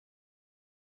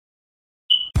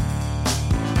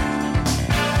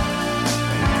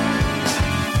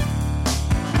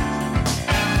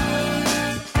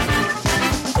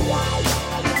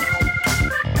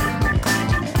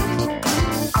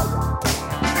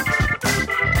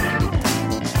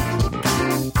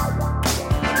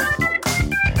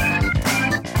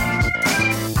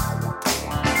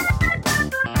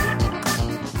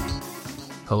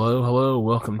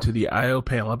to the IO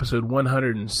Panel, episode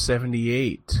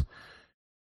 178.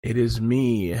 It is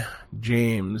me,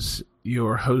 James,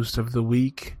 your host of the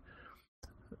week.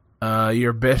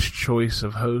 Your best choice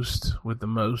of host with the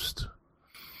most.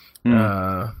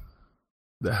 The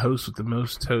host with the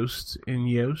most toast in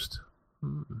Yoast.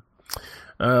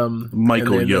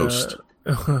 Michael Yost.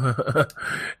 And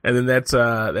then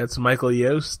that's Michael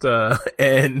Yost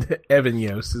and Evan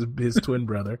Yost, his twin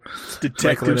brother.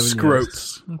 Detective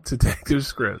Scroats. Detective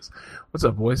Scroats. What's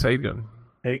up, boys? How you doing?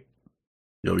 Hey.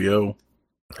 Yo.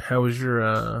 How was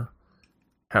your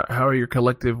how are your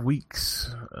collective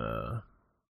weeks?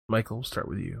 Michael, we'll start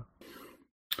with you.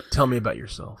 Tell me about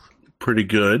yourself. Pretty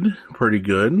good.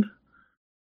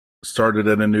 Started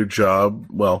at a new job.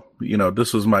 Well,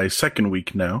 this was my second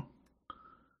week now.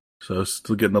 So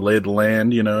still getting the lay of the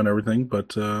land, and everything,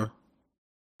 but we're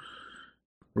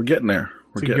getting there.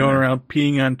 We're going around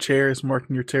peeing on chairs,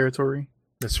 marking your territory?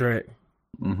 That's right.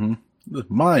 Mm-hmm.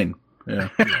 Mine. Yeah.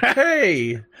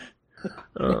 Hey!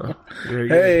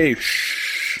 Hey!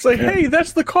 It's like, hey,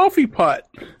 that's the coffee pot.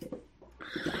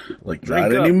 Like, Drink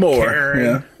not up, anymore.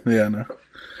 Karen. Yeah, no.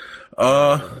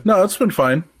 No, it's been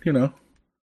fine,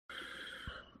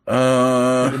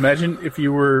 Imagine if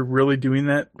you were really doing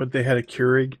that, but they had a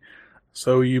Keurig,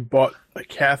 so you bought a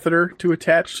catheter to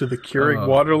attach to the Keurig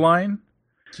water line.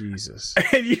 Jesus.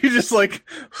 And you just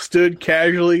stood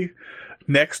casually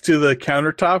next to the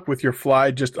countertop with your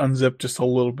fly just unzipped just a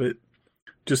little bit,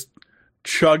 just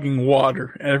chugging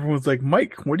water. And everyone's like,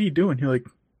 Mike, what are you doing? You're like,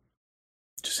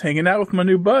 just hanging out with my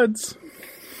new buds.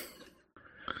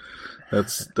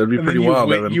 That'd be pretty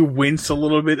wild. You wince a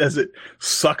little bit as it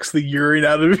sucks the urine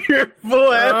out of your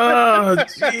flask.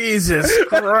 Oh, Jesus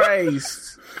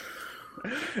Christ.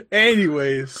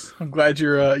 Anyways, I'm glad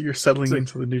you're settling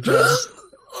into the new job.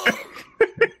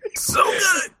 So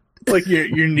good. Like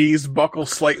your knees buckle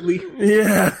slightly.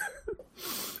 Yeah.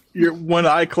 Your one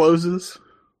eye closes.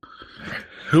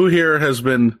 Who here has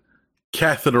been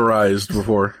catheterized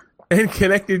before? And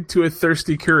connected to a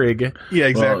thirsty Keurig. Yeah,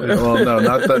 exactly. Well, no,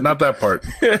 not that part.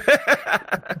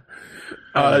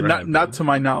 Not to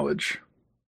my knowledge.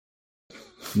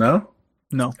 No?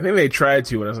 No. I think they tried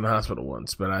to when I was in the hospital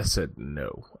once, but I said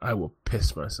no. I will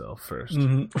piss myself first.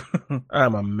 Mm-hmm.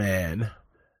 I'm a man.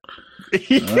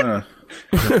 and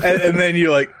then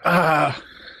you're like,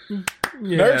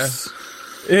 nurse,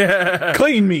 Yeah.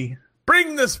 clean me.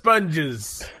 Bring the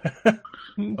sponges.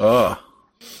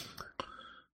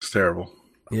 It's terrible.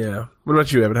 Yeah. What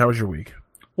about you, Evan? How was your week?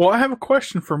 Well, I have a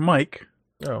question for Mike.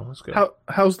 Oh, that's good.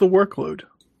 How's the workload?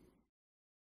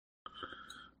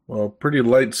 Well, pretty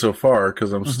light so far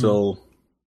because I'm still.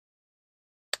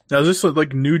 Now, is this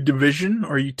like new division?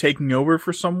 Or are you taking over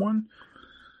for someone?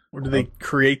 Or do they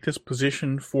create this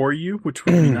position for you, which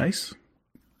would be nice?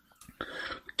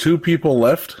 2 people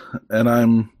left, and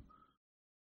I'm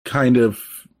kind of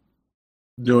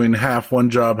doing half one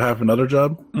job, half another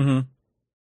job. Mm-hmm.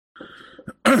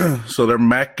 So their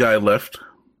Mac guy left.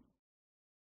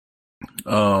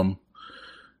 And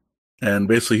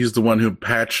basically he's the one who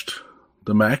patched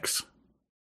the Macs.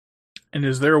 And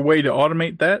is there a way to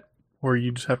automate that? Or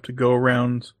you just have to go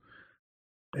around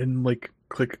and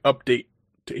click update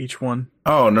to each one?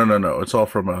 Oh, no. It's all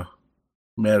from a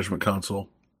management console.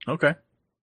 Okay.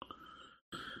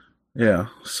 Yeah,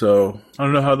 so I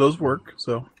don't know how those work,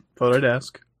 so thought I'd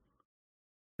ask.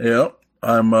 yeah,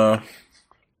 I'm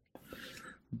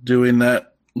doing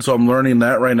that. So I'm learning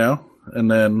that right now.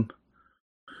 And then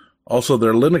also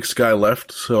their Linux guy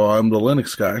left, so I'm the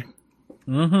Linux guy.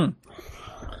 Mm-hmm.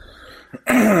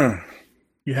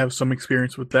 You have some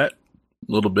experience with that?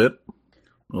 A little bit.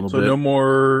 So no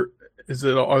more. What's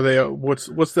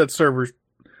that server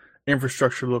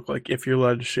infrastructure look like if you're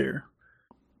allowed to share?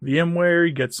 VMware,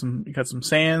 you got some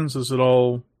SANs. Is it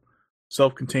all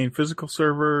self-contained physical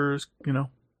servers?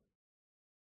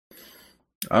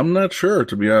 I'm not sure,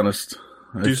 to be honest.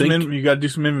 You got to do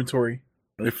some inventory.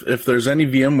 If there's any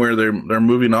VMware, they're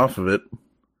moving off of it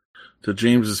to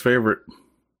James's favorite.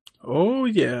 Oh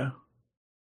yeah,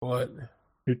 What?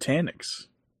 Nutanix.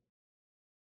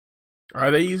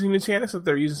 Are they using Nutanix or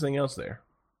they're using something else there?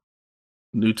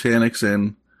 Nutanix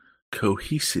and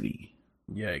Cohesity.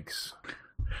 Yikes.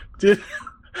 Dude,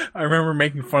 I remember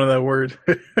making fun of that word.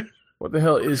 What the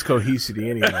hell is Cohesity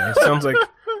anyway? It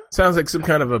sounds like some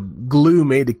kind of a glue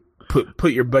made to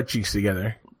put your butt cheeks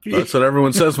together. That's what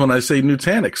everyone says when I say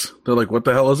Nutanix. They're like, what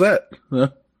the hell is that?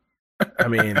 I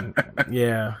mean,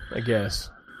 yeah, I guess.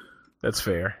 That's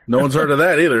fair. No one's heard of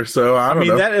that either, so I don't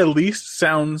know. That at least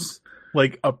sounds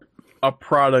like a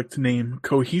product name.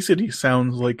 Cohesity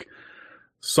sounds like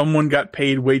someone got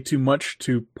paid way too much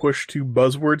to push 2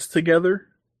 buzzwords together.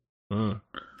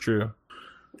 True.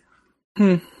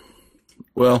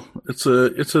 Well, it's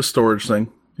a storage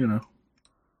thing, you know.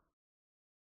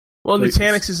 Well, Like,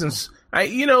 Nutanix isn't.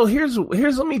 Here's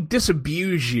let me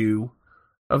disabuse you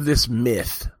of this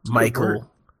myth,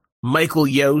 Michael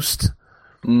Yost.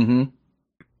 Mm-hmm.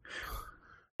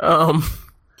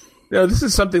 No, this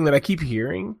is something that I keep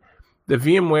hearing. The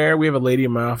VMware, we have a lady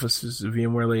in my office who's a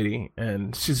VMware lady,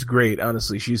 and she's great.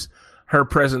 Honestly, her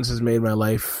presence has made my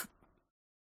life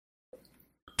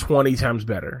 20 times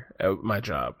better at my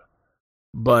job.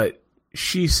 But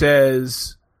she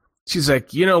says, she's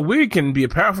like, we can be a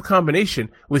powerful combination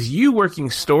with you working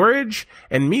storage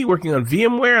and me working on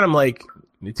VMware. And I'm like,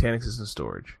 Nutanix isn't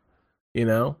storage.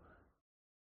 Nutanix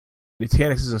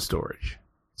isn't storage.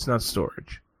 It's not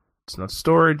storage. It's not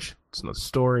storage. It's not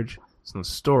storage. It's not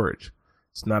storage.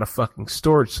 It's not a fucking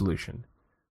storage solution.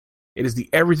 It is the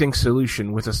everything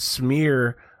solution with a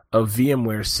smear of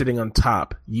VMware sitting on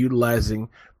top, utilizing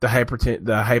the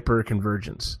hyper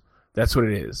convergence. That's what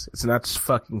it is. It's not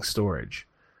fucking storage.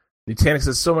 Nutanix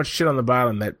has so much shit on the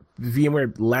bottom that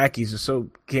VMware lackeys are so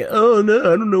oh no,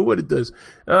 I don't know what it does.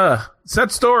 It's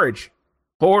not storage.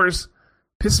 Whores.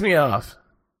 Piss me off.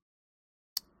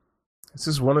 This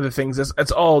is one of the things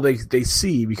that's all they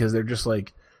see, because they're just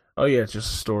like, oh yeah, it's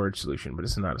just a storage solution, but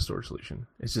it's not a storage solution.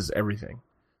 It's just everything.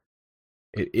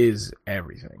 It is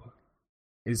everything.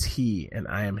 It is he and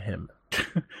I am him.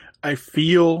 I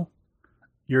feel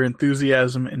your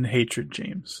enthusiasm and hatred,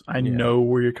 James. I know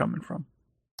where you're coming from.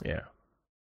 Yeah.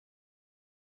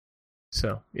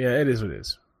 So, yeah, it is what it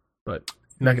is. But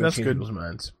not going to change people's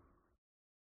minds.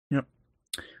 Yep.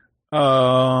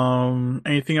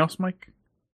 Anything else, Mike?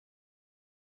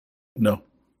 No.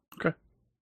 Okay.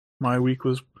 My week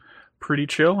was pretty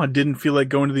chill. I didn't feel like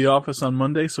going to the office on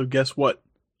Monday, so guess what?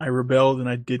 I rebelled and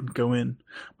I didn't go in.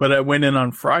 But I went in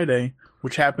on Friday,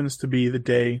 which happens to be the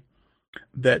day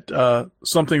that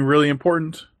something really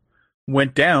important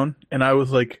went down, and I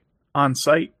was like on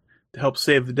site to help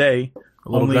save the day. A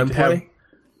little gunplay?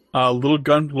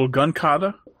 Little gun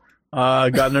kata.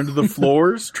 Got under the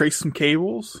floors, traced some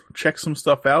cables, checked some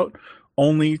stuff out,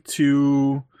 only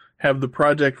to have the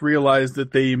project realize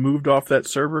that they moved off that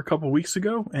server a couple weeks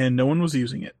ago and no one was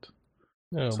using it.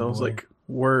 So I was like,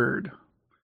 word.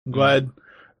 I'm glad,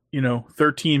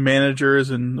 13 managers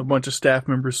and a bunch of staff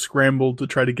members scrambled to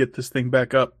try to get this thing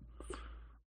back up.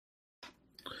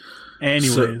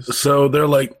 Anyways. So they're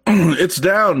like, it's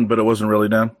down, but it wasn't really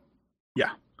down.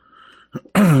 Yeah.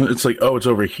 It's like, oh, it's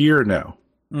over here now.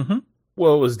 Mm-hmm.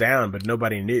 Well, it was down, but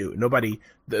nobody knew.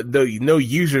 No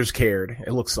users cared,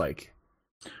 it looks like.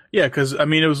 Yeah, because,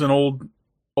 it was an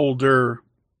older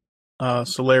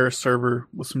Solaris server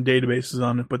with some databases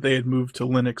on it, but they had moved to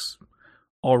Linux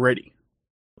already.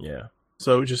 Yeah.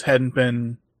 So it just hadn't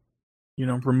been,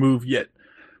 removed yet.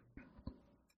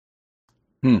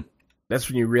 That's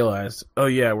when you realized, oh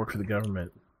yeah, I work for the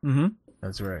government. Mm-hmm.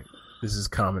 That's right. This is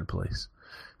commonplace.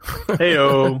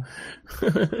 Hey-o.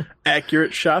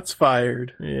 Accurate shots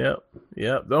fired. Yep.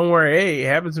 Don't worry. Hey, it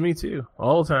happens to me too.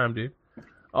 All the time, dude.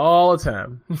 All the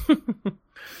time.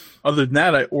 Other than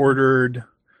that,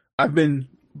 I've been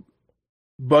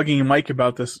bugging Mike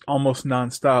about this almost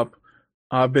nonstop.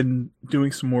 I've been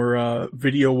doing some more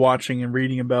video watching and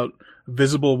reading about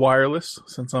Visible Wireless,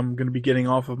 since I'm going to be getting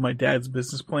off of my dad's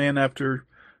business plan after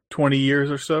 20 years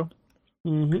or so.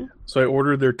 Mm-hmm. So I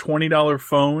ordered their $20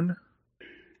 phone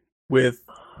with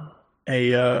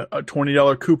a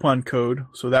 $20 coupon code,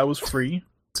 so that was free.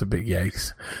 It's a big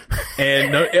yikes.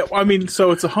 And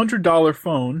so it's $100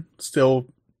 phone, still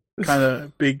kind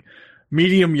of big,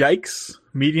 medium yikes,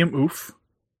 medium oof.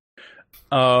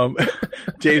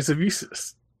 James,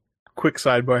 quick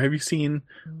sidebar, have you seen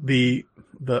the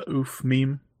oof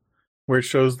meme where it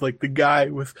shows like the guy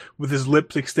with his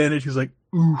lips extended, he's like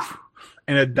oof,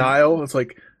 and a dial, it's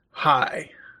like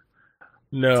high.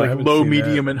 No, it's like low,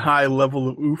 medium, and high level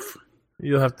of oof.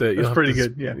 That's pretty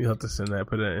good. Yeah, you'll have to send that.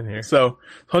 Put it in here. So,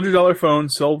 $100 phone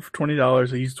sold for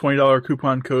 $20. I used $20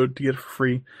 coupon code to get it for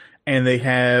free, and they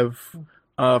have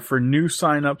for new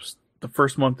signups, the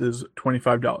first month is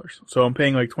 $25. So I'm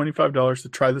paying like $25 to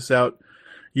try this out.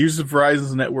 Use the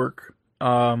Verizon's network.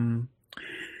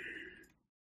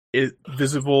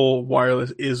 Visible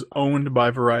Wireless is owned by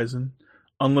Verizon.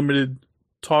 Unlimited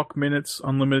talk minutes,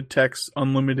 unlimited text,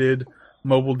 unlimited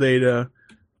mobile data,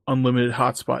 unlimited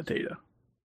hotspot data.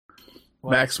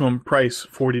 What? Maximum price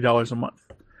 $40 a month.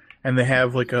 And they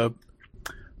have like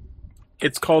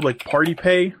it's called like Party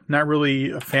Pay, not really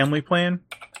a family plan.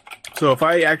 So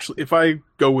if I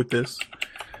go with this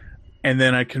and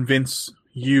then I convince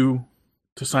you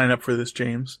to sign up for this,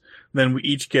 James, then we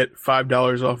each get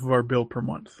 $5 off of our bill per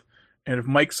month. And if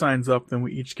Mike signs up, then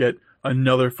we each get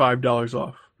another $5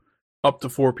 off, up to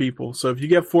 4 people. So if you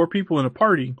get 4 people in a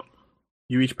party,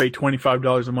 you each pay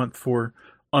 $25 a month for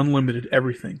unlimited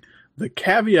everything. The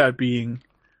caveat being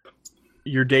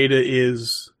your data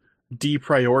is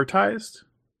deprioritized.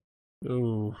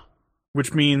 Ooh.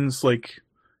 Which means, like,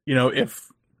 you know, if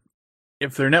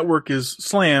their network is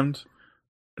slammed,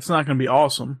 it's not going to be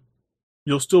awesome.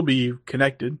 You'll still be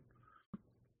connected.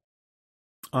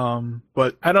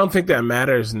 But I don't think that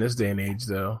matters in this day and age,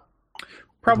 though.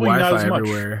 probably Wi-Fi not as much.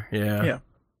 everywhere. Yeah. Yeah.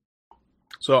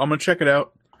 So I'm gonna check it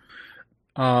out.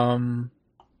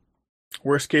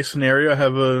 Worst case scenario, I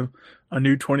have a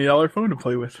new $20 phone to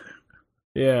play with.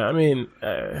 Yeah, I mean,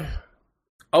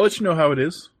 I'll let you know how it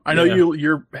is. I know Yeah.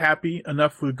 you're happy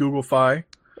enough with Google Fi.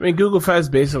 Google Fi is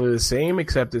basically the same,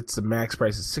 except it's the max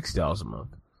price is $60 a month.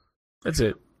 That's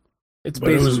it. It's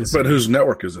basically the same. But whose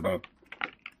network is it on?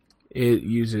 It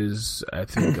uses, I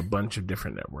think, a bunch of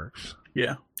different networks.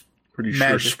 Yeah. Pretty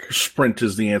Magic. sure Sprint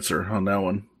is the answer on that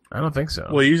one. I don't think so.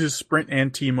 Well, it uses Sprint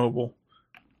and T-Mobile,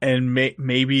 and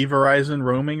maybe Verizon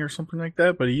roaming or something like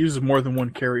that. But it uses more than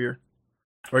one carrier,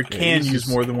 or it can use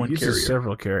more than one it uses carrier.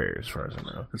 several carriers, as far as I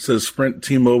know. It says Sprint,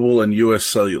 T-Mobile, and U.S.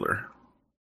 Cellular.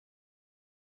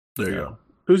 There you go.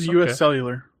 Who's U.S. Okay.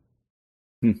 Cellular?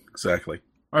 Exactly.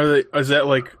 Are they? Is that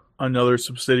like another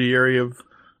subsidiary of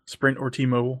Sprint or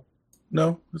T-Mobile?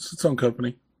 No, it's its own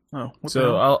company. Oh, what the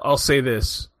So hell? I'll say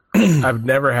this: I've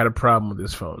never had a problem with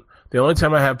this phone. The only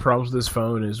time I have problems with this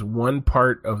phone is one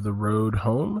part of the road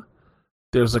home.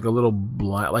 There's like a little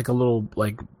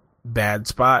bad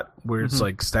spot where it's Mhm.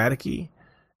 like staticky,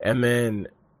 and then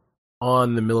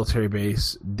on the military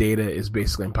base, data is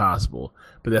basically impossible.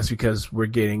 But that's because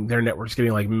their network's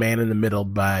getting like man in the middle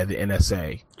by the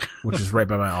NSA, which is right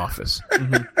by my office.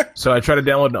 Mhm. So I try to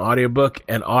download an audiobook,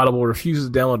 and Audible refuses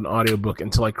to download an audiobook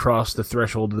until I cross the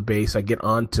threshold of the base. I get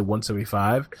on to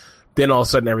 175. Then all of a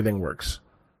sudden everything works.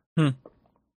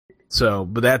 So,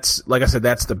 but that's, like I said,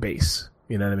 that's the base.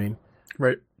 You know what I mean?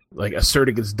 Right. Like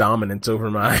asserting its dominance over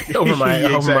my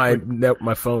Yeah, exactly.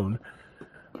 my phone.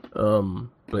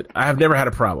 But I have never had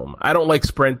a problem. I don't like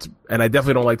Sprint, and I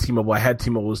definitely don't like T-Mobile. I had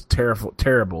T-Mobile, it was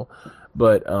terrible.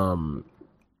 But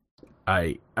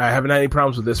I haven't had any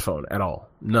problems with this phone at all.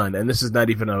 None. And this is not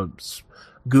even a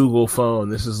Google phone.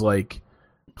 This is like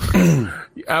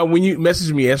when you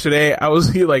messaged me yesterday, I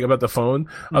was like about the phone.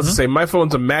 I was saying my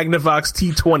phone's a Magnavox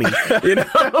T20, you know,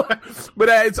 but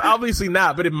it's obviously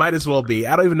not. But it might as well be.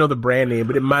 I don't even know the brand name,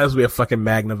 but it might as well be a fucking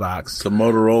Magnavox. It's a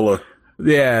Motorola.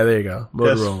 Yeah, there you go.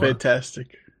 That's Motorola.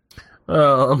 fantastic.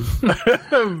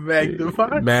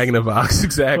 Magnavox. Magnavox,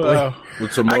 exactly. Wow.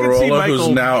 It's a I can see Motorola who's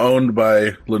Michael- now owned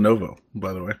by Lenovo,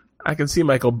 by the way. I can see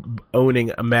Michael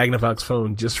owning a Magnavox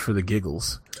phone just for the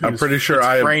giggles. I'm pretty sure It's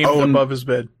I have framed owned. above his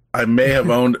bed. I may have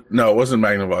owned. No, it wasn't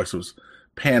Magnavox. It was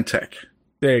Pantech,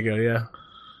 There you go. Yeah,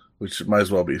 which might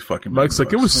as well be fucking. Mike's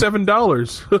like, it was $7.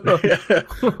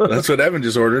 That's what Evan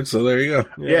just ordered. So there you go.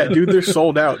 Yeah, dude, they're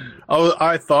sold out.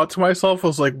 I thought to myself, I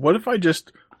was like, what if I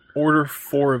just order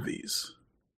 4 of these?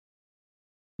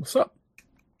 What's up?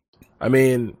 I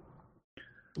mean,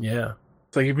 yeah.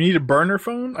 It's like, if you need a burner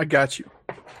phone, I got you.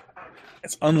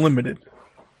 It's unlimited.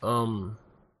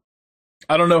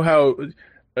 I don't know how,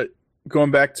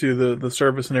 going back to the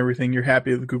service and everything, you're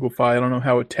happy with Google Fi. I don't know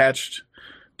how attached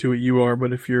to it you are,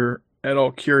 but if you're at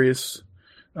all curious,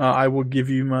 I will give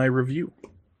you my review.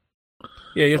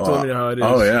 Yeah, you have to let me know how it is.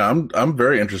 Oh yeah, I'm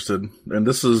very interested, and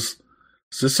this is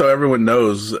just so everyone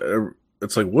knows.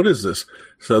 It's like, what is this?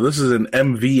 So this is an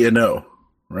MVNO,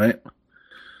 right?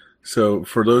 So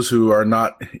for those who are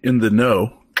not in the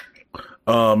know,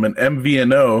 an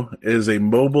MVNO is a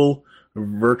mobile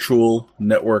virtual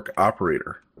network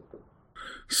operator.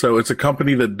 So it's a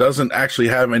company that doesn't actually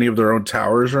have any of their own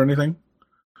towers or anything.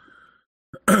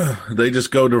 They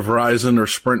just go to Verizon or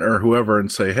Sprint or whoever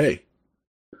and say, "Hey,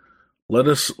 let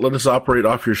us operate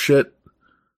off your shit.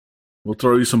 We'll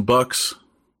throw you some bucks."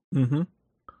 Mm-hmm.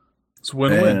 It's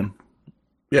win-win. And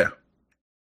yeah,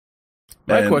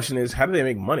 My And question is, how do they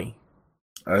make money?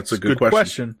 that's a It's good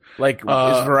question. Like, is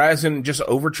Uh, Verizon just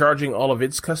overcharging all of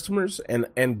its customers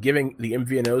and giving the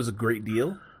MVNOs a great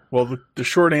deal? Well, the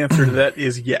short answer to that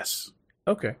is yes.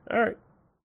 Okay, all right.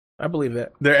 I believe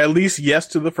that. They're at least yes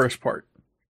to the first part.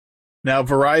 Now,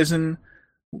 Verizon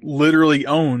literally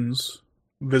owns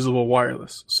Visible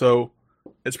Wireless, so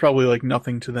it's probably like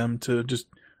nothing to them to just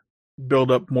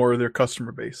build up more of their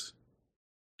customer base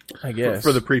I guess.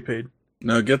 for the prepaid.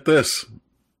 Now get this.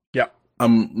 Yeah.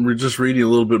 We're just reading a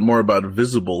little bit more about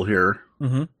Visible here.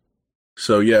 Mm-hmm.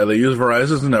 So yeah, they use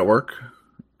Verizon's network,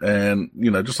 and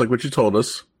just like what you told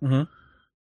us. Mhm.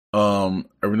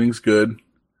 Everything's good.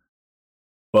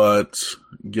 But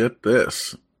get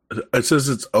this. It says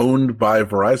it's owned by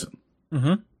Verizon.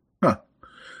 Mm-hmm. Huh.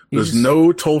 There's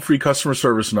no toll-free customer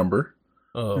service number.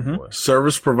 Oh, boy.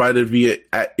 Service provided via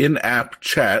in-app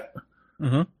chat,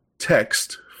 Mm-hmm.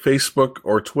 text, Facebook,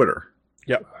 or Twitter.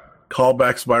 Yep.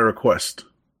 Callbacks by request.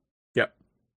 Yep.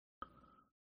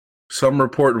 Some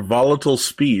report volatile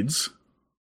speeds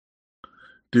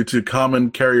due to common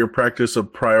carrier practice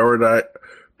of prioritizing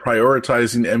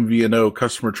MVNO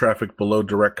customer traffic below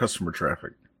direct customer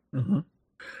traffic. Mm-hmm.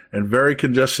 In very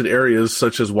congested areas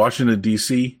such as Washington,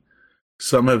 D.C.,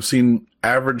 some have seen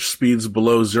average speeds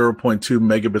below 0.2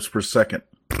 megabits per second.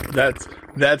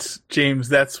 That's James.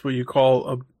 That's what you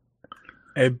call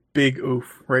a big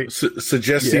oof, right?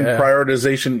 Suggesting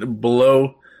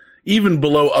prioritization even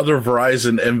below other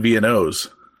Verizon MVNOs.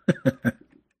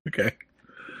 Okay.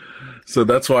 So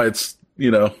that's why it's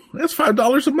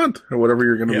 $5 a month or whatever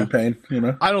you're going to be paying,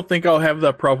 I don't think I'll have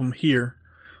that problem here.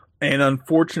 And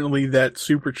unfortunately, that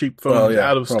super cheap phone is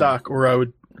out of stock, or I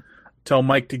would tell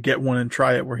Mike to get one and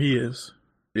try it where he is.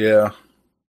 Yeah.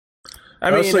 I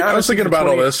was thinking about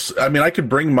all this. I mean, I could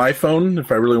bring my phone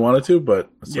if I really wanted to, but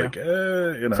it's for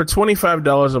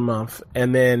 $25 a month,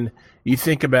 and then you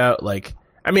think about I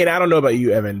don't know about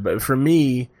you, Evan, but for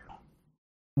me,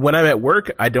 when I'm at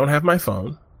work, I don't have my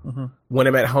phone. Mm-hmm. When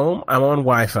I'm at home, I'm on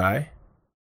Wi-Fi.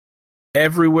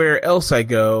 Everywhere else I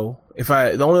go,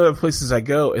 the only other places I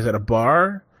go is at a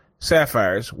bar,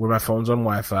 Sapphires, where my phone's on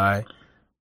Wi-Fi,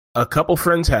 a couple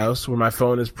friends' house where my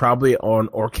phone is probably on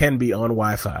or can be on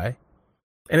Wi-Fi,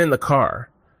 and in the car.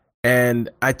 And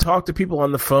I talk to people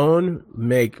on the phone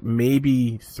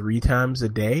maybe 3 times a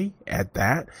day at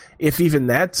that. If even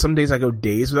that, some days I go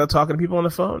days without talking to people on the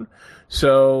phone.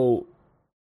 So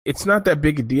it's not that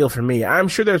big a deal for me. I'm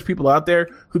sure there's people out there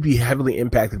who'd be heavily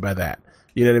impacted by that.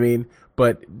 You know what I mean?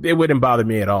 But it wouldn't bother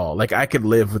me at all. I could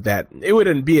live with that. It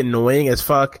wouldn't be annoying as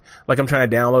fuck. I'm trying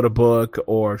to download a book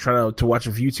or trying to watch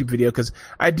a YouTube video, because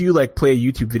I do play a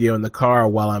YouTube video in the car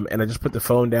and I just put the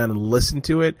phone down and listen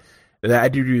to it. I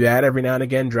do that every now and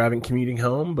again, commuting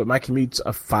home. But my commute's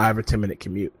a 5 or 10 minute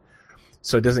commute,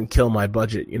 so it doesn't kill my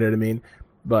budget. You know what I mean?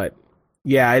 But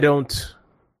yeah, I don't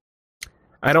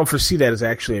foresee that as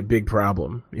actually a big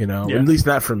problem. At least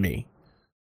not for me.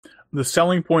 The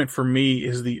selling point for me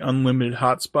is the unlimited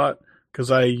hotspot, because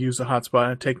I use a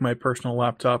hotspot. I take my personal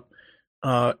laptop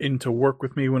into work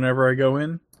with me whenever I go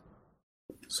in.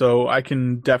 So I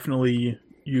can definitely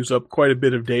use up quite a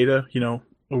bit of data,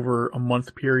 over a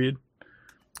month period.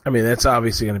 I mean, that's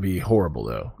obviously going to be horrible,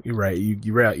 though. You're right.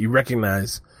 You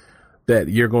recognize that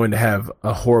you're going to have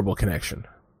a horrible connection.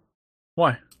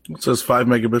 Why? It says 5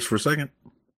 megabits per second.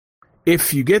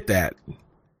 If you get that.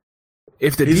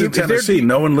 He's in Tennessee.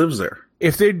 No one lives there.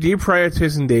 If they're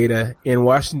deprioritizing data in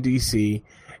Washington, D.C.,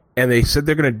 and they said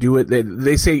they're going to do it,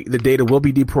 they say the data will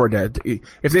be deprioritized.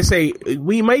 If they say,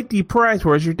 we might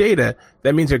deprioritize your data,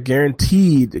 that means they're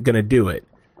guaranteed going to do it.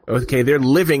 Okay, they're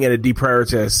living in a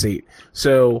deprioritized state.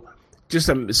 So just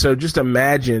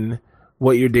imagine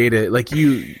what your data,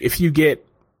 if you get,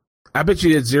 I bet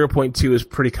you that 0.2 is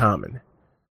pretty common.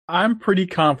 I'm pretty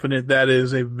confident that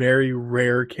is a very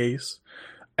rare case.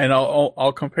 And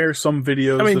I'll compare some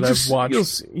videos that I've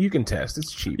watched. You can test.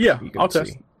 It's cheap. Yeah, I'll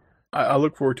test. I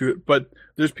look forward to it. But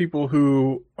there's people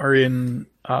who are in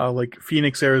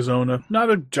Phoenix, Arizona,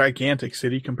 not a gigantic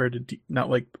city compared to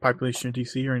not the population of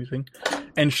DC or anything,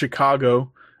 and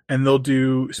Chicago, and they'll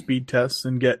do speed tests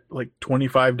and get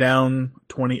 25 down,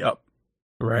 20 up.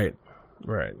 Right.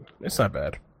 It's not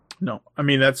bad. No, I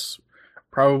mean that's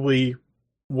probably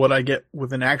what I get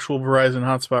with an actual Verizon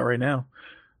hotspot right now.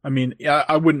 I mean,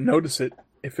 I wouldn't notice it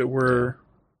if it were,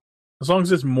 as long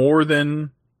as it's more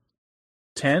than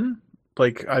 10,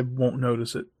 I won't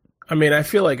notice it. I mean, I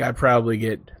feel like I probably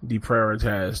get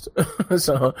deprioritized.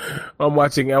 So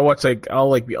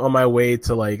I'll be on my way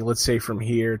to let's say from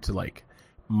here to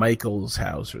Michael's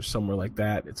house or somewhere like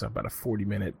that. It's about a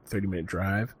 30-minute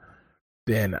drive.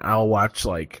 Then I'll watch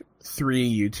 3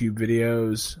 YouTube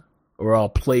videos, or I'll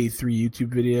play 3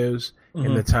 YouTube videos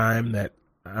in the time that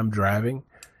I'm driving.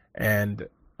 And,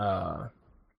 I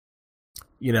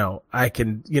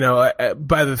can,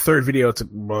 by the 3rd video, it's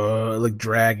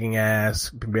dragging ass,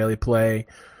 can barely play.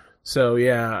 So,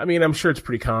 yeah, I mean, I'm sure it's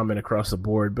pretty common across the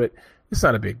board, but it's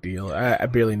not a big deal. I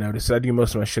barely notice it. I do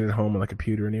most of my shit at home on the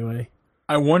computer anyway.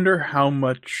 I wonder how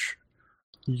much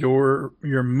your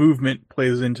movement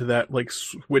plays into that,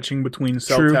 switching between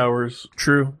cell towers.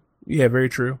 True. Yeah, very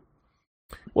true.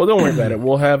 Well, don't worry about it.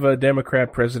 We'll have a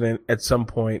Democrat president at some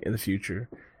point in the future.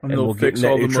 And we'll get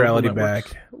net neutrality back.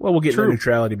 Well, we'll get net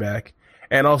neutrality back.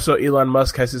 And also, Elon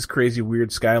Musk has this crazy,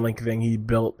 weird Skylink thing he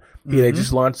built. They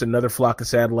just launched another flock of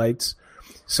satellites.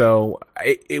 So,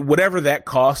 whatever that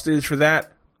cost is for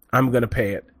that, I'm going to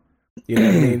pay it. You know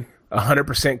what I mean?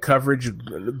 100% coverage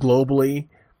globally.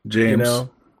 James, you know,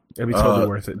 it'd be totally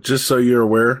worth it. Just so you're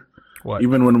aware, What?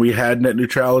 Even when we had net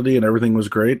neutrality and everything was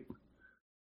great,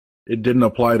 it didn't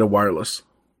apply to wireless.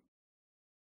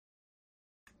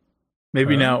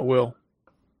 Maybe now it will.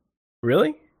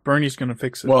 Really? Bernie's going to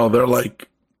fix it. Well, they're like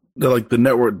the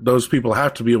network. Those people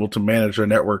have to be able to manage their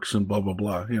networks and blah blah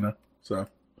blah. You know, so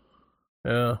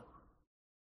Yeah.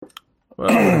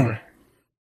 Well,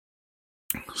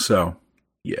 so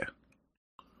yeah.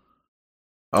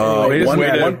 Anyway,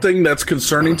 One thing that's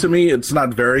concerning to me, it's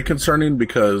not very concerning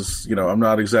because, you know, I'm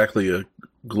not exactly a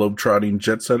globe-trotting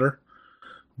jet setter,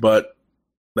 but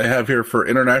they have here for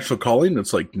international calling,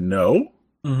 it's like, no.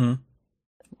 Mm-hmm.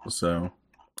 So,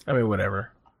 I mean,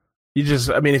 whatever.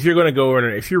 If you're going to go,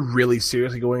 if you're really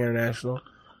seriously going international,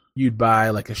 you'd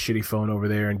buy like a shitty phone over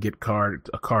there and get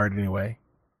a card anyway.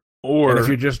 Or and if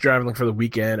you're just traveling for the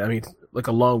weekend, I mean, like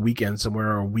a long weekend somewhere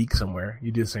or a week somewhere,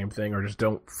 you do the same thing, or just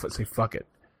don't say fuck it.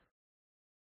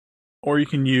 Or you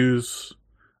can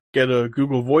get a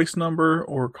Google Voice number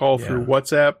or call through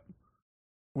WhatsApp,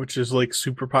 which is like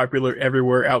super popular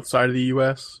everywhere outside of the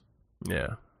U.S.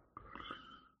 Yeah.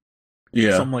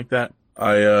 yeah. Something like that.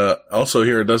 I also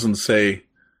here it doesn't say,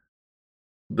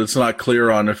 it's not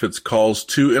clear on if it's calls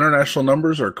to international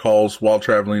numbers or calls while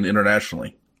traveling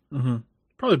internationally. Mm-hmm.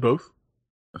 Probably both.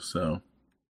 So,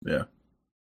 yeah.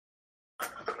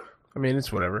 I mean,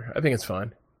 it's whatever. I think it's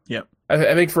fine. Yep.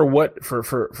 I think for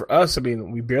us, I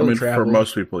mean, we barely travel. For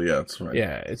most people, yeah, it's fine.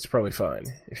 Yeah, it's probably fine.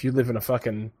 If you live in a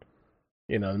fucking,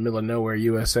 you know, the middle of nowhere,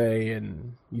 USA,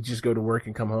 and you just go to work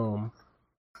and come home,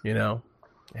 you know,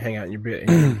 hang out in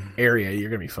your area, you're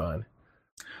gonna be fine.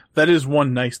 That is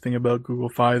one nice thing about Google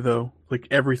Fi, though. Like,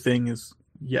 everything is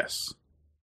yes.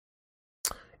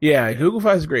 Yeah, Google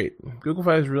Fi is great. Google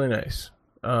Fi is really nice.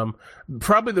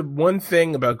 Probably the one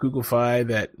thing about Google Fi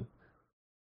that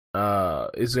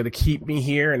is going to keep me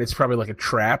here, and it's probably like a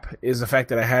trap, is the fact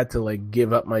that I had to like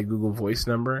give up my Google Voice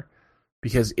number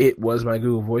because it was my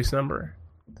Google Voice number.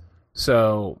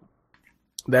 So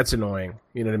that's annoying.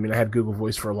 You know what I mean? I had Google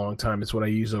Voice for a long time. It's what I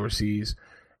use overseas,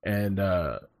 and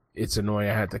it's annoying.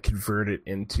 I had to convert it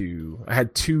into. I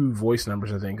had two voice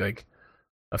numbers, I think, like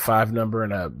a 5 number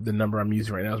and the number I'm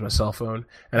using right now is my cell phone,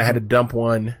 and I had to dump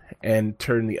one and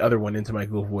turn the other one into my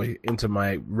Google Voice, into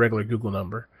my regular Google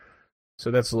number.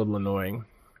 So that's a little annoying.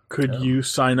 Could you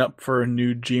sign up for a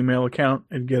new Gmail account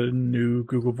and get a new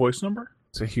Google Voice number?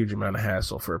 It's a huge amount of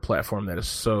hassle for a platform that is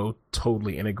so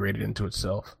totally integrated into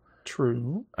itself.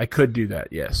 True. I could do that,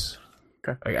 yes.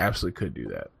 Okay. I absolutely could do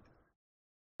that.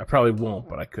 I probably won't,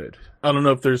 but I could. I don't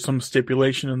know if there's some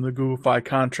stipulation in the Google Fi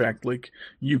contract, like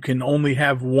you can only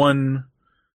have one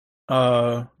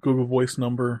Google Voice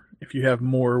number. If you have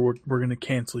more, we're going to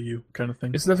cancel you, kind of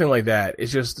thing. It's nothing like that.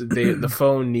 It's just the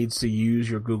phone needs to use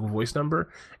your Google Voice number,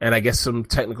 and I guess some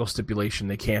technical stipulation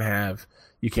you can't have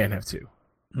two.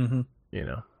 Mm-hmm. You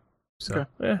know, so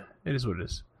it is what it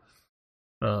is.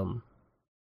 How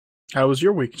was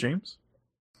your week, James?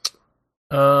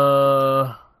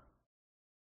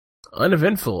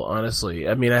 Uneventful, honestly.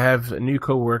 I mean, I have a new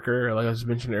coworker, like I was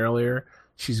mentioning earlier.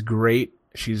 She's great.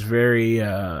 She's very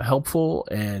helpful,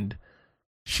 and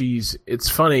it's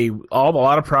funny, a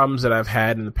lot of problems that I've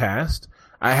had in the past,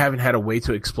 I haven't had a way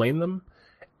to explain them.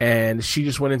 And she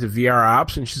just went into VR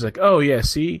Ops and she's like, oh yeah,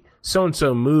 see,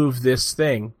 so-and-so moved this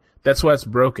thing. That's why it's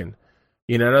broken.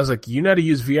 You know, and I was like, you know how to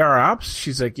use VR Ops?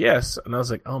 She's like, yes. And I was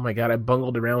like, oh my God, I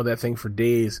bungled around with that thing for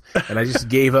days and I just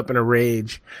gave up in a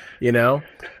rage, you know?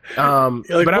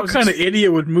 Like, but what kind of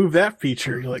idiot would move that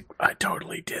feature? You're like, I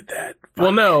totally did that. Fuck.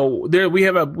 Well, no, we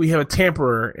have a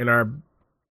tamperer in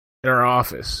our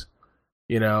office,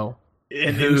 you know.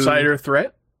 An insider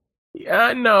threat?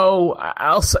 No,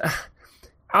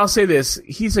 I'll say this.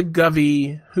 He's a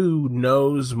govy who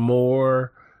knows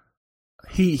more.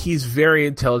 He's very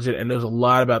intelligent and knows a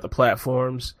lot about the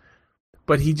platforms,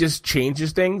 but he just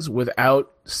changes things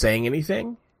without saying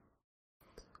anything.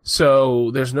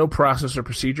 So there's no process or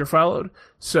procedure followed.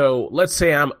 So let's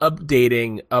say I'm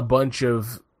updating a bunch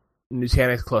of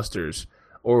Nutanix clusters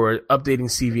or updating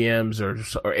CVMs or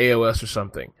AOS or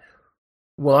something.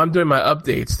 While I'm doing my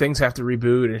updates, things have to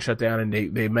reboot and shut down, and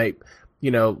they might,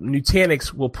 you know,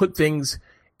 Nutanix will put things.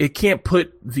 It can't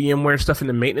put VMware stuff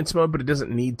into maintenance mode, but it doesn't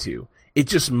need to. It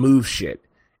just moves shit,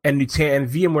 and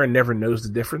VMware never knows the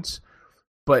difference.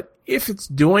 But if it's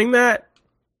doing that,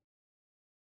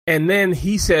 and then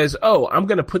he says, "Oh, I'm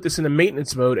going to put this into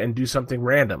maintenance mode and do something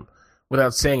random,"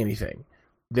 without saying anything,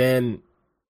 then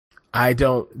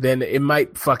then it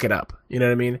might fuck it up. You know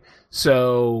what I mean?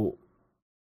 So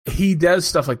he does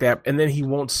stuff like that, and then he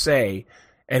won't say,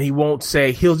 he'll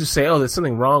just say, oh, there's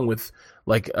something wrong with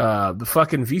like the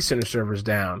fucking vCenter server's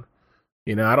down.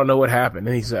 You know, I don't know what happened.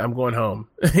 And he said, I'm going home.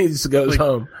 He just goes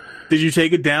home. Did you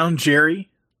take it down,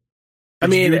 Jerry?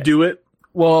 Did you do it?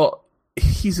 Well,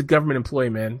 he's a government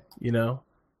employee, man. You know,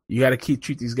 you got to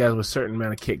treat these guys with a certain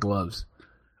amount of kid gloves.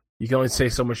 You can only say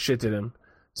so much shit to them.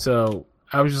 So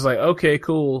I was just like, okay,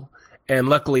 cool. And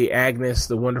luckily, Agnes,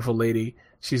 the wonderful lady,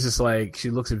 she's just like,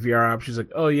 she looks at VR Ops. She's like,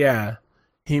 oh, yeah,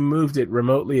 he moved it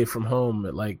remotely from home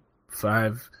at like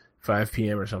 5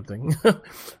 p.m. or something.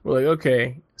 We're like,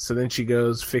 okay. So then she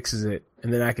goes, fixes it,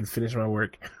 and then I can finish my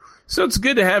work. So it's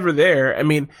good to have her there. I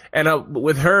mean, and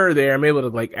with her there, I'm able to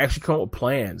like actually come up with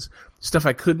plans, stuff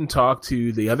I couldn't talk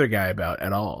to the other guy about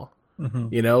at all. Mm-hmm.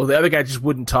 You know, the other guy just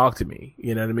wouldn't talk to me.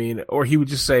 You know what I mean? Or he would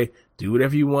just say, do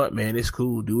whatever you want, man. It's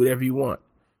cool. Do whatever you want.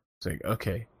 It's like,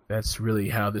 okay, that's really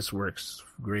how this works.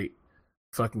 Great.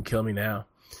 Fucking kill me now.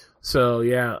 So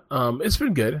yeah, it's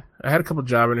been good. I had a couple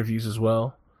job interviews as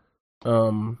well.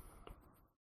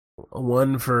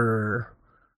 One for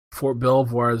Fort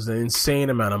Belvoir is an insane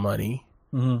amount of money.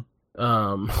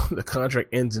 Mm-hmm. The contract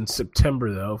ends in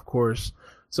September, though, of course.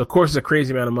 So, of course, it's a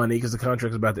crazy amount of money because the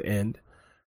contract's about to end.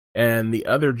 And the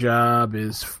other job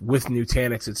is with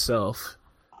Nutanix itself.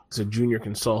 It's a junior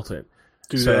consultant.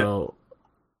 What's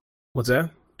that?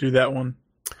 Do that one.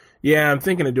 Yeah, I'm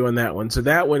thinking of doing that one. So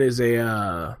that one is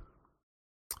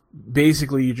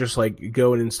basically you just like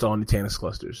go and install Nutanix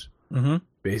clusters. Mm-hmm.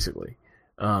 Basically.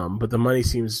 But the money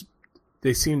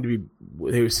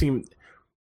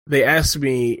they asked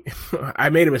me, I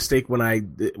made a mistake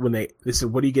when they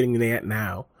said, what are you getting at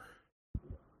now?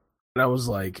 And I was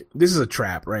like, this is a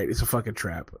trap, right? It's a fucking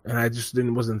trap. And I just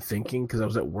wasn't thinking because I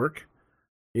was at work.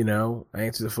 You know, I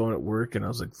answered the phone at work and I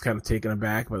was like kind of taken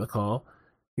aback by the call.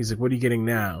 He's like, what are you getting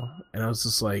now? And I was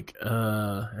just like,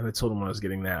 and I told him what I was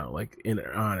getting now, like in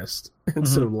honest,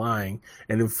 instead of lying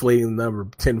and inflating the number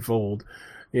tenfold,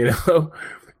 you know?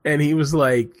 And he was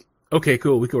like, okay,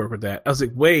 cool, we can work with that. I was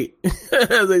like, wait.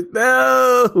 I was like,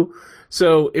 no.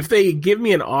 So if they give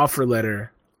me an offer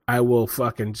letter, I will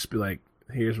fucking just be like,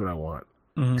 here's what I want.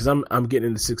 Because I'm getting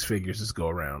into 6 figures this go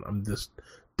around. I'm just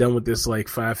done with this like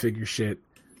 5-figure shit.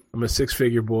 I'm a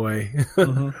 6-figure boy.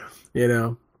 You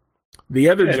know? The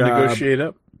other job, negotiate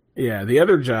up. Yeah, the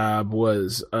other job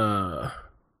was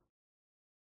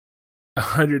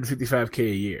 $155K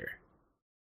a year.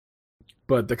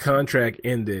 But the contract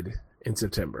ended in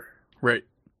September. Right.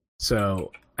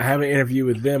 So I have an interview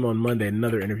with them on Monday,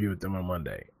 another interview with them on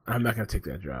Monday. I'm not going to take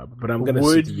that job, but I'm going to.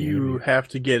 Would you have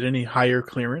to get any higher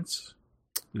clearance?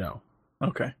 No.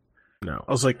 Okay. No.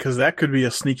 I was like, because that could be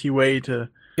a sneaky way to.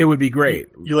 It would be great.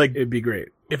 It'd be great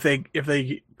if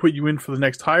they put you in for the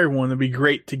next higher one. It'd be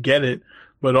great to get it,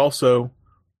 but also,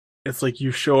 it's like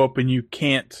you show up and you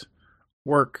can't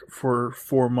work for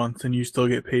 4 months and you still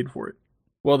get paid for it.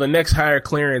 Well, the next higher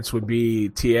clearance would be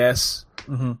TS,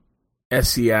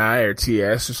 SCI, or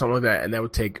TS, or something like that, and that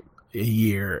would take a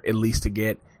year at least to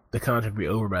get. The contract would be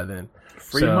over by then.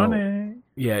 Free money.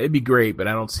 Yeah, it'd be great, but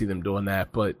I don't see them doing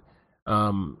that. But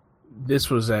this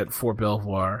was at Fort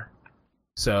Belvoir,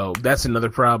 so that's another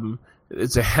problem.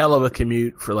 It's a hell of a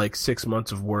commute for like 6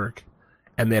 months of work,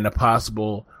 and then a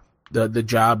possible the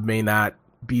job may not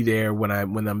be there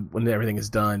when everything is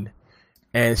done.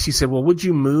 And she said, well, would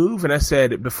you move? And I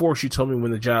said, before she told me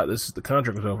when the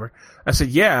contract was over, I said,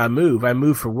 yeah, I move. I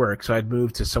move for work. So I'd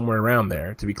move to somewhere around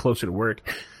there to be closer to work.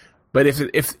 But if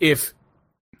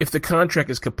the contract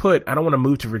is kaput, I don't want to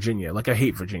move to Virginia. Like, I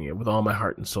hate Virginia with all my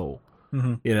heart and soul.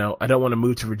 Mm-hmm. You know, I don't want to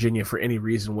move to Virginia for any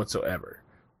reason whatsoever.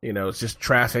 You know, it's just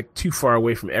traffic, too far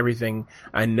away from everything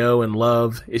I know and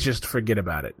love. It's just forget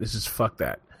about it. It's just fuck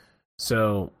that.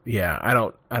 So yeah, I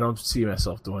don't see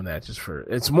myself doing that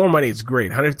it's more money. It's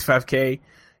great. $155K.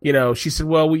 You know, she said,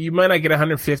 well, you might not get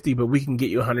 150, but we can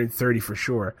get you 130 for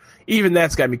sure. Even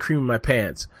that's got me creaming my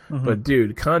pants. Mm-hmm. But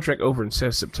dude, contract over in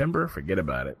September, forget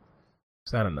about it.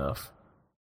 It's not enough.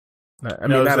 I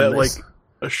mean, is that like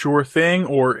a sure thing,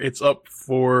 or it's up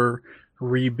for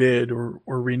rebid or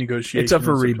renegotiation? It's up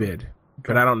for rebid,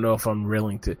 but I don't know if I'm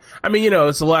willing to. I mean, you know,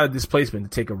 it's a lot of displacement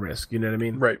to take a risk. You know what I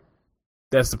mean? Right.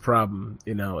 That's the problem.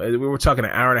 You know, we were talking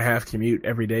an hour and a half commute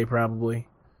every day, probably.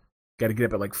 Got to get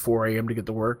up at like 4 a.m. to get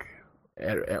to work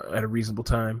at a reasonable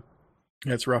time.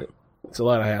 That's rough. It's a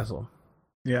lot of hassle.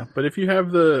 Yeah, but if you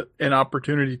have an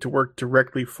opportunity to work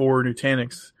directly for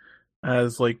Nutanix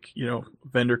as like, you know,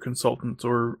 vendor consultants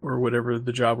or whatever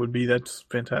the job would be, that's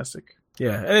fantastic.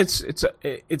 Yeah, and it's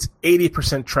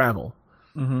 80% travel.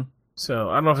 Mm-hmm.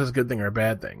 So I don't know if it's a good thing or a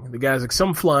bad thing. The guy's like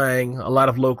some flying, a lot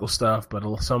of local stuff, but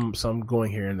some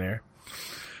going here and there.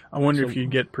 I wonder if you'd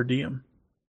get per diem.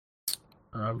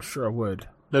 I'm sure I would.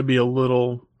 That'd be a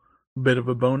little bit of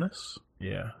a bonus.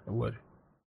 Yeah, I would.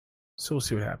 So we'll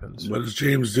see what happens. What does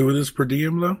James do with his per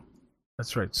diem, though?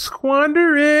 That's right.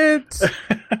 Squander it.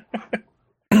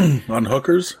 On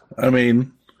hookers? I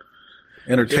mean,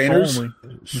 entertainers? If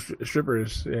only.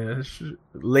 Strippers. Yeah.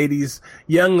 Ladies.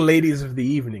 Young ladies of the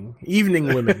evening. Evening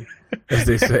women, as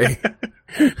they say.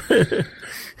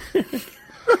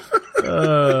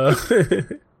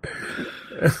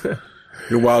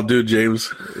 You're a wild dude,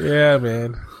 James. Yeah,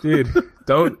 man. Dude,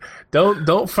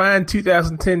 don't find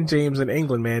 2010 James in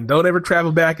England, man. Don't ever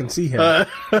travel back and see him.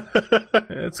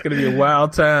 It's gonna be a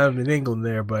wild time in England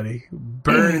there, buddy.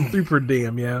 Burning through per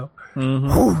diem, yo.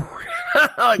 Mm-hmm.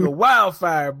 Like a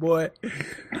wildfire, boy.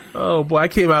 Oh boy, I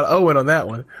came out 0 on that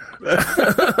one.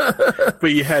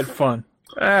 But you had fun.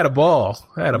 I had a ball.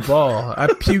 I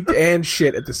puked and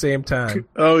shit at the same time.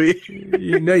 Oh, yeah.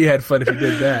 You know you had fun if you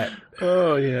did that.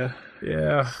 Oh, yeah.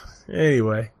 Yeah.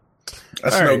 Anyway.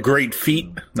 That's All no right. great feat.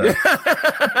 No.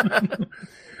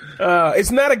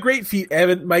 It's not a great feat,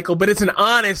 Michael, but it's an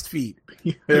honest feat.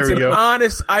 There we go.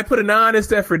 I put an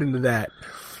honest effort into that.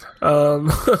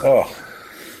 Oh,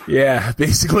 Yeah,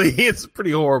 basically, it's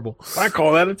pretty horrible. I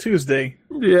call that a Tuesday.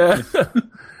 Yeah.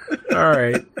 All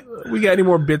right. We got any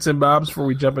more bits and bobs before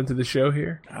we jump into the show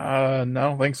here? No, I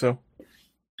don't think so.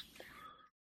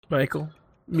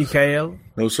 Mikhail?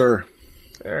 no, sir.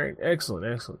 All right. Excellent.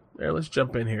 All right, let's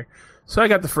jump in here. So I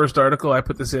got the first article. I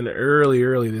put this in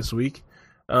early this week.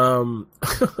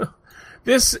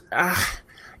 This, I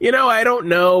don't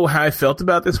know how I felt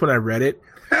about this when I read it.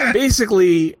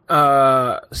 Basically,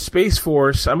 Space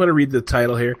Force, I'm going to read the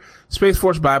title here. Space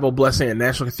Force Bible Blessing at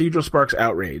National Cathedral Sparks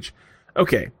Outrage.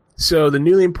 Okay, so the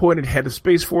newly appointed head of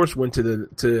Space Force went to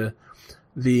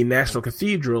the National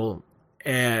Cathedral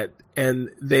and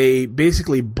they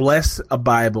basically blessed a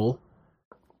Bible.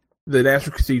 The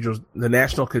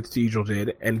National Cathedral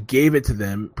did, and gave it to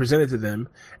them, presented to them,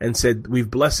 and said, "We've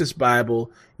blessed this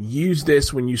Bible. Use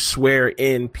this when you swear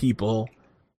in people.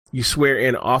 You swear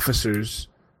in officers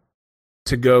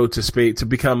to go to space, to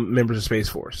become members of Space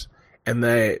Force." And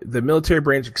the military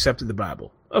branch accepted the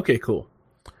Bible. Okay, cool.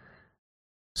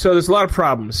 So there's a lot of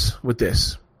problems with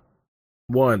this.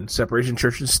 One, separation of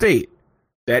church and state.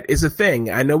 That is a thing.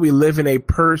 I know we live in a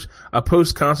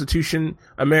post-Constitution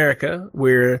America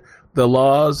where the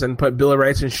laws and Bill of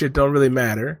Rights and shit don't really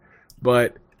matter,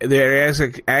 but there is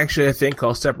actually a thing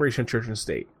called separation of church and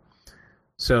state.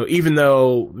 So even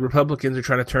though Republicans are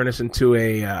trying to turn us into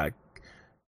a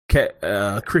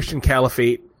Christian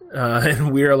caliphate,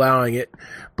 and we're allowing it,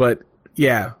 but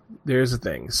yeah, there's a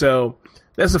thing. So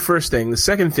that's the first thing. The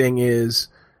second thing is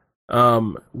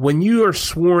when you are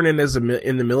sworn in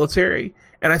in the military.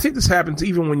 And I think this happens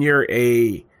even when you're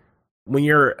Evan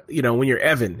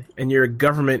and you're a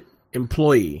government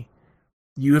employee,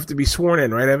 you have to be sworn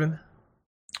in, right, Evan?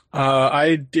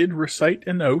 I did recite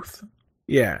an oath.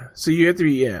 Yeah. So you have to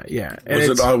be, yeah. And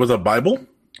Was it with a Bible?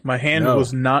 My hand No.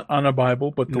 was not on a Bible,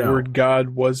 but the No. word God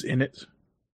was in it.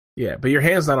 Yeah, but your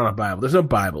hand's not on a Bible. There's no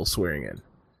Bible swearing in,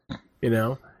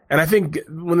 And I think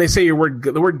when they say the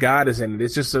word God is in it,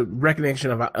 it's just a recognition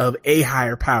of a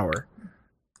higher power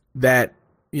that,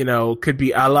 could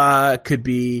be Allah, could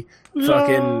be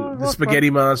fucking the spaghetti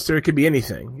monster, it could be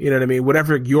anything. You know what I mean?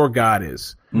 Whatever your God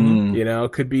is. Mm.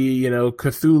 It could be,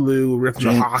 Cthulhu,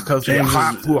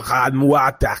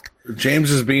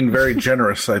 James is being very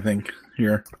generous, I think,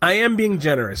 here. I am being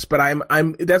generous, but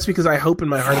that's because I hope in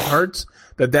my heart of hearts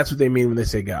that that's what they mean when they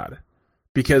say God.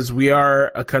 Because we are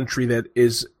a country that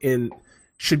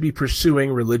should be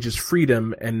pursuing religious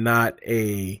freedom and not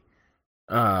a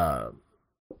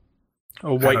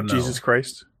white Jesus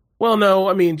Christ. Well, no,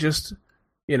 I mean just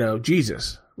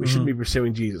Jesus. We shouldn't be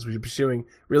pursuing Jesus. We should be pursuing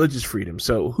religious freedom.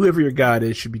 So whoever your God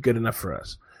is should be good enough for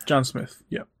us. John Smith.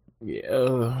 Yep.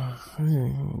 Yeah.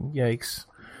 Yikes.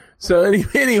 So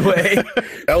anyway,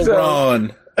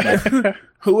 Elron.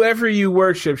 whoever you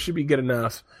worship should be good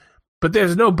enough. But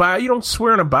there's no Bible. You don't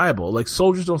swear on a Bible. Like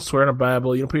soldiers don't swear on a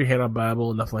Bible. You don't put your hand on a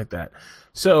Bible, nothing like that.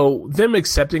 So them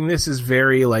accepting this is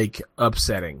very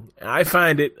upsetting. I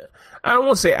find it. I don't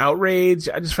want to say outrage.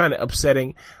 I just find it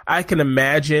upsetting. I can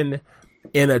imagine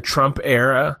in a Trump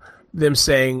era them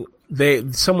saying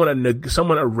someone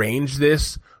arranged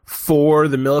this for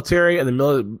the military, and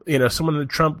someone in the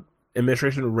Trump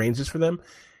administration arranged this for them,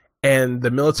 and the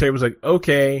military was like,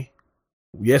 okay,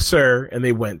 yes sir, and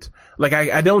they went.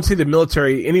 I don't see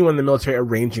anyone in the military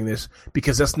arranging this,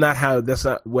 because that's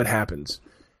not what happens.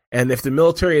 And if the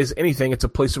military is anything, it's a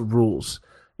place of rules.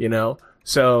 you know?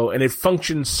 So, and it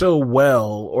functions so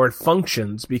well, or it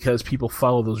functions because people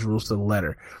follow those rules to the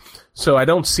letter. So I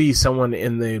don't see someone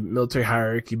in the military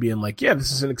hierarchy being like, yeah,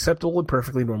 this is an acceptable and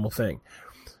perfectly normal thing.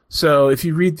 So if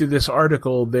you read through this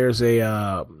article, there's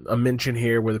a mention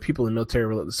here where the people in the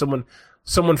military,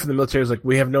 someone from the military is like,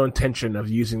 we have no intention of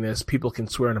using this. People can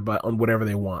swear on whatever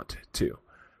they want to.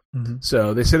 Mm-hmm.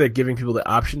 So they say they're giving people the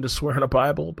option to swear on a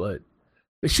Bible, but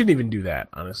they shouldn't even do that,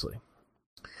 honestly.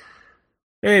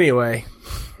 Anyway,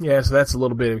 yeah, so that's a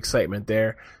little bit of excitement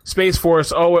there. Space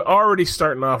Force, we're already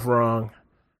starting off wrong.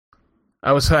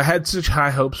 I had such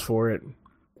high hopes for it.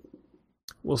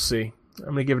 We'll see. I'm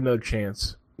gonna give it another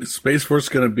chance. Is Space Force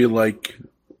gonna be like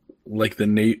the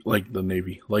Navy,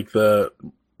 like the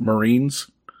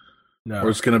Marines? No, or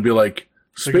it's gonna be like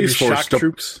Space Force,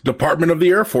 troops, Department of the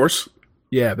Air Force.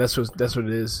 Yeah, that's what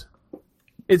it is.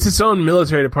 It's its own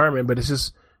military department, but it's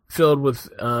just filled with.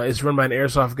 It's run by an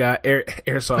airsoft guy.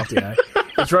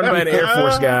 It's run by an Air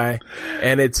Force guy,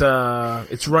 and it's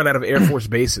run out of Air Force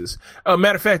bases.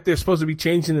 Matter of fact, they're supposed to be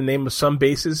changing the name of some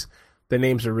bases. The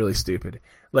names are really stupid.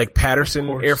 Like Patterson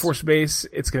Air Force Base,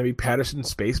 it's going to be Patterson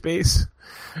Space Base.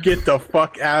 Get the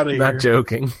fuck out of here!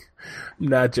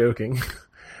 Not joking.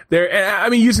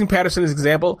 They're using Patterson as an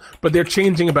example, but they're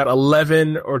changing about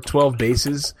 11 or 12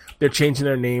 bases. They're changing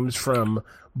their names from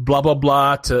blah blah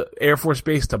blah to Air Force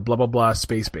Base to blah blah blah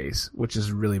Space Base, which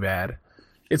is really bad.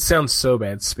 It sounds so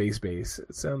bad, Space Base.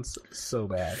 It sounds so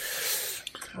bad.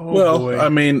 Boy. I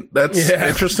mean, that's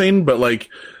interesting, but like,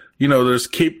 there's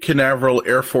Cape Canaveral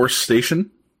Air Force Station.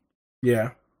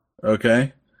 Yeah.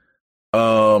 Okay.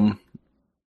 So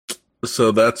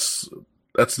that's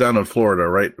down in Florida,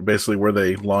 right? Basically where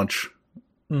they launch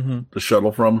the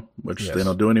shuttle from, which they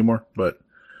don't do anymore. But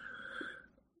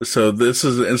so this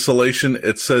is an installation.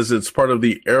 It says it's part of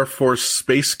the Air Force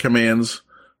Space Command's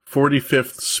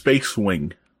 45th Space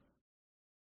Wing.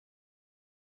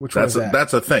 Which one's that?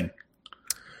 That's a thing.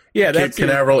 Yeah, Cape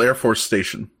Canaveral Air Force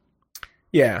Station.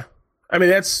 Yeah. I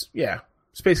mean,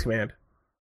 Space Command.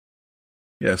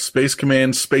 Yeah, Space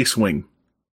Command Space Wing.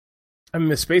 I mean,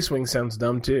 the Space Wing sounds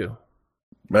dumb, too.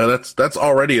 Well, that's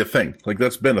already a thing. Like,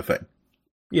 that's been a thing.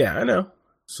 Yeah, I know.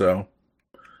 So,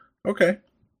 okay.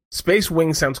 Space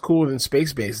Wing sounds cooler than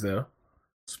Space Base, though.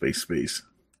 Space.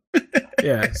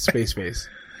 Yeah, Space Base.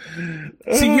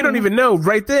 See, you don't even know.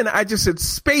 Right then, I just said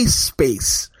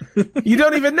Space. You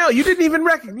don't even know. You didn't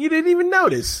even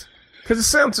notice. Because it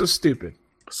sounds so stupid.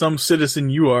 Some citizen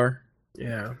you are.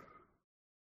 Yeah.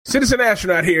 Citizen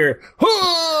astronaut here.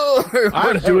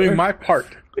 I'm doing my part.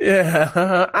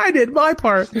 Yeah, I did my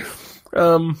part.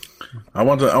 I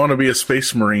want to be a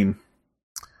space marine.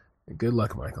 Good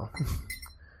luck, Michael.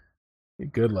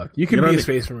 Good luck. You can be a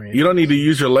space marine. You don't need to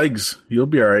use your legs. You'll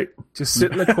be all right. Just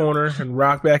sit in the corner and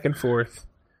rock back and forth,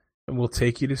 and we'll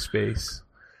take you to space.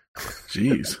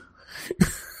 Jeez.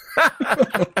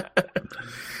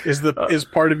 Is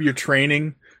part of your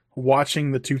training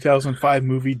watching the 2005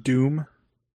 movie Doom?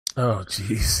 Oh,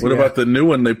 jeez. What about the new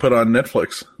one they put on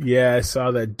Netflix? Yeah, I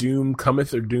saw that. Doom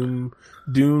Cometh or Doom.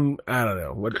 I don't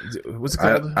know. What's it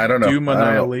called? I don't know. Doom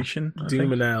Annihilation.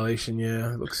 Doom Annihilation.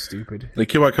 Yeah, it looks stupid. They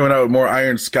keep on coming out with more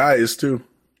Iron Skies too.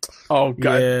 Oh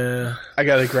god, yeah. I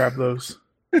gotta grab those.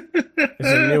 There's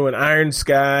a new one, Iron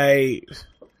Sky.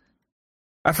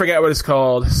 I forgot what it's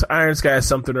called. It's Iron Sky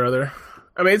something or other.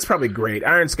 I mean, it's probably great.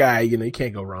 Iron Sky, you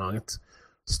can't go wrong. It's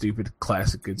stupid,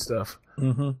 classic, good stuff.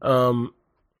 Mm-hmm.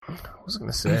 What was I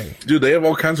going to say? Dude, they have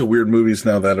all kinds of weird movies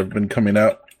now that have been coming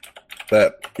out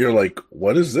that you're like,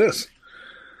 what is this?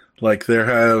 Like, there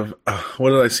have,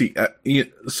 what did I see?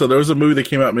 So there was a movie that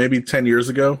came out maybe 10 years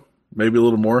ago, maybe a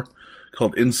little more,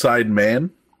 called Inside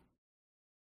Man.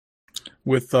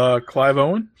 With Clive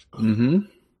Owen? Mm-hmm.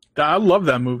 I love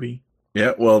that movie.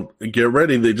 Yeah, well, get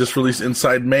ready. They just released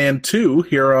Inside Man 2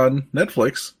 here on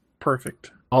Netflix.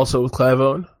 Perfect. Also with Clive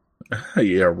Owen?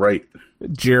 Yeah, right.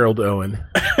 Gerald Owen.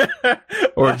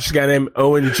 Or just a guy named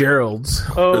Owen Geralds.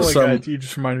 Oh my god, you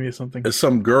just reminded me of something. There's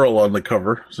some girl on the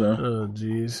cover. So. Oh,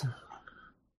 jeez.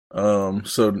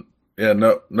 So, yeah,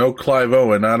 no Clive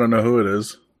Owen. I don't know who it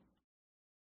is.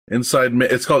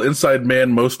 It's called Inside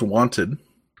Man Most Wanted.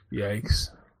 Yikes.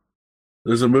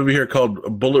 There's a movie here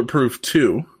called Bulletproof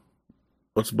 2.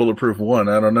 What's Bulletproof 1?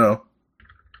 I don't know.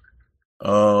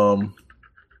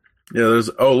 Yeah,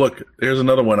 look, here's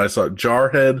another one I saw.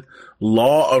 Jarhead,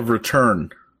 Law of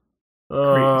Return.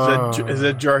 Is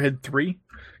that Jarhead 3?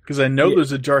 Because I know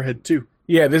there's a Jarhead 2.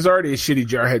 Yeah, there's already a shitty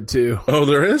Jarhead 2. Oh,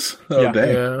 there is? Oh, yeah.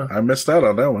 Dang. Yeah. I missed out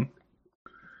on that one.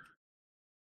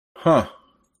 Huh.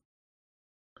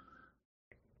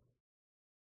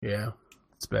 Yeah,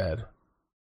 it's bad.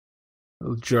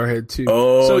 Jarhead 2.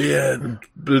 Oh, So, yeah.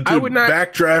 Dude, I would not-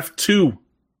 Backdraft 2.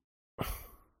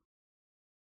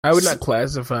 I would not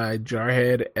classify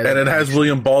Jarhead as... And it has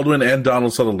William Baldwin and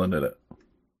Donald Sutherland in it.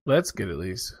 That's good, at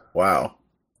least. Wow.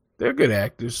 They're good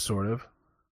actors, sort of.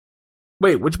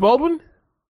 Wait, which Baldwin?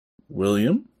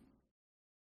 William?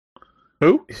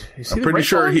 Who? Is he I'm the pretty right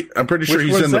sure Baldwin?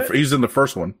 Which one's that? he's in the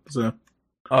first one. So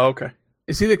Oh, okay.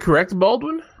 Is he the correct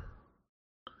Baldwin?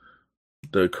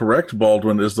 the correct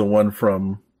Baldwin is the one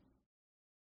from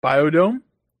Biodome?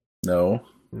 no.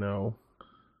 No.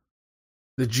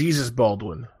 The Jesus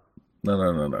Baldwin.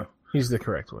 No. He's the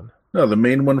correct one. No, the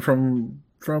main one from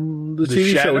the The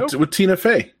TV Shadow? show with Tina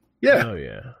Fey. Yeah. Oh,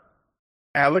 yeah.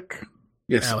 Alec?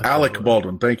 Yes, Alec Alec Baldwin.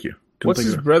 Baldwin. Thank you. Couldn't What's think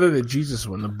his of it. brother, the Jesus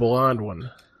one? The blonde one.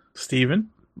 Steven?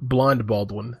 Blonde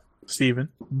Baldwin. Steven.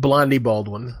 Blondie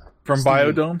Baldwin. From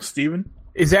Steven. Biodome? Steven?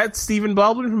 Is that Stephen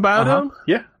Baldwin from Biodome? Uh-huh.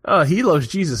 Yeah. Oh, he loves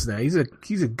Jesus now. He's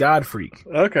a God freak.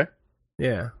 Okay.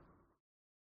 Yeah.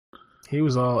 He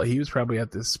was probably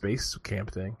at this space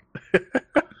camp thing.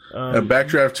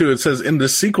 Backdraft 2, it says in the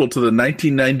sequel to the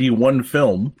 1991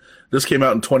 film, this came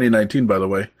out in 2019, by the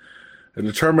way, a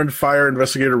determined fire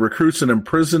investigator recruits an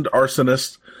imprisoned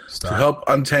arsonist to help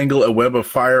untangle a web of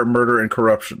fire, murder, and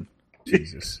corruption.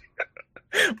 Jesus.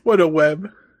 What a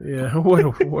web. Yeah,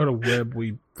 what a web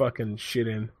we fucking shit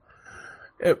in.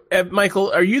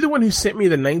 Michael, are you the one who sent me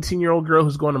the 19-year-old girl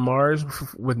who's going to Mars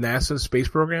with NASA's space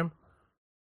program?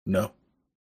 No.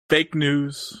 Fake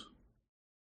news.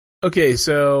 Okay,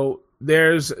 so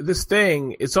there's this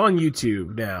thing. It's on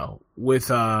YouTube now with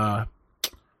I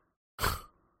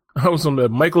was on the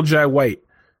Michael J. White.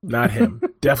 Not him.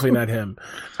 Definitely not him.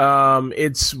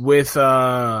 It's with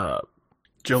Jaleel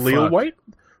White?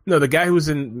 No, the guy who was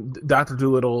in Dr.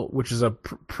 Dolittle, which is the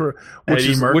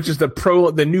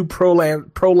new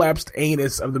prolapsed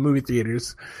anus of the movie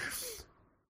theaters.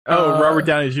 Robert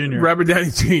Downey Jr. Robert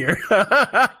Downey Jr.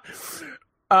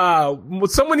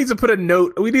 Someone needs to put a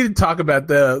note. We need to talk about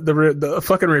the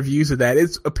fucking reviews of that.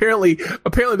 It's apparently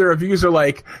the reviews are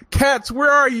like, "Cats,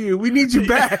 where are you? We need you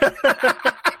back."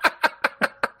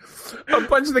 A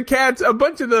bunch of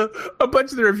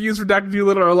the reviews for Dr.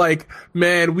 Dolittle are like,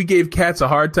 "Man, we gave Cats a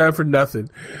hard time for nothing."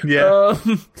 Yeah. All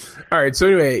right. So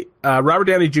anyway, Robert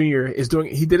Downey Jr.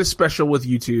 He did a special with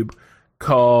YouTube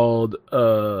called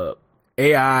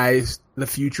AI the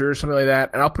Future or something like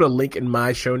that, and I'll put a link in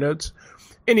my show notes.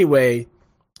 Anyway,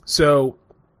 so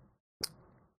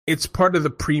it's part of the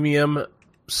premium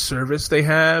service they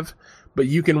have, but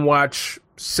you can watch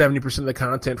 70% of the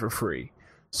content for free.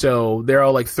 So they're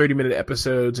all like 30-minute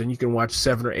episodes, and you can watch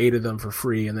 7 or 8 of them for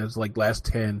free. And there's like last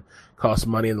 10 cost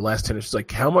money, and the last 10 is just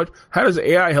like, how does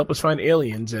AI help us find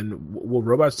aliens? And will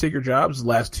robots take your jobs? The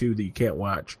last 2 that you can't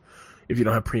watch if you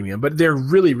don't have premium. But they're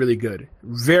really, really good.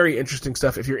 Very interesting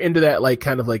stuff. If you're into that, like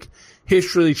kind of like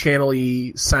History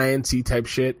Channel-y, science-y type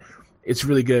shit, it's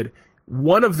really good.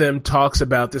 One of them talks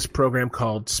about this program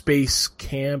called Space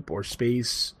Camp or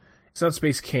Space. It's not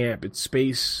Space Camp. It's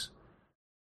Space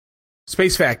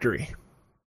Factory.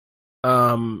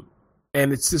 And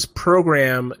it's this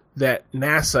program that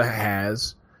NASA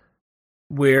has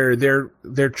where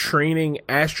they're training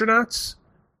astronauts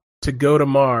to go to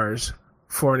Mars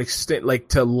for an extent, like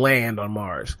to land on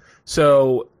Mars.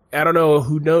 So I don't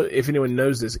know if anyone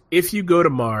knows this. If you go to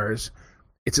Mars,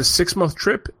 it's a 6-month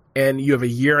trip, and you have a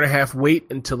 1.5 year wait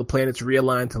until the planet's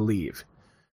realigned to leave.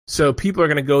 So people are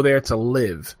going to go there to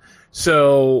live.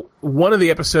 So one of the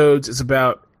episodes is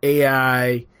about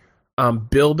AI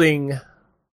building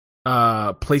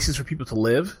places for people to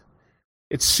live.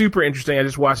 It's super interesting. I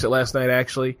just watched it last night,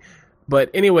 actually.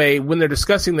 But anyway, when they're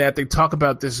discussing that, they talk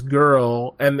about this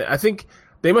girl, and I think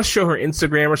they must show her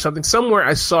Instagram or something. Somewhere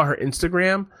I saw her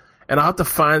Instagram, and I'll have to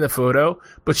find the photo.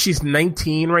 But she's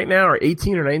 19 right now, or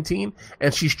 18 or 19,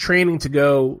 and she's training to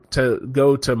go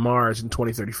to Mars in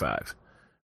 2035.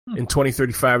 In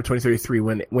 2035 or 2033,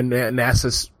 when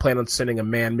NASA's planning on sending a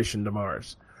manned mission to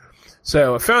Mars.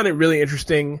 So I found it really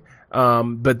interesting.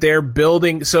 But they're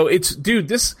building. So it's, dude,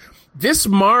 this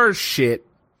Mars shit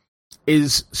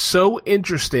is so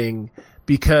interesting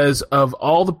because of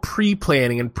all the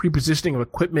pre-planning and pre-positioning of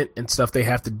equipment and stuff they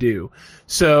have to do.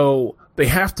 So they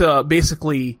have to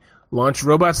basically launch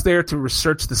robots there to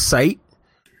research the site.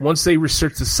 Once they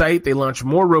research the site, they launch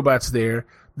more robots there.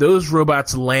 Those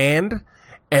robots land,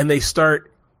 and they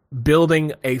start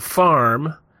building a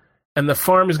farm, and the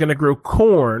farm is going to grow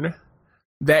corn.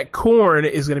 That corn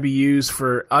is going to be used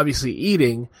for obviously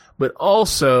eating, but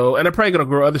also, and they're probably going to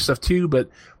grow other stuff too, but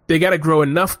they got to grow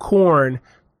enough corn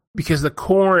because the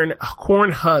corn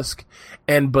husk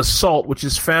and basalt, which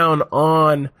is found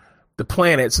on the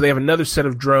planet. So they have another set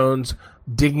of drones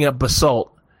digging up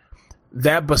basalt.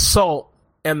 That basalt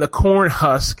and the corn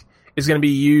husk is going to be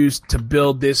used to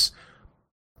build this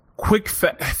quick,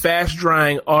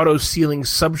 fast-drying, auto-sealing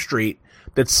substrate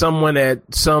that someone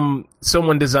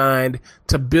designed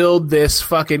to build this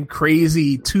fucking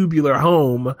crazy tubular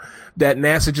home that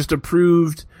NASA just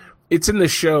approved. It's in the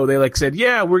show. They said,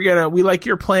 yeah, we like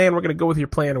your plan. We're going to go with your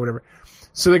plan or whatever.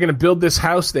 So they're going to build this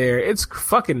house there. It's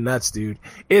fucking nuts, dude.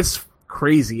 It's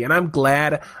crazy. And I'm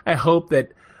glad. I hope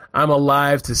that I'm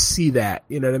alive to see that.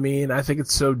 You know what I mean? I think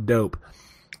it's so dope.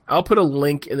 I'll put a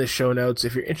link in the show notes.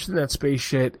 If you're interested in that space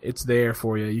shit, it's there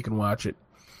for you. You can watch it.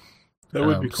 That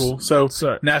would be cool. So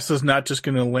NASA's not just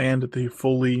going to land at the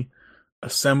fully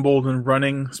assembled and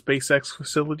running SpaceX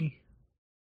facility?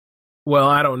 Well,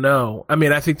 I don't know. I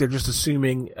mean, I think they're just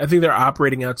assuming. I think they're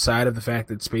operating outside of the fact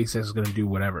that SpaceX is going to do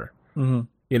whatever. Mm-hmm.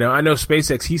 You know, I know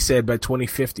SpaceX, he said by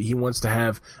 2050 he wants to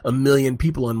have 1 million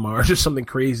people on Mars or something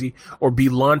crazy, or be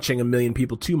launching 1 million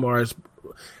people to Mars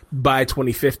by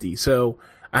 2050. So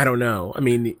I don't know. I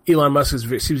mean, Elon Musk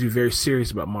seems to be very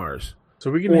serious about Mars. So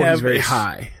we're going to have he's very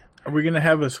high. Are we going to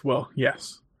have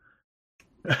yes.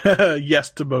 Yes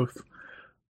to both.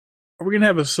 Are we going to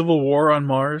have a civil war on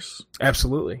Mars?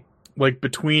 Absolutely. Like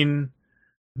between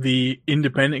the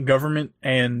independent government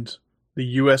and the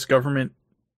U.S. government,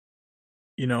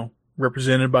 you know,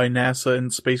 represented by NASA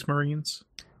and Space Marines?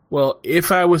 Well,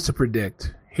 if I was to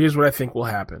predict, here's what I think will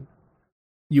happen.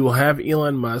 You will have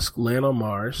Elon Musk land on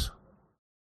Mars,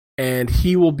 and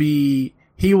he will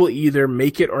either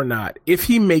make it or not. If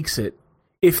he makes it,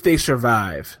 if they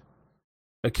survive,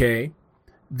 okay,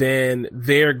 then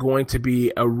they're going to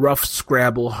be a rough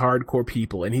scrabble, hardcore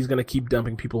people, and he's going to keep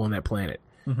dumping people on that planet,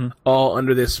 all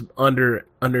under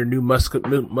New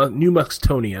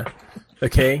Musktonia,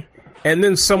 okay? And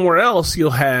then somewhere else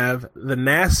you'll have the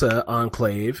NASA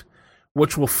enclave,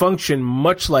 which will function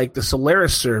much like the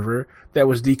Solaris server that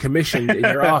was decommissioned in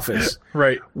your office.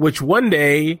 Right. Which one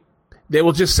day they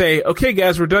will just say, okay,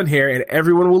 guys, we're done here, and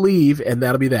everyone will leave, and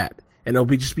that'll be that. And it'll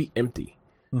just be empty.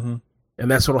 Mm-hmm.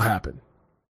 And that's what'll happen.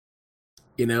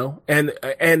 You know? And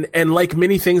like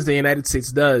many things the United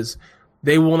States does,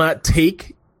 they will not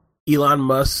take Elon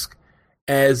Musk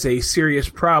as a serious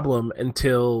problem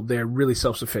until they're really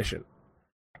self-sufficient.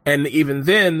 And even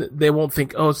then, they won't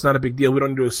think, oh, it's not a big deal. We don't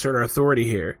need to assert our authority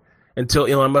here, until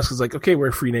Elon Musk is like, okay, we're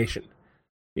a free nation.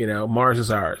 You know, Mars is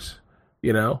ours.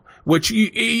 You know? Which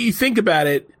you think about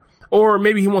it, or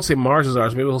maybe he won't say Mars is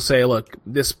ours. Maybe he'll say, look,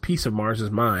 this piece of Mars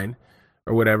is mine,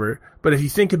 or whatever. But if you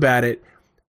think about it,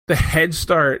 the head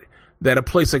start that a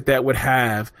place like that would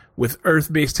have with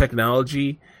Earth-based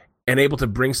technology and able to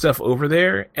bring stuff over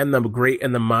there, and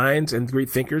the minds and great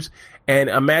thinkers, and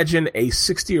imagine a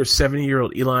 60 or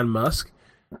 70-year-old Elon Musk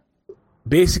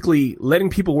basically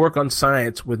letting people work on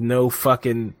science with no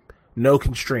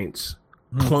constraints.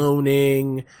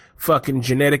 Cloning, fucking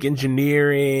genetic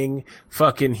engineering,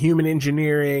 fucking human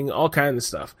engineering, all kinds of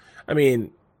stuff. I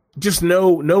mean, just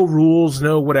no rules,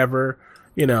 no whatever,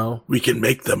 you know. We can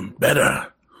make them better.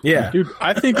 Yeah. Dude,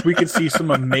 I think we could see some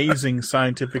amazing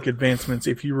scientific advancements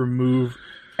if you remove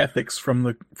ethics from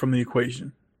the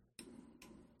equation.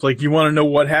 It's like, you want to know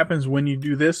what happens when you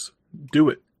do this? Do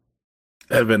it.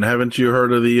 Evan, haven't you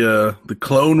heard of the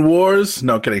Clone Wars?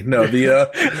 No, kidding. No,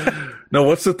 no,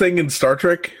 what's the thing in Star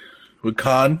Trek with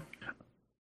Khan?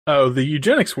 Oh, the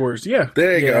eugenics wars. Yeah.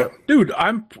 There you go. Dude,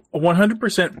 I'm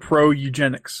 100% pro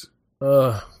eugenics.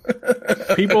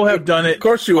 People have done it. Of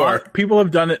course you are. People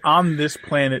have done it on this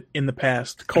planet in the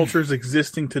past. Cultures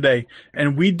existing today.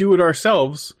 And we do it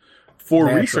ourselves for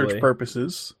research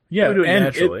purposes. Yeah. We do it and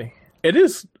naturally. It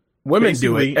is. Women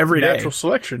do it every day. Natural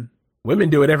selection. Women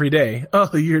do it every day.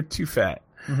 Oh, you're too fat.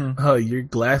 Mm-hmm. Oh, your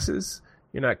glasses.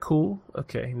 You're not cool.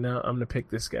 Okay, no, I'm gonna pick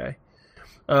this guy.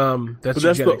 That's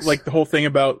the whole thing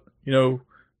about, you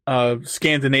know,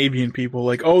 Scandinavian people.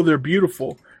 Like, oh, they're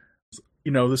beautiful.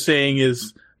 You know, the saying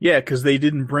is, yeah, because they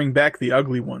didn't bring back the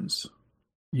ugly ones.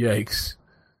 Yikes!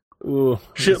 Ooh,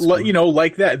 shit,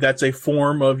 like that. That's a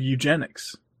form of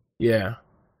eugenics. Yeah,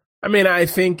 I mean, I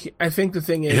think the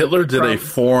thing is, Hitler did a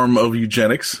form of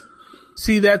eugenics.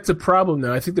 See, that's the problem,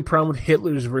 though. I think the problem with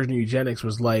Hitler's version of eugenics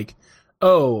was like,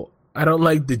 oh, I don't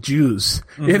like the Jews.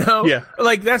 You know? Yeah.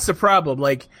 Like, that's the problem.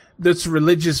 Like, this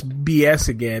religious BS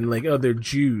again. Like, oh, they're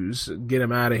Jews. Get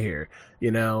them out of here.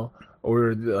 You know?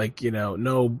 Or, like, you know,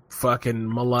 no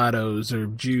fucking mulattoes or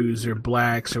Jews or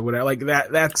blacks or whatever. Like,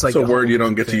 that's like a word you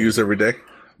don't get to use every day.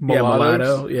 Yeah,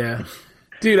 mulatto. Yeah.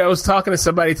 Dude, I was talking to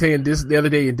somebody the other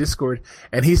day in Discord,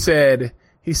 and he said,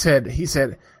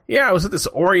 yeah, I was at this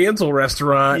Oriental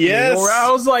restaurant. Yes.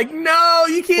 I was like, no,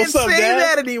 you can't say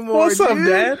that anymore. What's up,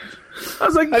 Dad? I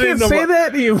was like, you I can't didn't know say what-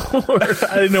 that anymore.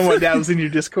 I didn't know what that was in your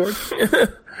Discord.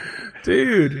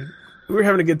 Dude, we were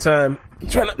having a good time.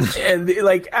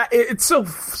 It's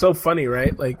so funny,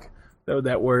 right? Like,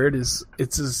 that word is,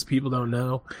 it's just people don't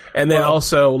know. And then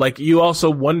also, like, you also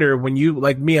wonder when you,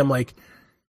 like me, I'm like,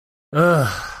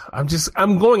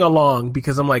 I'm going along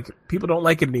because I'm like, people don't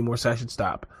like it anymore, so I should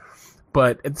stop.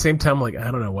 But at the same time, I'm like,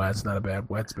 I don't know why it's not a bad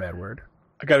word.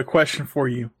 I got a question for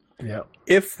you. Yeah.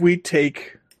 If we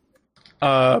take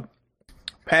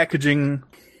packaging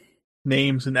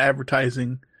names and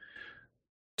advertising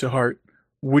to heart,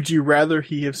 would you rather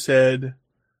he have said,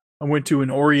 I went to an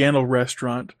Oriental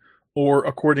restaurant, or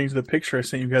according to the picture I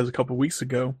sent you guys a couple weeks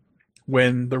ago,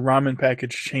 when the ramen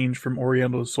package changed from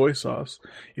Oriental to soy sauce,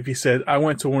 if he said, I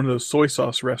went to one of those soy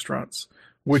sauce restaurants,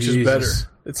 which is better?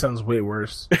 It sounds way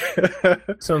worse.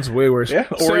 Sounds way worse. Yeah,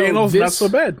 So Oriental's not so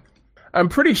bad. I'm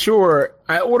pretty sure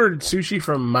I ordered sushi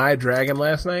from My Dragon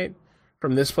last night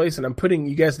from this place, and I'm putting,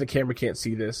 you guys in the camera can't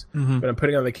see this, but I'm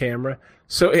putting it on the camera.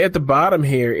 So at the bottom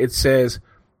here, it says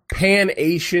Pan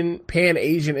Asian and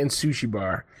Sushi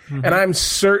Bar. And I'm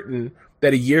certain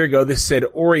that a year ago this said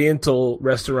Oriental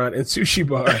Restaurant and Sushi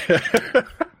Bar.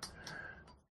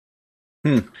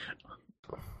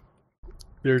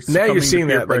 There's Now you're coming seeing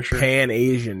peer that, like, pressure. Pan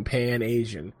Asian,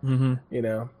 Mm-hmm. you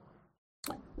know.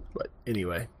 But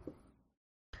anyway.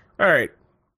 All right.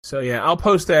 So yeah, I'll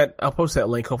post that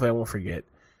link. Hopefully I won't forget.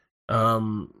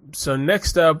 So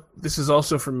next up, this is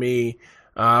also for me,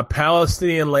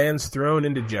 Palestinian lands thrown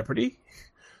into jeopardy.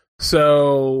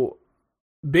 So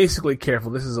basically,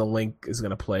 careful. This is a link is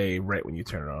going to play right when you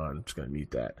turn it on. I'm just going to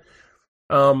mute that.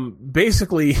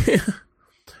 Basically,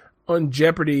 on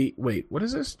Jeopardy. Wait, what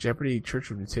is this? Jeopardy Church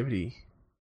of Nativity.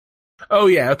 Oh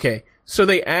yeah, okay. So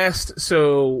they asked.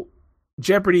 So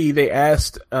Jeopardy. They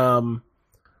asked.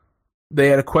 They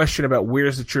had a question about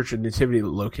where's the Church of Nativity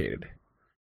located,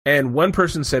 and one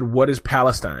person said, "What is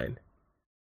Palestine?"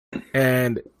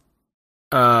 And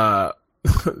I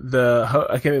can't think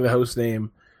of the host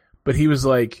name, but he was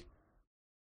like,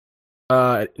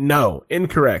 no,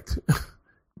 incorrect.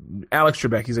 Alex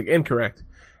Trebek, he's like, incorrect.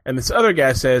 And this other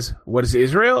guy says, what is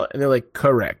Israel? And they're like,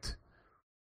 correct.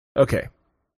 Okay.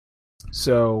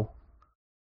 So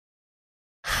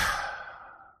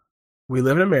we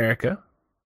live in America.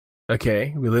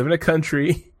 Okay. We live in a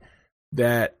country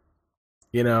that,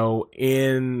 you know,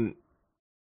 in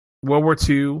World War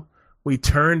II, we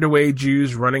turned away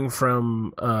Jews running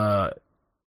from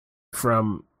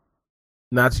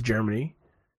Nazi Germany.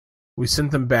 We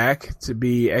sent them back to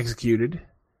be executed.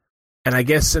 And I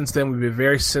guess since then we've been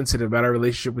very sensitive about our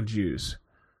relationship with Jews.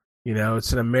 You know,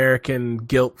 it's an American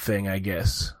guilt thing, I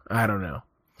guess. I don't know.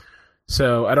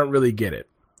 So I don't really get it.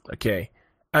 Okay.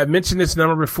 I've mentioned this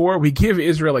number before. We give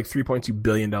Israel like $3.2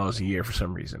 billion a year for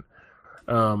some reason.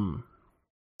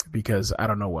 Because I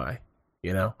don't know why,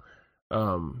 you know?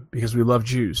 Because we love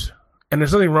Jews. And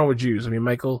there's nothing wrong with Jews. I mean,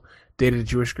 Michael dated a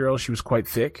Jewish girl. She was quite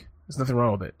thick. There's nothing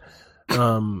wrong with it.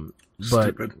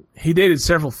 But he dated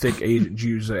several thick Asian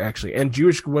Jews, actually. And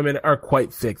Jewish women are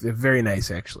quite thick. They're very nice,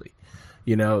 actually.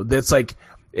 You know, it's like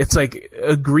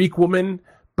a Greek woman,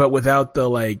 but without the,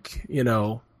 like, you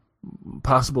know,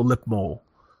 possible lip mole,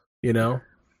 you know?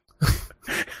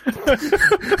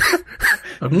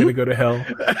 I'm going to go to hell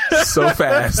so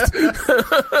fast.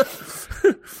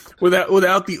 Without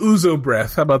the ouzo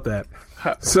breath. How about that?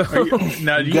 So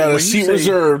Now, You got a seat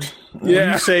reserved.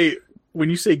 yeah. When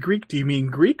you say Greek, do you mean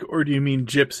Greek or do you mean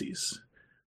gypsies?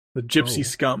 The gypsy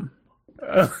scum.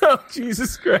 Oh,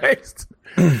 Jesus Christ.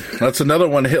 That's another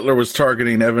one Hitler was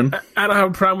targeting, Evan. I don't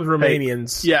have a problem with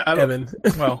Romanians. Yeah, I don't- Evan.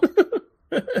 Well,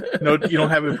 no, you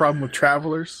don't have a problem with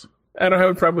travelers? I don't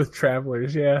have a problem with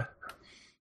travelers, yeah.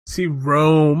 See,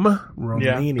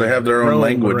 Romania. They have their own roam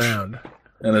language. around.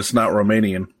 And it's not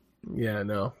Romanian. Yeah,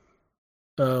 no.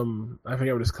 I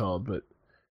forget what it's called, but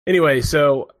anyway,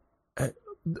 so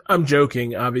I'm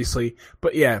joking, obviously,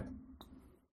 but yeah,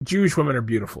 Jewish women are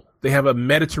beautiful. They have a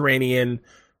Mediterranean,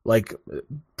 like,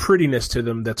 prettiness to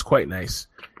them that's quite nice.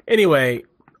 Anyway,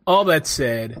 all that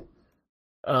said,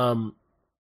 for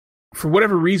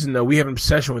whatever reason, though, we have an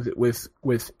obsession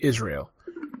with Israel.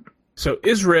 So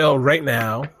Israel right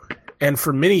now, and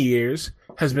for many years,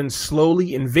 has been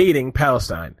slowly invading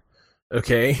Palestine.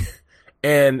 Okay?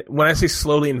 And when I say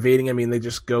slowly invading, I mean they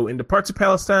just go into parts of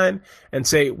Palestine and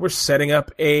say, we're setting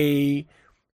up a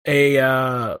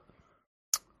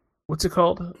what's it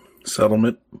called?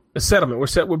 Settlement. A settlement.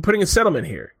 We're putting a settlement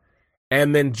here.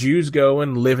 And then Jews go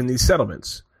and live in these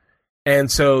settlements. And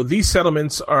so these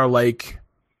settlements are like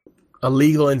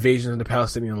illegal invasions into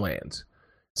Palestinian lands.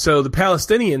 So the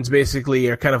Palestinians basically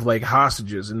are kind of like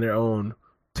hostages in their own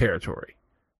territory.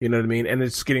 You know what I mean? And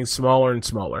it's getting smaller and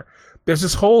smaller. There's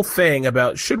this whole thing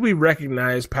about, should we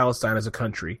recognize Palestine as a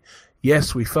country?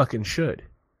 Yes, we fucking should.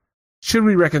 Should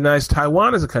we recognize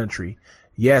Taiwan as a country?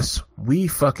 Yes, we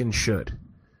fucking should.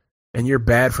 And you're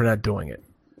bad for not doing it.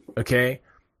 Okay?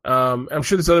 I'm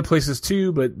sure there's other places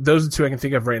too, but those are the two I can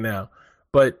think of right now.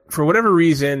 But for whatever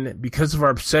reason, because of our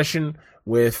obsession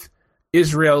with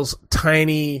Israel's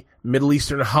tiny Middle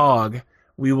Eastern hog,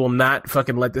 we will not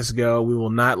fucking let this go. We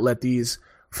will not let these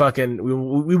fucking...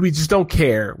 We just don't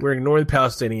care. We're ignoring the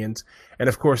Palestinians. And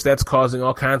of course, that's causing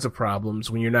all kinds of problems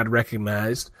when you're not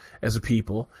recognized as a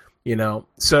people, you know?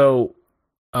 So,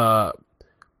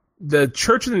 the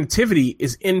Church of the Nativity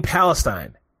is in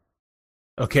Palestine.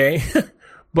 Okay?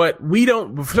 But we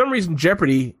don't... For some reason,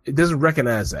 Jeopardy! It doesn't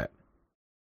recognize that.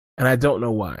 And I don't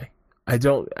know why.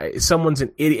 Someone's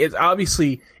an idiot. It's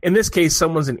obviously, in this case,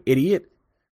 someone's an idiot.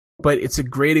 But it's a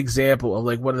great example of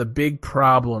like one of the big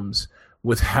problems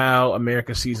with how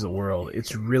America sees the world.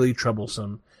 It's really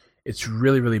troublesome. It's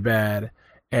really, really bad.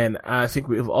 And I think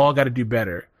we've all got to do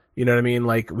better. You know what I mean?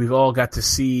 Like, we've all got to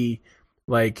see,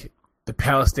 like, the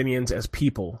Palestinians as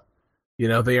people. You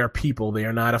know, they are people. They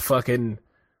are not a fucking,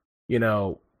 you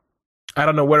know, I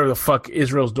don't know whatever the fuck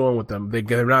Israel's doing with them.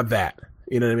 They're not that.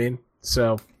 You know what I mean?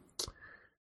 So,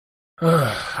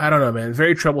 I don't know, man.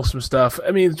 Very troublesome stuff.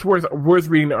 I mean, it's worth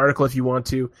reading the article if you want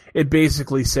to. It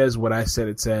basically says what I said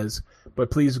it says. But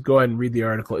please go ahead and read the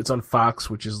article. It's on Fox,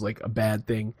 which is like a bad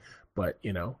thing. But,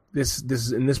 you know, this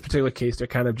is in this particular case, they're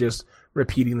kind of just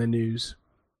repeating the news.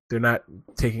 They're not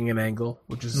taking an angle,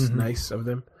 which is nice of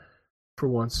them for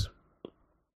once.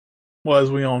 Well,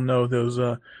 as we all know, those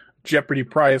Jeopardy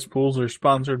prize pools are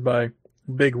sponsored by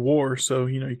Big War, so,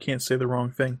 you know, you can't say the wrong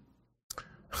thing.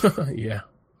 Yeah.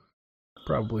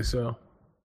 Probably so.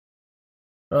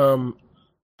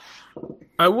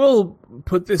 I will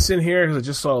put this in here because I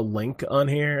just saw a link on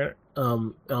here.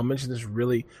 I'll mention this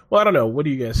really... Well, I don't know. What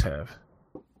do you guys have?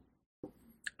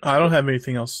 I don't have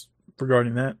anything else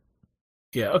regarding that.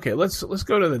 Yeah, okay. Let's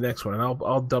go to the next one, and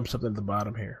I'll dump something at the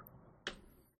bottom here.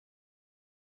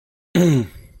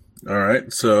 All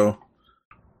right, so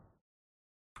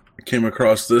I came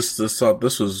across this. Thought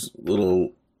this was a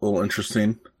little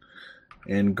interesting.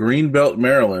 In Greenbelt,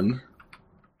 Maryland,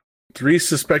 3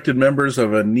 suspected members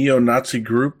of a neo-Nazi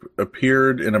group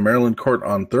appeared in a Maryland court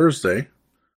on Thursday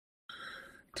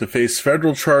to face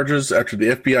federal charges after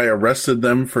the FBI arrested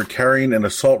them for carrying an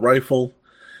assault rifle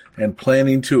and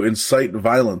planning to incite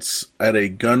violence at a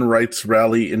gun rights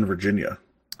rally in Virginia.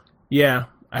 Yeah,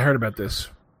 I heard about this.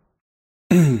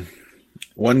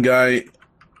 One guy,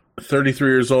 33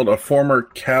 years old, a former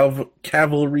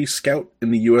cavalry scout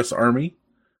in the U.S. Army.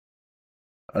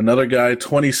 Another guy,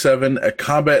 27, a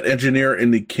combat engineer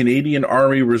in the Canadian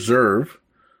Army Reserve,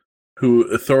 who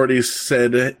authorities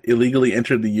said illegally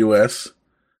entered the U.S.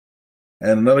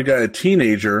 And another guy, a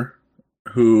teenager,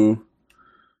 who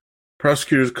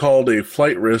prosecutors called a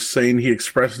flight risk, saying he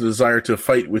expressed a desire to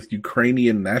fight with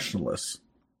Ukrainian nationalists.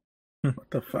 What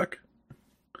the fuck?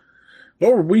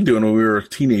 What were we doing when we were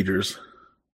teenagers?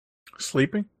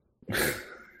 Sleeping?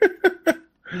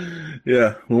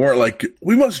 Yeah, we weren't like,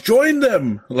 we must join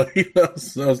them. Like, that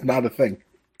was not a thing.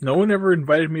 No one ever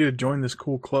invited me to join this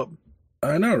cool club.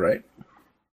 I know, right?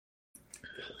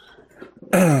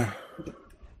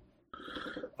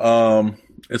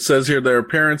 It says here their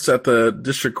appearance at the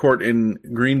district court in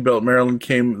Greenbelt, Maryland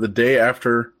came the day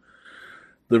after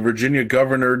the Virginia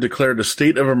governor declared a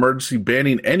state of emergency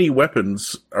banning any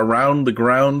weapons around the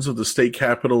grounds of the state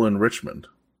capitol in Richmond.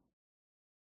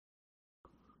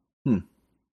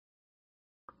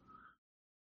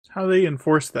 How do they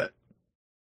enforce that?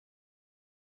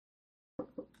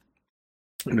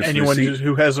 Anyone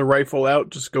who has a rifle out,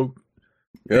 just go,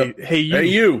 yep. Hey, you. Hey,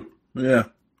 you. Yeah.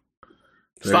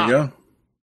 There Stop. you go.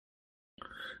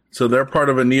 So they're part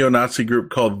of a neo-Nazi group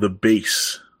called The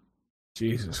Base.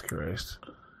 Jesus Christ.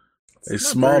 A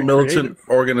small militant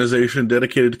organization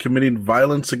dedicated to committing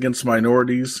violence against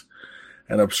minorities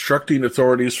and obstructing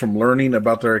authorities from learning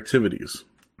about their activities.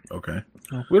 Okay.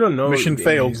 We don't know Mission any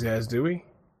failed. of these guys, do we?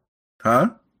 Huh?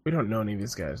 We don't know any of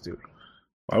these guys, do we?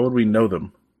 Why would we know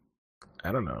them?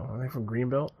 I don't know. Are they from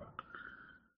Greenbelt?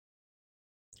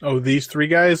 Oh, these 3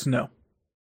 guys? No.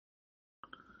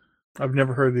 I've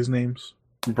never heard these names.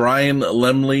 Brian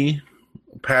Lemley,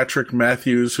 Patrick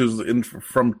Matthews, who's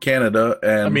from Canada,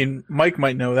 and I mean, Mike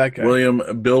might know that guy. William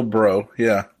Bilbro.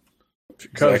 Yeah,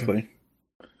 exactly.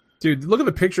 Dude, look at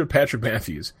the picture of Patrick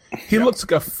Matthews. He looks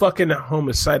like a fucking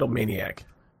homicidal maniac.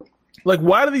 Like,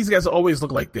 why do these guys always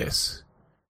look like this?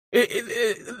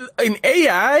 An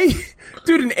AI?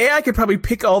 Dude, an AI could probably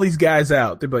pick all these guys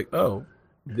out. They'd be like, oh,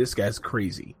 this guy's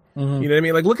crazy. You know what I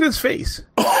mean? Like, look at his face.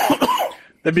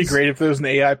 That'd be great if there was an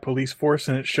AI police force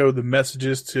and it showed the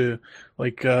messages to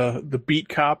like the beat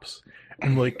cops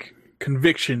and like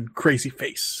conviction, crazy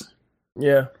face.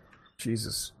 Yeah.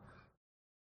 Jesus.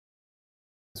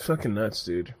 It's fucking nuts,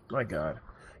 dude. My God.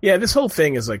 Yeah, this whole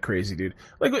thing is like crazy, dude.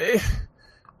 Like,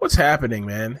 what's happening,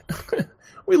 man?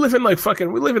 we live in like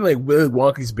Willy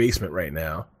Wonka's basement right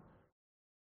now.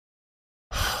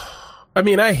 I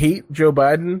mean, I hate Joe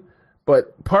Biden,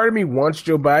 but part of me wants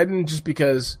Joe Biden just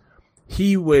because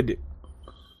his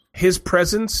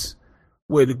presence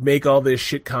would make all this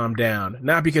shit calm down.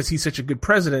 Not because he's such a good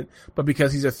president, but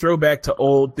because he's a throwback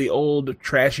to the old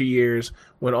trashy years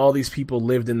when all these people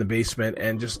lived in the basement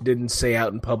and just didn't say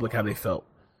out in public how they felt.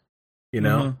 You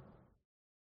know?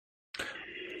 Mm-hmm.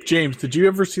 James, did you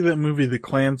ever see that movie, The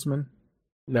Klansman?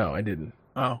 No, I didn't.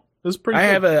 Oh, it was pretty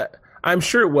good. I'm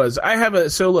sure it was.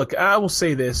 So look, I will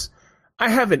say this. I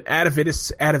have an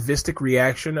atavistic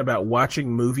reaction about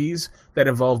watching movies that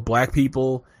involve black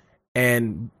people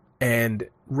and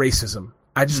racism.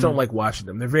 I just don't like watching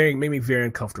them. They make me very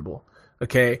uncomfortable.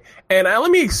 Okay? And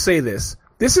let me say this.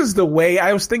 This is the way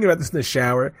I was thinking about this in the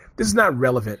shower. This is not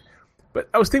relevant, but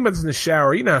I was thinking about this in the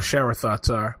shower. You know how shower thoughts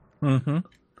are. Mm-hmm.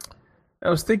 I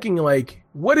was thinking, like,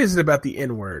 what is it about the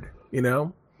N-word, you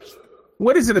know?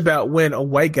 What is it about when a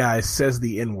white guy says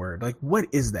the N-word? Like, what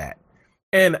is that?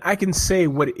 And I can say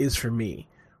what it is for me.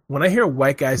 When I hear a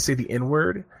white guy say the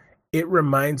N-word, it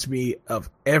reminds me of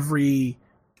every,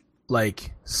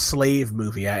 like, slave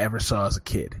movie I ever saw as a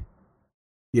kid.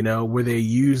 You know, where they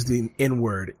use the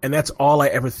N-word. And that's all I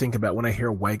ever think about when I hear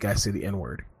a white guy say the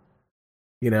N-word.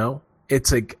 You know?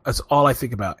 It's like, that's all I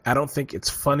think about. I don't think it's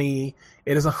funny.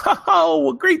 It is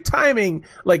great timing.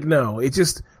 Like, no,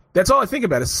 that's all I think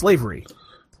about is slavery.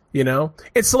 You know?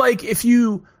 It's like if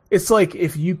you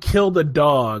killed a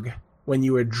dog when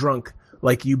you were drunk,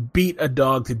 like you beat a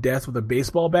dog to death with a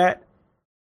baseball bat,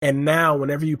 and now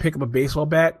whenever you pick up a baseball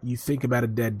bat, you think about a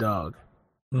dead dog.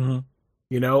 Mm-hmm.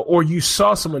 You know, or you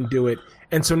saw someone do it,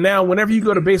 and so now whenever you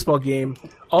go to a baseball game,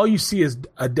 all you see is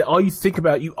you always think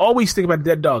about a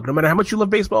dead dog. No matter how much you love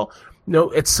baseball,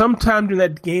 at some time during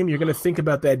that game, you're going to think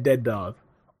about that dead dog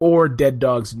or dead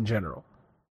dogs in general.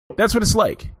 That's what it's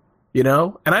like, you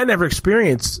know. And I never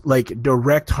experienced like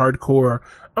direct hardcore,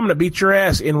 I'm going to beat your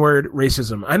ass inward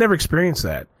racism. I never experienced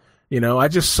that, you know. I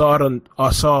just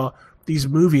saw these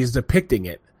movies depicting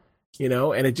it. You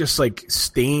know, and it just like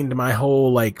stained my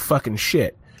whole like fucking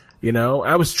shit. You know,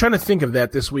 I was trying to think of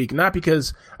that this week, not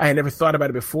because I had never thought about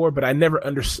it before, but I never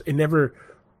sat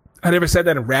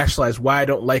down and rationalized why I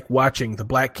don't like watching The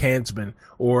Black Klansman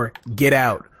or Get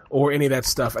Out or any of that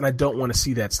stuff, and I don't want to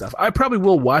see that stuff. I probably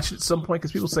will watch it at some point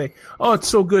because people say, "Oh, it's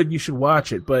so good, you should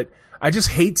watch it," but I just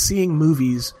hate seeing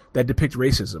movies that depict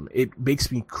racism. It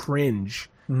makes me cringe.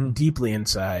 Deeply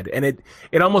inside, and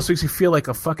it almost makes me feel like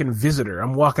a fucking visitor.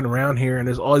 I'm walking around here and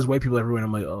there's all these white people everywhere, and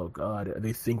I'm like, oh god, are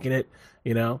they thinking it?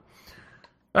 You know,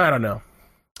 I don't know.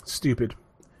 Stupid,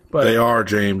 but they are,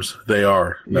 James. They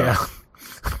are. No. Yeah.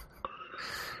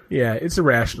 Yeah, it's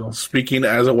irrational. Speaking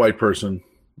as a white person,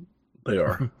 they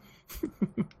are.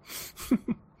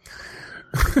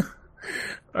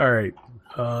 All right.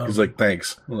 He's like,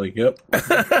 thanks. I'm like, yep.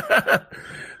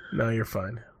 No, you're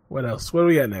fine. What else? What do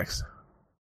we got next?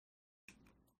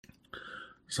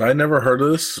 So I never heard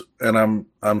of this, and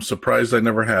I'm surprised I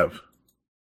never have.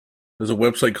 There's a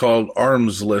website called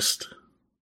Arms List.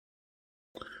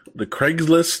 The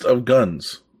Craigslist of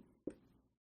guns.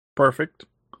 Perfect.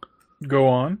 Go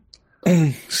on.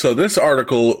 So this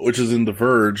article, which is in The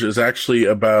Verge, is actually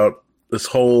about this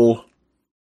whole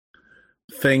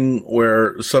thing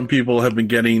where some people have been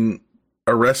getting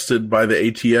arrested by the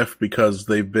ATF because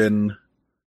they've been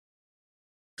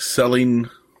selling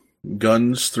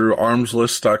guns through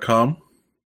armslist.com.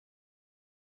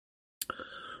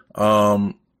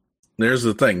 There's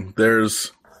the thing.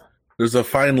 There's a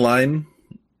fine line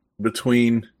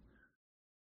between,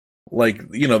 like,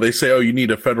 you know, they say, oh, you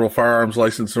need a federal firearms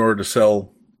license in order to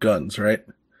sell guns, right?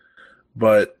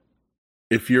 But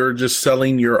if you're just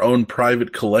selling your own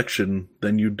private collection,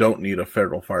 then you don't need a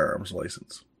federal firearms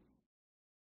license.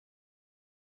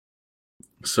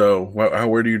 So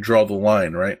where do you draw the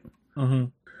line, right? Mm-hmm.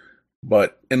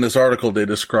 But in this article, they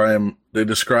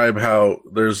describe how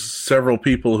there's several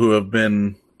people who have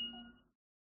been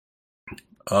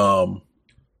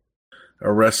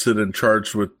arrested and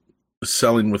charged with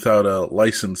selling without a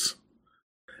license,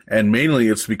 and mainly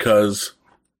it's because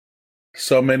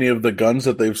so many of the guns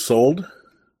that they've sold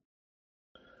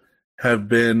have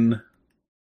been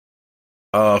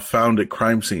found at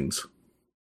crime scenes,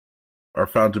 are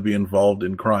found to be involved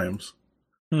in crimes,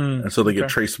 and so they get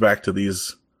traced back to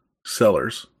these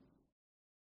sellers.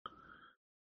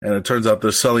 And it turns out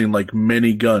they're selling like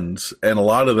many guns, and a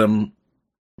lot of them,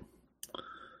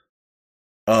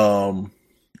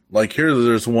 like here,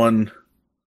 there's one.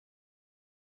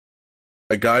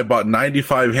 A guy bought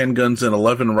 95 handguns and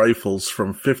 11 rifles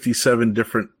from 57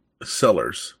 different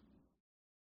sellers.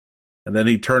 And then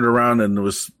he turned around and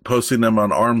was posting them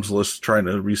on arms lists trying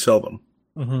to resell them.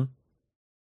 Mm-hmm.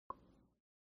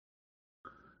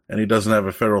 And he doesn't have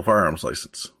a federal firearms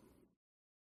license.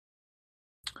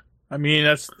 I mean,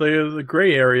 that's the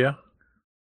gray area.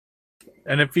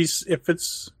 And if he's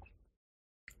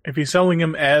selling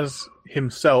them as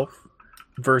himself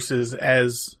versus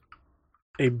as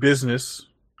a business,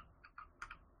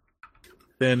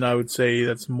 then I would say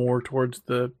that's more towards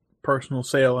the personal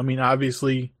sale. I mean,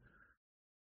 obviously,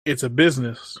 it's a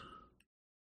business,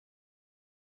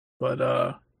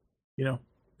 but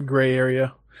gray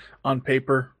area on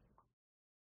paper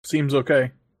seems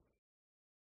okay.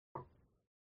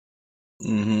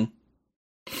 Mm-hmm.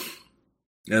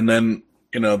 And then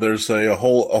there's a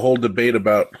whole debate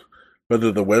about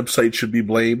whether the website should be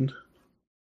blamed.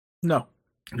 No.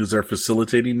 Because they're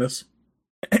facilitating this.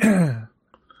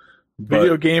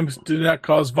 Video games do not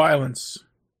cause violence.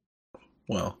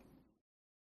 Well,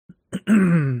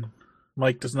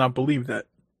 Mike does not believe that.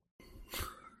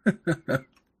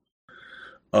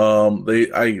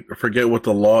 I forget what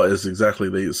the law is exactly.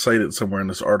 They cite it somewhere in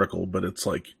this article, but it's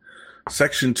like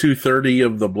Section 230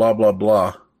 of the blah blah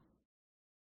blah.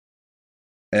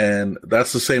 And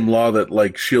that's the same law that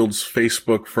like shields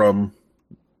Facebook from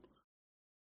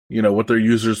what their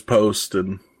users post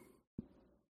and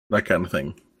that kind of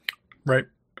thing. Right.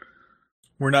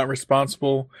 We're not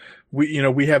responsible. We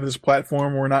have this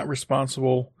platform. We're not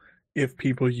responsible if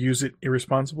people use it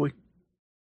irresponsibly.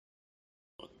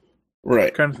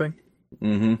 Right. Kind of thing.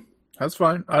 Mm-hmm. That's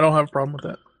fine. I don't have a problem with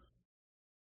that.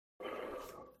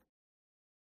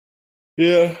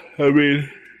 Yeah, I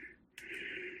mean,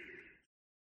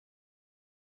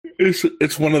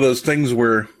 it's one of those things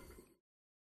where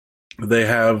they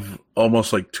have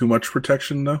almost like too much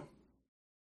protection, though.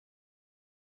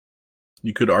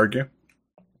 You could argue.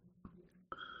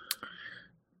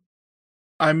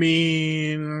 I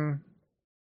mean,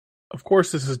 of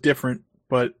course this is different,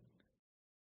 but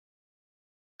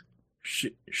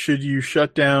should you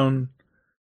shut down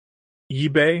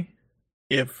eBay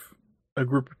if a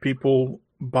group of people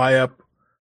buy up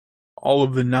all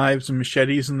of the knives and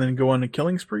machetes and then go on a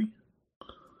killing spree?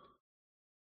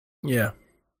 Yeah.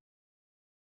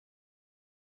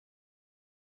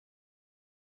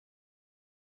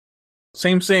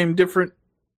 Same, different.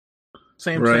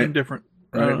 Same, different.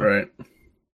 Right.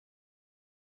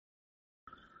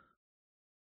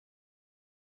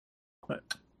 But,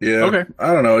 yeah. Okay.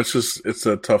 I don't know. It's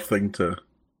a tough thing to.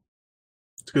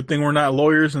 It's a good thing we're not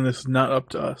lawyers and this is not up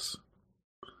to us.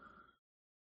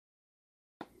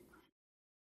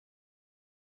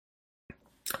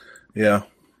 Yeah.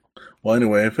 Well,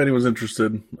 anyway, if anyone's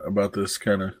interested about this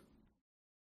kind of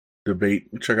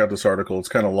debate, check out this article. It's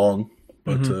kind of long,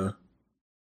 but it's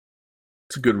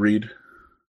a good read.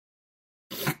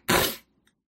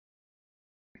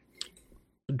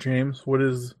 James,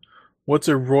 what's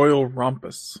a royal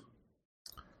rumpus?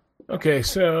 Okay,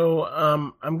 so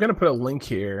I'm gonna put a link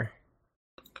here,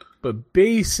 but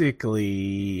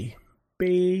basically,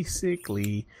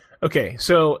 okay.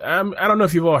 So I don't know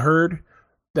if you've all heard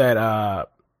that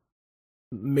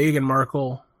Meghan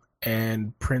Markle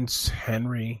and Prince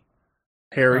Harry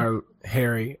are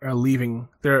leaving.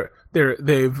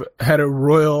 They've had a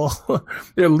royal.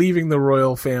 They're leaving the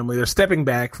royal family. They're stepping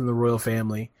back from the royal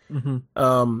family.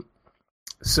 Mm-hmm.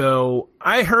 So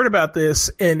I heard about this,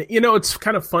 and it's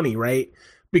kind of funny, right?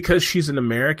 Because she's an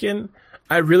American,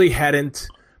 I really hadn't,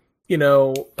 I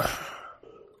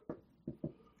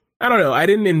don't know. I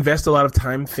didn't invest a lot of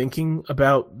time thinking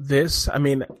about this. I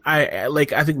mean, I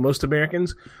think most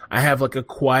Americans, I have like a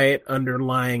quiet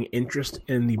underlying interest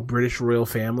in the British royal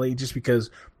family just because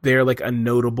they're like a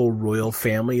notable royal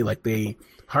family. Like they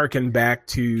harken back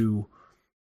to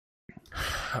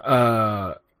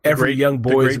every young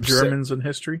boy's Germans in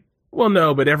history. Well,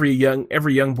 no, but every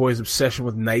young boy's obsession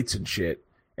with knights and shit,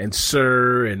 and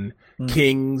sir and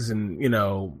kings, and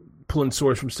pulling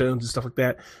swords from stones and stuff like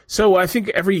that. So I think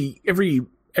every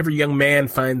young man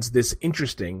finds this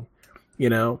interesting,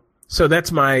 So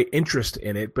that's my interest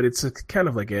in it, but it's kind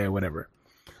of like whatever.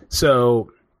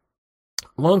 So,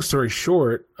 long story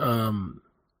short,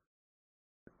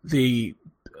 the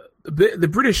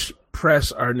British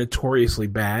press are notoriously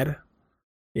bad.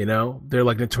 They're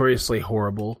like notoriously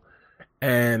horrible,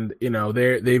 and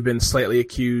they've been slightly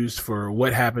accused for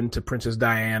what happened to Princess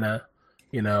Diana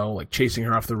like chasing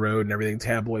her off the road and everything.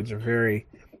 Tabloids are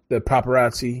the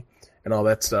paparazzi and all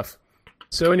that stuff.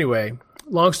 So anyway,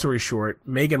 long story short,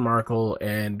 Meghan Markle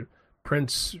and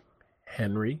Prince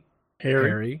Harry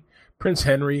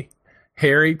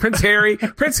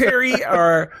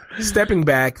are stepping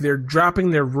back. They're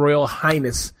dropping their Royal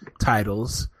Highness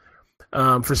titles.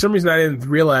 For some reason, I didn't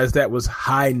realize that was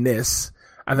Highness.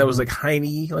 I thought it was like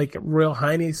Heine, like Royal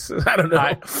Highness. I don't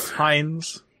know.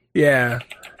 Heinz. Yeah.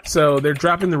 So they're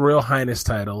dropping the Royal Highness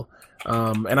title.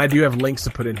 And I do have links to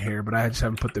put in here, but I just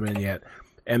haven't put them in yet.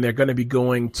 And they're going to be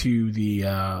going to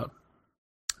they're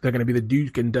going to be the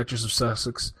Duke and Duchess of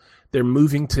Sussex. They're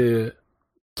moving to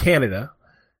Canada,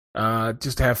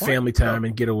 just to have family time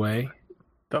and get away.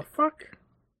 The fuck?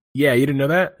 Yeah, you didn't know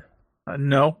that?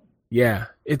 No. Yeah,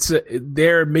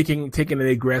 they're taking an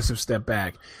aggressive step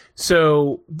back.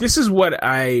 So this is what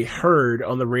I heard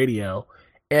on the radio,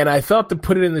 and I thought to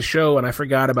put it in the show, and I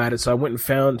forgot about it. So I went and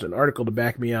found an article to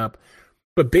back me up.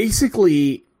 But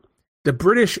basically, the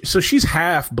British. So she's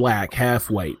half black, half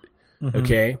white. Mm-hmm.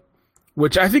 Okay,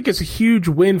 which I think is a huge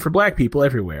win for black people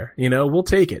everywhere. We'll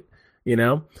take it.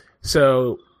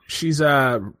 So she's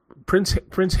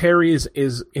Prince Harry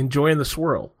is enjoying the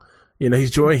swirl.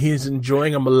 He's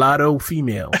enjoying a mulatto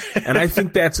female, and I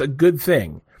think that's a good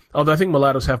thing. Although I think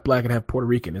mulatto's half black and half Puerto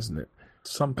Rican, isn't it?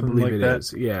 Something like that.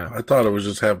 Is. Yeah. I thought it was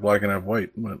just half black and half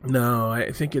white. But... No,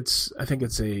 I think it's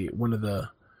one of the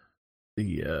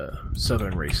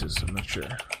southern races. I'm not sure.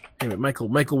 Anyway,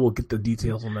 Michael will get the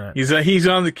details on that. He's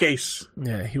on the case.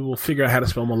 Yeah, he will figure out how to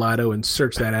spell mulatto and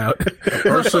search that out. A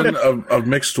person of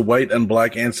mixed white and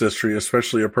black ancestry,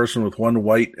 especially a person with one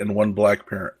white and one black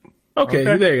parent. Okay,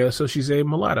 there you go. So she's a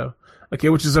mulatto. Okay,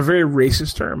 which is a very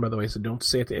racist term, by the way, so don't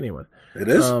say it to anyone. It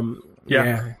is?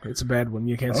 Yeah, it's a bad one.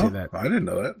 You can't say that. I didn't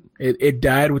know that. It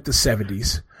died with the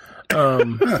 70s.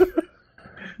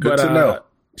 Good to know.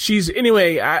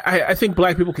 I think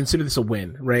black people consider this a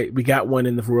win, right? We got one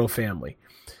in the royal family.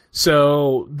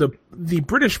 So the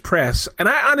British press, and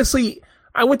I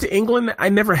went to England. I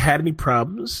never had any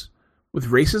problems with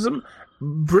racism.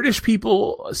 British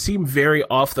people seem very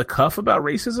off the cuff about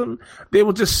racism. They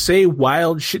will just say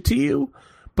wild shit to you,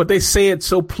 but they say it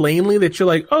so plainly that you're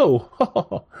like,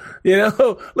 oh,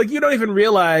 like you don't even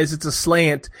realize it's a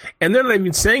slant. And they're not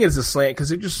even saying it's a slant because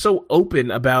they're just so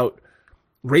open about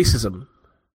racism,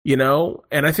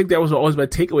 And I think that was always my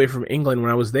takeaway from England when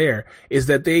I was there, is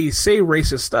that they say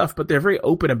racist stuff, but they're very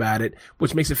open about it,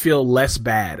 which makes it feel less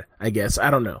bad, I guess. I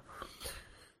don't know.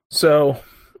 So...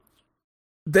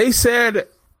 they said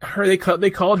they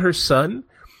called her son.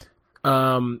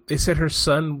 They said her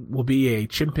son will be a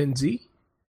chimpanzee.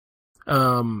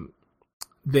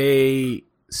 They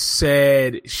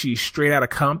said she's straight out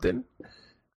of Compton.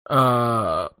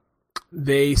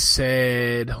 They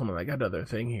said, hold on, I got another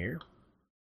thing here.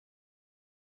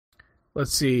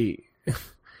 Let's see.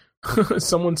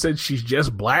 Someone said she's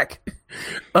just black.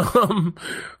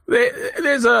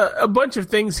 There's a bunch of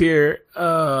things here.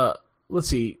 Let's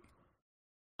see.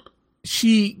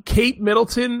 Kate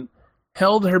Middleton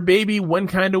held her baby one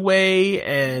kind of way,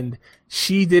 and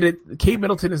she did it. Kate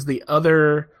Middleton is the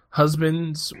other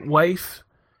husband's wife,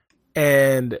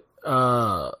 and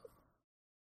Meghan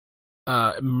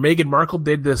Markle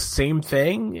did the same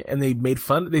thing, and they made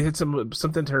fun. They did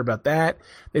something to her about that.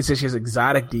 They said she has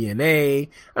exotic DNA.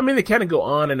 I mean, they kind of go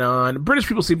on and on. British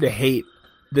people seem to hate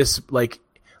this, like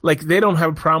they don't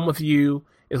have a problem with you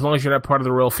as long as you're not part of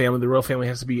the royal family. The royal family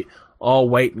has to be all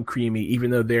white and creamy, even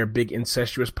though they're a big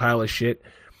incestuous pile of shit.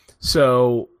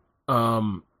 So,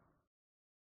 and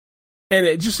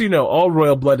just so you know, all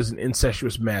royal blood is an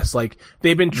incestuous mess. Like,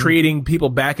 they've been trading people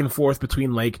back and forth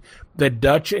between, like, the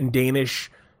Dutch and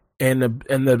Danish and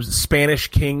the Spanish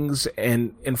kings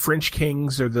and French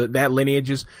kings, or that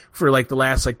lineages, for, like, the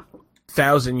last, like,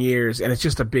 1,000 years, and it's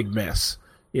just a big mess.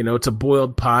 It's a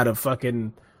boiled pot of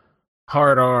fucking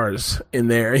hard R's in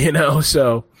there,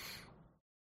 so...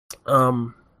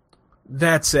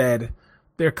 that said,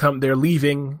 they're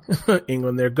leaving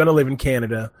England. They're going to live in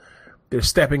Canada. They're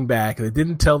stepping back. They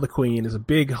didn't tell the Queen. There's a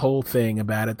big whole thing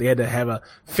about it. They had to have a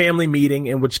family meeting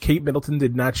in which Kate Middleton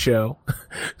did not show.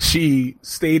 She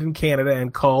stayed in Canada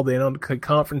and called in on the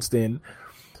conference to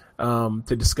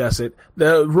discuss it.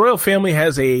 The royal family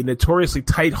has a notoriously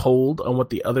tight hold on what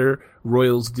the other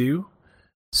royals do.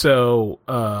 So,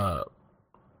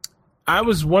 I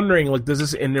was wondering, like, does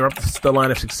this interrupt the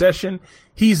line of succession?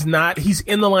 He's not. He's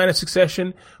in the line of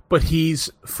succession, but he's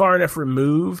far enough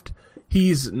removed.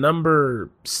 He's number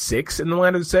 6 in the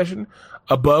line of succession,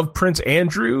 above Prince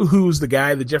Andrew, who's the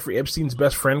Jeffrey Epstein's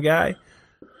best friend guy.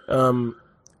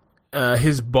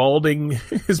 his balding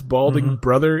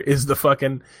brother is the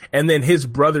fucking, and then his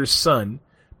brother's son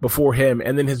before him,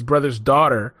 and then his brother's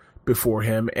daughter before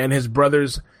him, and his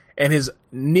brother's and his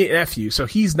nephew. So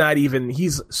he's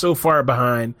so far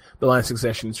behind the line of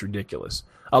succession. It's ridiculous.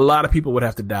 A lot of people would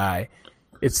have to die.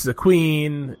 It's the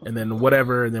queen, and then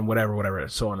whatever,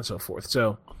 so on and so forth.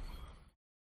 So,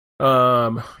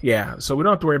 yeah, so we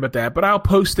don't have to worry about that, but I'll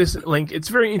post this link. It's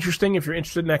very interesting if you're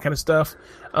interested in that kind of stuff.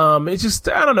 It's just,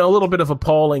 I don't know, a little bit of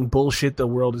appalling bullshit the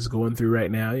world is going through right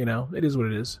now. You know, it is what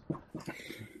it is.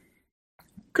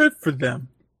 Good for them.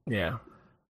 Yeah.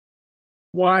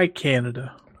 Why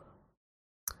Canada?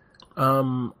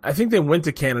 I think they went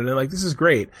to Canada. Like, this is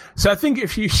great. So I think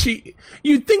if you'd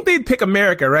think they'd pick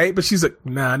America, right? But she's like,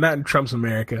 nah, not in Trump's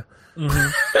America.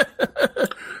 Mm-hmm.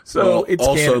 So it's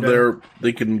also Canada.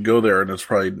 They can go there, and it's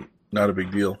probably not a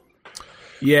big deal.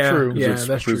 Yeah, true. Yeah,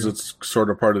 that's true. Because it's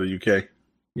sort of part of the UK.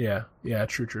 Yeah,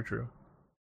 true.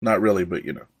 Not really, but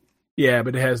you know. Yeah,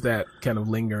 but it has that kind of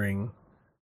lingering,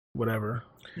 whatever.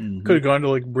 Mm-hmm. Could have gone to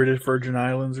like British Virgin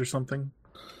Islands or something.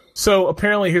 So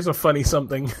apparently, here's a funny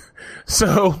something.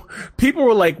 So people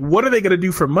were like, "What are they going to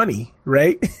do for money?"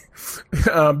 Right?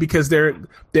 Because they're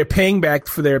paying back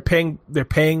for they're paying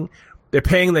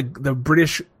the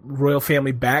British royal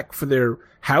family back for their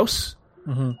house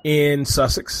in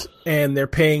Sussex, and they're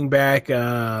paying back,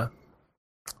 and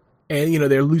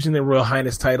they're losing their Royal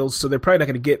Highness titles, so they're probably not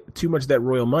going to get too much of that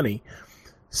royal money.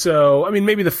 So I mean,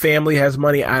 maybe the family has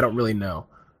money. I don't really know.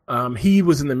 He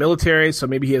was in the military, so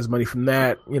maybe he has money from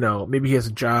that. You know, maybe he has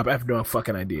a job. I have no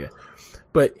fucking idea.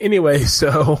 But anyway,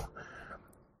 so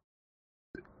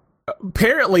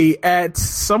apparently at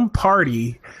some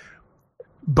party,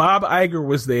 Bob Iger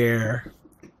was there.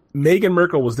 Meghan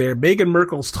Markle was there. Meghan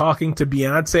Markle's talking to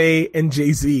Beyonce and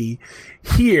Jay-Z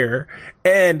here,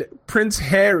 and Prince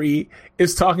Harry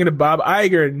is talking to Bob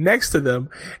Iger next to them,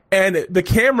 and the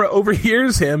camera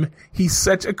overhears him. He's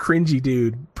such a cringy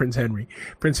dude, Prince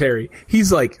Harry.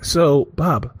 He's like, so,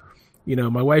 Bob, you know,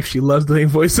 my wife, she loves doing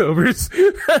voiceovers.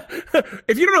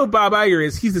 If you don't know who Bob Iger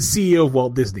is, he's the CEO of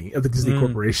Walt Disney, of the Disney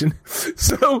Corporation.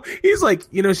 So he's like,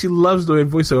 you know, she loves doing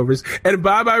voiceovers. And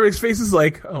Bob Iger's face is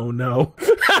like, oh no.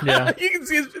 Yeah. You can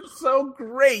see it's so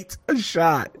great a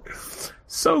shot.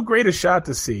 So great a shot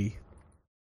to see.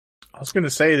 I was going to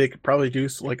say they could probably do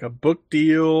like a book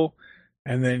deal,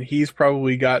 and then he's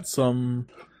probably got some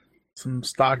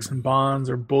stocks and bonds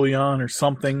or bullion or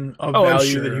something of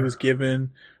value that he was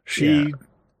given. She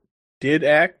did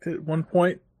act at one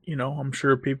point. You know, I'm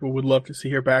sure people would love to see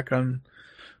her back on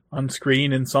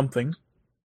screen in something.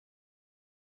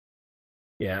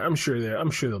 Yeah, I'm sure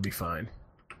they'll be fine.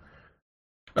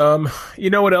 You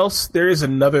know what else? There is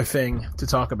another thing to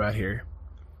talk about here.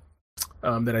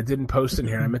 That I didn't post in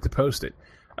here. I meant to post it.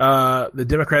 The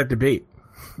Democratic debate.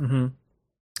 Mm-hmm.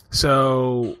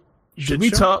 So did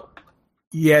we talk?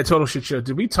 Yeah, total shit show.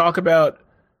 Did we talk about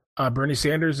Bernie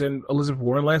Sanders and Elizabeth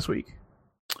Warren last week?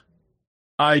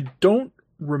 I don't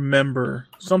remember.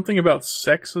 Something about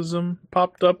sexism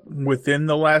popped up within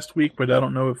the last week, but I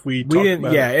don't know if we talked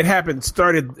about it. It happened.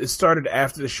 It started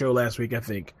after the show last week, I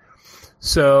think.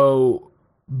 So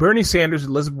Bernie Sanders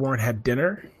and Elizabeth Warren had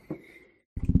dinner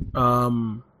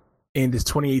in this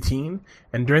 2018,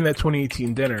 and during that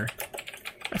 2018 dinner,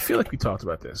 I feel like we talked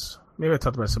about this. Maybe I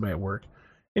talked about somebody at work.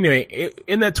 Anyway,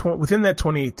 within that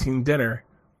 2018 dinner,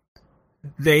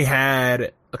 they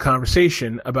had a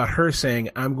conversation about her saying,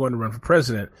 I'm going to run for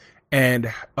president.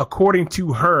 And according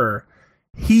to her,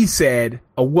 he said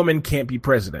a woman can't be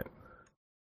president.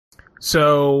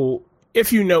 So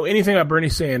if you know anything about Bernie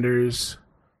Sanders,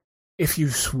 if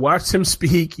you've watched him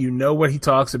speak, you know what he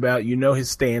talks about, you know his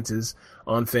stances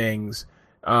on things,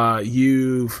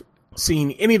 you've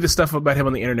seen any of the stuff about him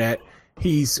on the internet,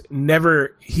 he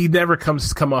never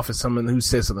come off as someone who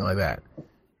says something like that.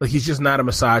 Like, he's just not a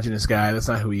misogynist guy. That's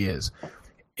not who he is.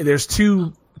 There's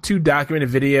two pieces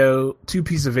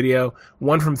of video,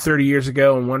 one from 30 years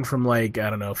ago and one from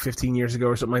 15 years ago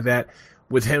or something like that,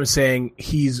 with him saying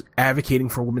he's advocating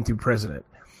for a woman to be president.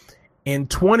 In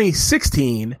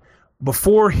 2016,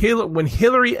 before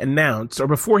Hillary announced,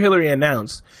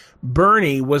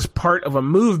 Bernie was part of a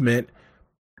movement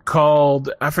called,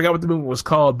 I forgot what the movement was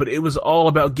called, but it was all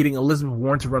about getting Elizabeth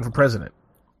Warren to run for president.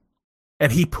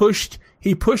 And he pushed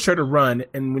her to run,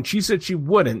 and when she said she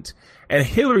wouldn't, and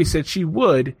Hillary said she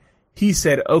would, he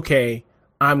said, okay,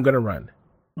 I'm going to run.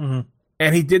 Mm-hmm.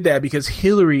 And he did that because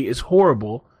Hillary is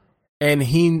horrible, and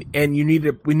they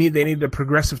needed a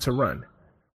progressive to run.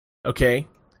 Okay?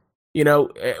 You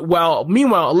know,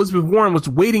 meanwhile, Elizabeth Warren was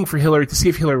waiting for Hillary to see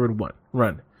if Hillary would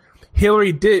run.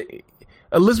 Hillary did.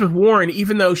 Elizabeth Warren,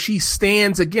 even though she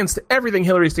stands against everything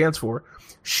Hillary stands for,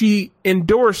 she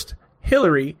endorsed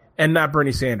Hillary and not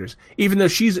Bernie Sanders, even though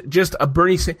she's just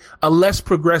a less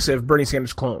progressive Bernie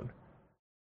Sanders clone.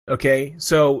 Okay,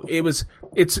 so it's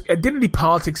identity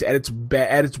politics at its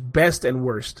best and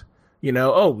worst. You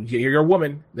know, oh, you're a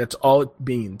woman. That's all it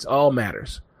means. All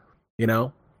matters. You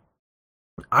know,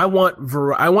 I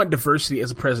want diversity as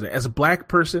a president. As a black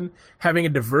person, having a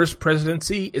diverse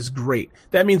presidency is great.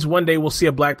 That means one day we'll see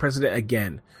a black president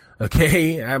again.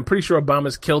 Okay, I'm pretty sure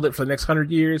Obama's killed it for the next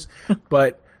 100 years,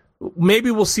 but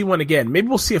maybe we'll see one again. Maybe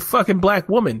we'll see a fucking black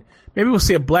woman. Maybe we'll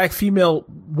see a black female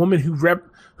woman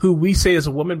who we say is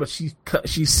a woman, but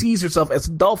she sees herself as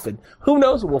a dolphin. Who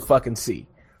knows what we'll fucking see?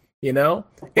 You know,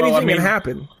 anything can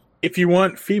happen. If you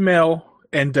want female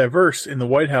and diverse in the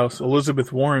White House,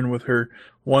 Elizabeth Warren with her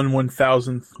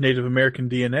 1/1000th Native American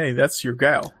DNA, that's your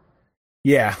gal.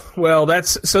 Yeah, well,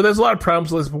 there's a lot of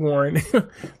problems with Elizabeth Warren.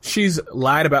 She's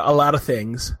lied about a lot of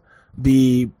things.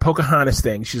 The Pocahontas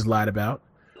thing, she's lied about.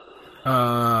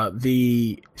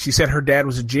 She said her dad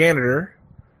was a janitor,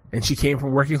 and she came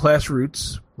from working class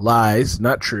roots. Lies,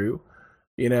 not true.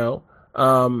 You know.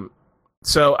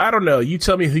 So I don't know. You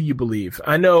tell me who you believe.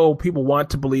 I know people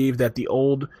want to believe that the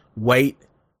old white,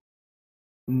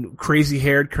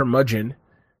 crazy-haired curmudgeon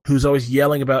who's always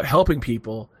yelling about helping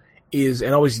people is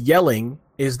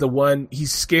the one.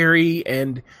 He's scary,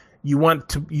 and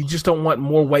you just don't want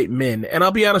more white men. And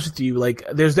I'll be honest with you, like,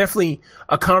 there's definitely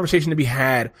a conversation to be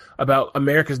had about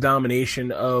America's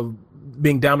domination of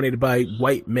being dominated by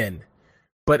white men.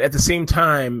 But at the same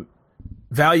time,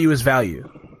 value is value,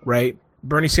 right?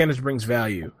 Bernie Sanders brings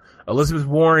value. Elizabeth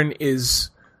Warren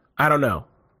is, I don't know.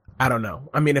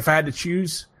 I mean, if I had to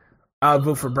choose, I'll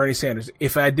vote for Bernie Sanders.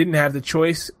 If I didn't have the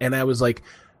choice and I was like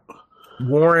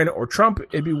Warren or Trump,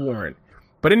 it'd be Warren.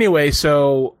 But anyway,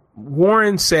 so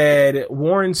someone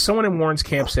in Warren's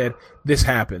camp said this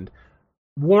happened.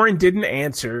 Warren didn't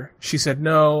answer. She said,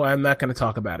 no, I'm not going to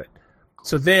talk about it.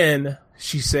 So then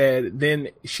she said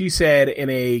in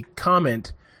a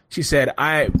comment, she said,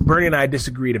 Bernie and I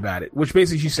disagreed about it, which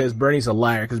basically she says Bernie's a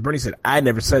liar because Bernie said, I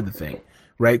never said the thing,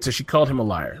 right? So she called him a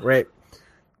liar, right?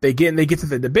 They get to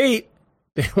the debate.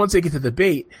 Once they get to the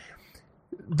debate,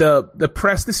 the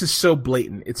press, this is so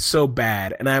blatant. It's so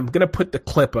bad. And I'm going to put the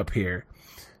clip up here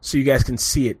so you guys can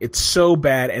see it. It's so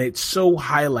bad, and it so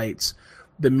highlights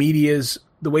the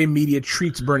way media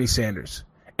treats Bernie Sanders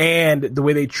and the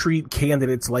way they treat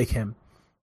candidates like him.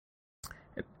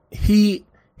 He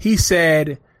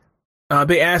said...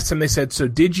 they asked him, they said, so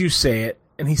did you say it?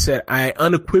 And he said, I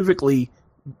unequivocally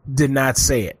did not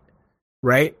say it.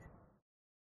 Right?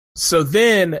 So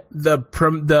then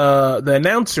the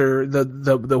announcer,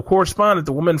 the correspondent,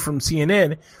 the woman from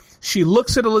CNN, she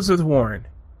looks at Elizabeth Warren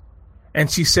and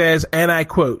she says, and I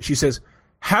quote, she says,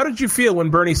 how did you feel when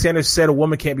Bernie Sanders said a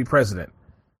woman can't be president?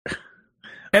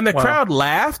 And the crowd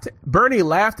laughed. Bernie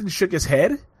laughed and shook his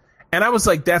head. And I was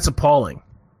like, that's appalling.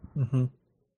 Mm-hmm.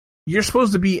 You're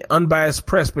supposed to be unbiased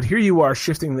press, but here you are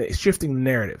shifting the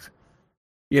narrative,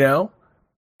 you know?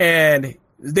 And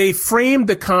they framed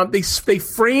they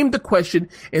framed the question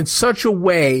in such a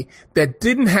way that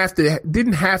didn't have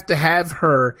to have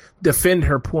her defend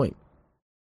her point.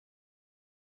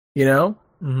 You know?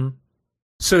 Mm-hmm.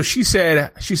 So she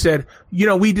said, you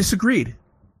know, we disagreed.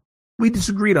 We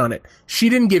disagreed on it. She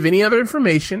didn't give any other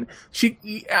information.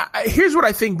 Here's what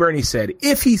I think Bernie said,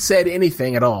 if he said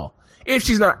anything at all. If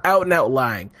she's not out and out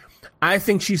lying, I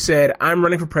think she said, I'm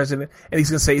running for president, and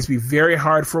he's going to say it's going to be very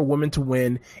hard for a woman to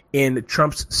win in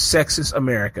Trump's sexist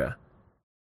America.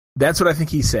 That's what I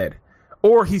think he said.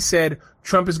 Or he said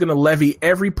Trump is going to levy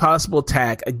every possible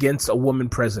attack against a woman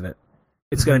president.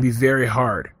 It's going to be very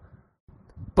hard.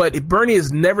 But Bernie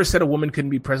has never said a woman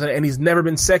couldn't be president, and he's never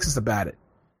been sexist about it.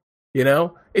 You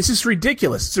know? It's just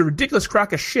ridiculous. It's a ridiculous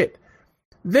crock of shit.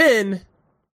 Then,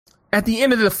 at the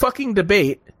end of the fucking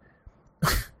debate...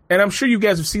 And I'm sure you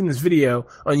guys have seen this video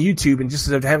on YouTube and just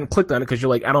haven't clicked on it because you're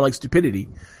like, I don't like stupidity.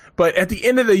 But at the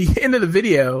end of the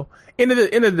video, end of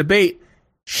the debate,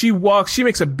 she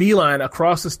makes a beeline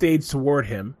across the stage toward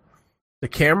him. The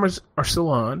cameras are still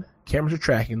on. Cameras are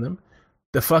tracking them.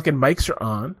 The fucking mics are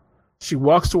on. She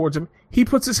walks towards him. He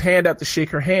puts his hand out to shake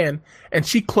her hand, and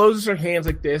she closes her hands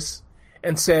like this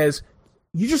and says,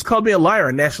 you just called me a liar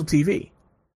on national TV.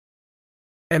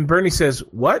 And Bernie says,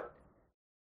 what?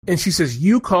 And she says,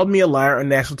 you called me a liar on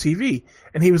national TV.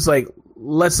 And he was like,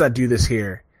 let's not do this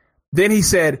here. Then he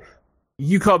said,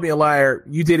 you called me a liar.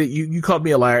 You did it. You called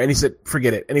me a liar. And he said,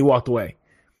 forget it. And he walked away.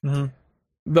 Mm-hmm.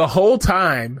 The whole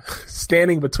time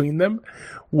standing between them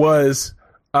was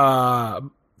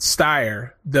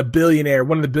Steyer, the billionaire,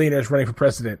 one of the billionaires running for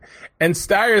president. And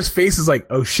Steyer's face is like,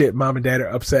 oh shit, mom and dad are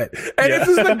upset. And It's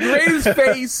just the greatest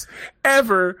face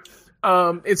ever.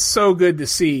 It's so good to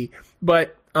see.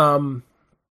 But now,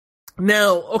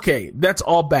 okay, that's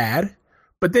all bad.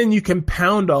 But then you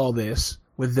compound all this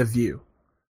with The View.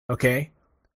 Okay?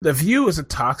 The View is a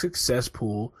toxic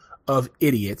cesspool of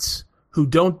idiots who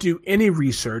don't do any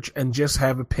research and just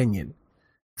have opinion.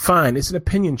 Fine, it's an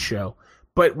opinion show.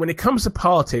 But when it comes to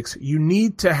politics, you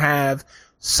need to have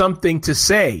something to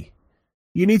say.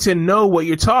 You need to know what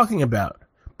you're talking about.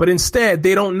 But instead,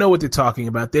 they don't know what they're talking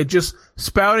about. They're just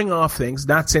spouting off things,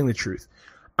 not saying the truth.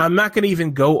 I'm not going to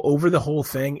even go over the whole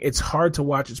thing. It's hard to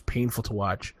watch. It's painful to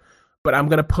watch. But I'm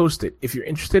going to post it. If you're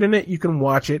interested in it, you can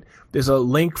watch it. There's a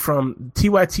link from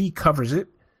TYT covers it.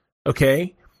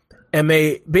 Okay? And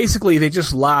they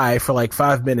just lie for like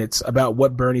 5 minutes about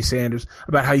what Bernie Sanders,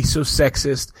 about how he's so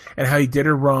sexist and how he did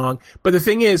her wrong. But the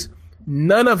thing is,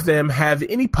 none of them have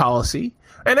any policy.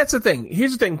 And that's the thing.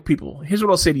 Here's the thing, people. Here's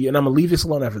what I'll say to you, and I'm going to leave this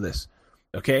alone after this.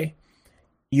 Okay?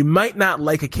 You might not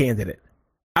like a candidate.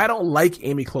 I don't like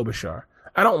Amy Klobuchar.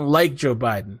 I don't like Joe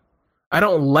Biden. I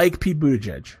don't like Pete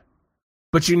Buttigieg.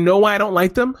 But you know why I don't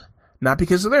like them? Not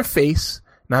because of their face,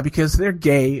 not because they're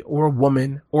gay or a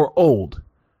woman or old.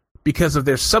 Because of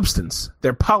their substance,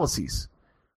 their policies.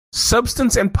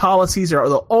 Substance and policies are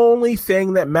the only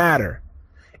thing that matter.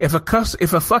 If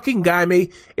a fucking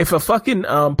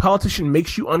politician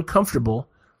makes you uncomfortable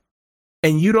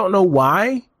and you don't know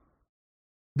why,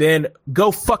 then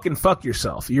go fucking fuck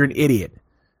yourself. You're an idiot.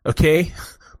 Okay?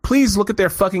 Please look at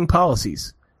their fucking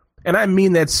policies. And I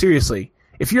mean that seriously.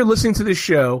 If you're listening to this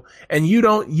show and you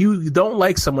don't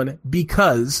like someone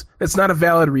because that's not a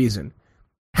valid reason,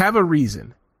 have a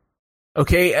reason.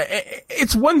 Okay,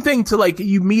 it's one thing to like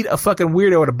you meet a fucking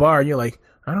weirdo at a bar and you're like,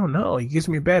 I don't know, he gives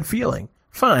me a bad feeling.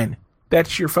 Fine,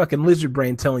 that's your fucking lizard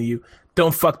brain telling you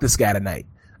don't fuck this guy tonight.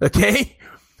 Okay,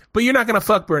 but you're not gonna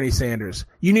fuck Bernie Sanders.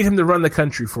 You need him to run the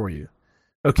country for you.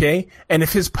 Okay, and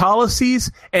if his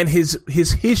policies and his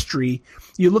history,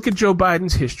 you look at Joe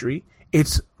Biden's history,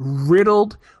 it's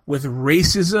riddled with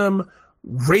racism,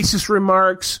 racist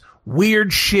remarks,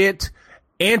 weird shit.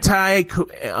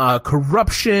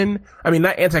 Anti-corruption. I mean,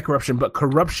 not anti-corruption, but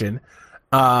corruption.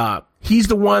 He's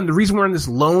the reason we're in this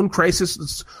loan crisis,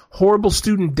 this horrible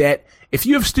student debt. If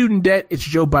you have student debt, it's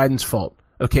Joe Biden's fault.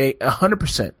 Okay?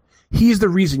 100%. He's the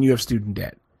reason you have student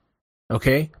debt.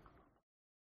 Okay?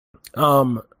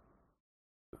 The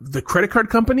credit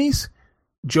card companies,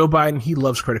 Joe Biden, he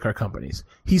loves credit card companies.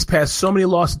 He's passed so many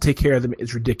laws to take care of them,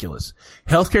 it's ridiculous.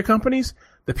 Healthcare companies,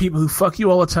 the people who fuck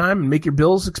you all the time and make your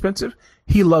bills expensive,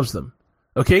 he loves them.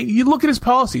 Okay? You look at his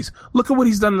policies. Look at what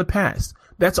he's done in the past.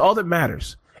 That's all that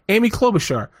matters. Amy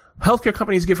Klobuchar, healthcare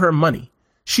companies give her money.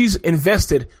 She's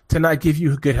invested to not give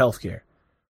you good healthcare.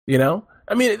 You know?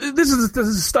 I mean, this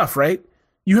is stuff, right?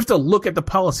 You have to look at the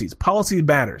policies. Policy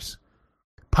matters.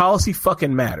 Policy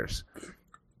fucking matters.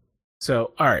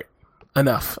 So, all right.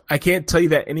 Enough. I can't tell you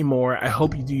that anymore. I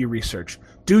hope you do your research.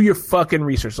 Do your fucking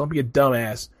research. Don't be a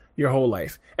dumbass your whole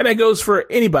life. And that goes for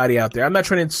anybody out there. I'm not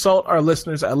trying to insult our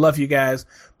listeners. I love you guys,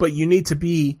 but you need to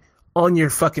be on your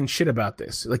fucking shit about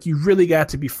this. Like, you really got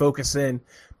to be focused in,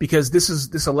 because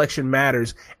this election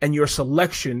matters, and your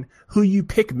selection, who you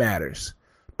pick, matters.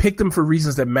 Pick them for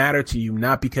reasons that matter to you,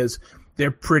 not because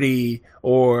they're pretty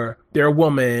or they're a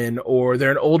woman or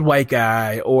they're an old white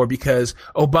guy or because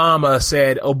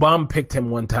Obama picked him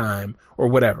one time or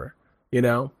whatever, you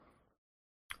know?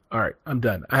 All right, I'm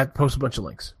done. I have to post a bunch of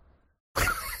links.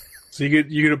 So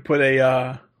you could put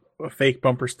a fake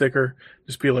bumper sticker,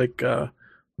 just be like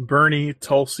Bernie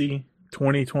Tulsi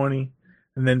 2020,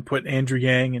 and then put Andrew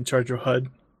Yang in charge of HUD.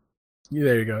 Yeah,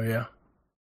 there you go.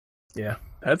 Yeah.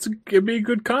 It'd be a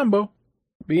good combo.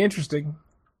 Be interesting.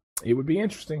 It would be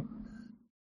interesting.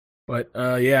 But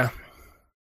yeah,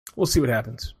 we'll see what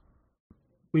happens.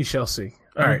 We shall see.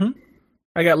 All right.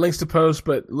 I got links to post,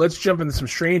 but let's jump into some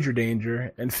stranger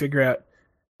danger and figure out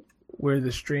where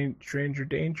the stranger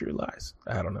danger lies.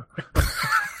 I don't know.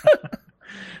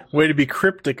 Way to be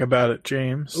cryptic about it,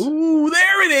 James. Ooh,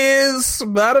 there it is.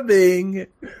 Bada bing.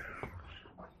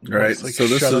 All right, like, so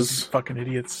this is fucking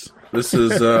idiots. This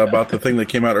is about the thing that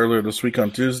came out earlier this week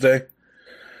on Tuesday.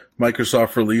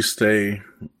 Microsoft released a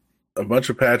bunch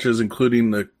of patches,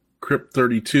 including the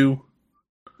Crypt32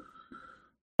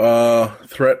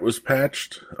 threat was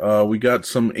patched. We got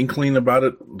some inkling about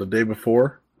it the day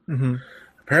before. Mm-hmm.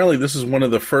 Apparently, this is one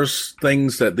of the first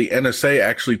things that the NSA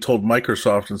actually told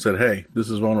Microsoft and said, "Hey, this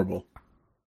is vulnerable."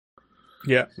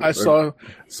 Yeah, I saw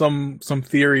some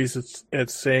theories.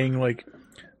 It's saying like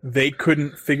they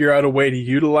couldn't figure out a way to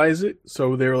utilize it,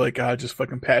 so they were like, just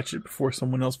fucking patch it before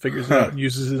someone else figures it out and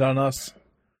uses it on us.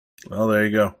 Well, there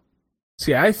you go.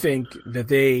 See, I think that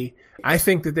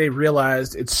they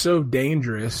realized it's so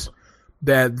dangerous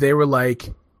that they were like,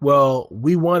 well,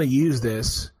 we want to use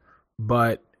this,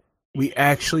 but we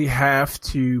actually have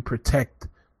to protect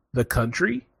the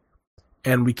country,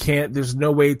 and there's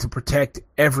no way to protect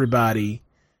everybody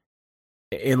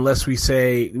unless we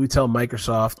tell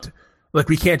Microsoft, like,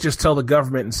 we can't just tell the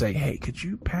government and say, hey, could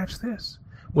you patch this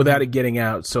without it getting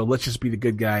out? So let's just be the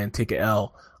good guy and take an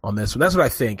L on this one. That's what I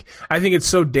think. I think it's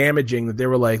so damaging that they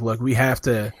were like, look, we have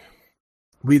to,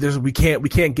 we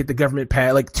can't get the government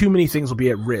patch. Like, too many things will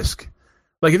be at risk.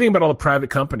 Like, you think about all the private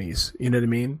companies, you know what I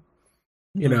mean?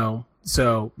 You know,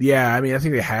 so yeah, I mean, I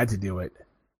think they had to do it,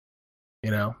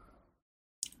 you know?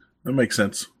 That makes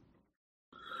sense.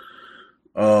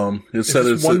 Is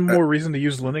this one more reason to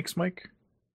use Linux, Mike?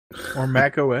 Or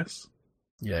Mac OS?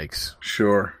 Yikes.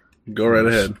 Sure. Go right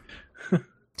ahead.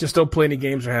 Just don't play any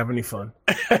games or have any fun.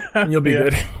 And you'll be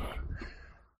good.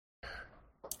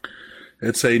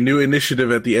 It's a new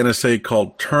initiative at the NSA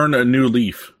called Turn a New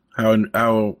Leaf.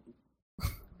 How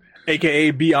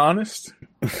AKA Be Honest?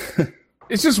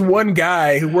 It's just one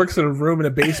guy who works in a room in a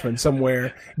basement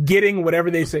somewhere getting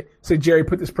whatever they say. Say, Jerry,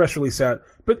 put this press release out.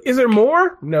 But is there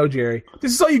more? No, Jerry.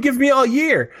 This is all you give me all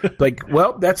year. Like,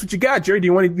 well, that's what you got, Jerry. Do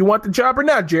you want the job or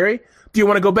not, Jerry? Do you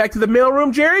want to go back to the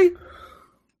mailroom, Jerry?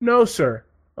 No, sir.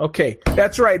 Okay,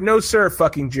 that's right. No, sir,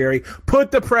 fucking Jerry.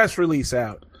 Put the press release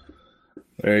out.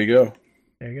 There you go.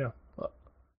 There you go.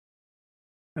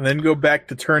 And then go back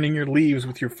to turning your leaves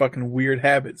with your fucking weird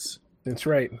habits. That's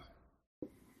right.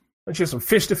 Don't you have some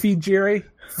fish to feed, Jerry?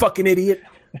 Fucking idiot.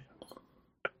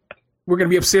 We're going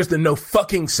to be upstairs in the no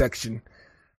fucking section.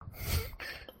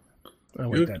 Oh,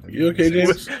 wait, you okay,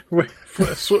 James?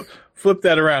 Flip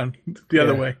that around the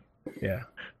other way. Yeah.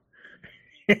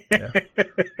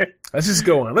 Let's just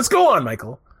go on. Let's go on,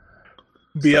 Michael.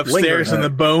 Be upstairs in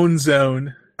the bone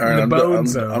zone. All right, I'm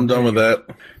done with that.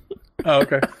 Oh,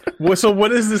 okay. So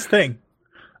what is this thing?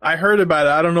 I heard about it.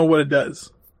 I don't know what it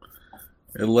does.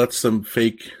 It lets them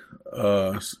fake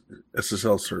SSL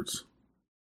certs.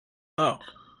 Oh,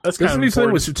 that's kind of do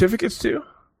something with certificates too.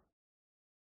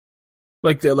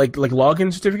 Like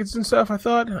login certificates and stuff. I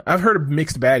thought I've heard a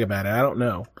mixed bag about it. I don't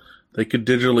know. They could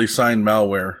digitally sign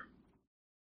malware.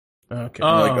 Okay.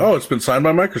 Like, it's been signed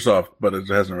by Microsoft, but it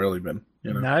hasn't really been.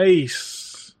 You know?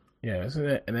 Nice. Yeah, isn't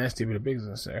that a nasty bit of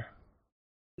business there?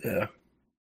 Yeah.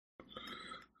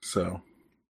 So,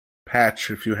 patch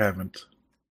if you haven't.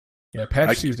 Yeah,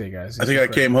 patch Tuesday, guys. I think I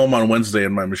came home on Wednesday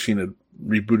and my machine had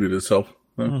rebooted itself.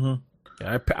 Mm-hmm.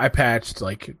 Yeah, I patched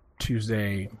like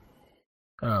Tuesday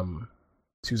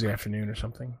afternoon or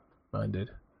something. Mine did.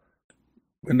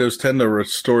 Windows 10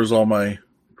 restores all my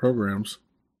programs.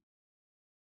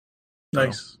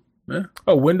 Nice. Yeah.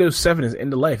 Oh, Windows 7 is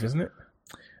end of life, isn't it?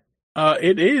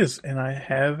 It is, and I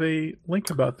have a link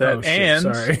about that. Oh, shit,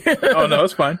 sorry. Oh no,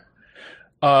 it's fine.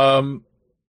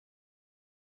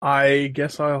 I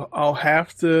guess I'll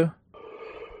have to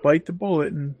bite the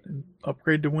bullet and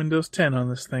upgrade to Windows 10 on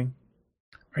this thing.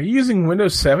 Are you using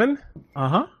Windows 7?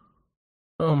 Uh-huh.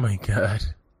 Oh my god.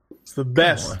 It's the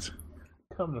best.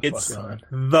 Come the it's fuck on.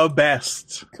 the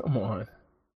best. Come on.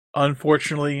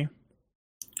 Unfortunately,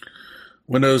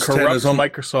 Windows 10 has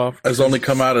only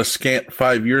come out a scant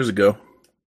 5 years ago.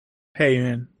 Hey,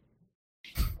 man.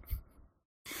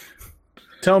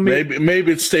 Tell me.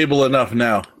 Maybe it's stable enough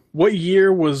now. What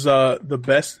year was the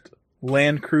best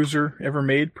Land Cruiser ever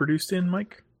made produced in,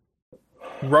 Mike?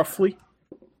 Roughly?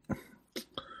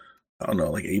 I don't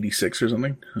know, like 86 or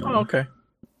something. Oh, okay.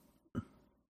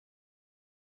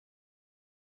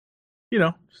 You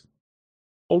know,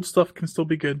 old stuff can still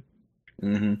be good.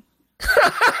 Mm-hmm.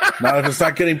 Not if it's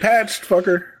not getting patched,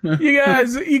 fucker.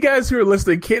 You guys who are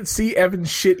listening can't see Evan's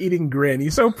shit-eating grin.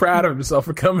 He's so proud of himself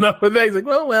for coming up with that. He's like,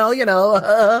 well, you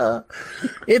know,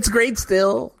 it's great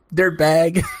still,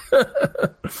 dirtbag.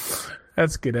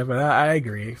 That's good, Evan. I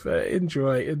agree.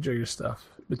 Enjoy your stuff,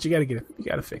 but you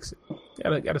gotta fix it.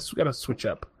 You gotta switch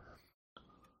up.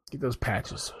 Get those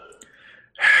patches.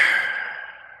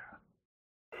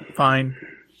 Fine.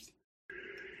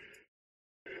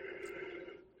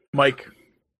 Mike.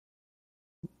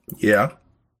 Yeah.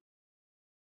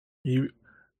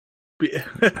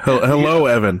 Hello,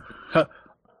 Evan.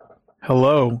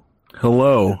 Hello.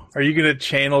 Hello. Are you gonna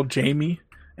channel Jamie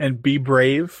and be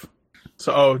brave?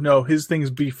 So, oh no, his thing's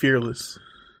be fearless.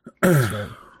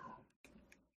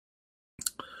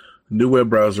 New web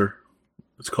browser.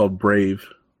 It's called Brave.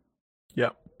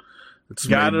 Yep.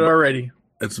 Got it already.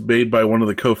 It's made by one of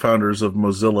the co-founders of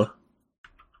Mozilla.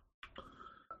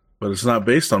 But it's not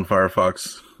based on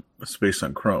Firefox. It's based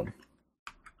on Chrome.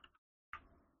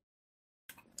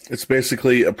 It's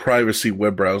basically a privacy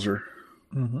web browser.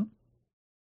 Mm-hmm.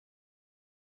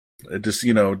 It just,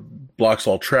 blocks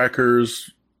all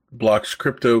trackers, blocks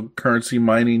cryptocurrency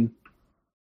mining.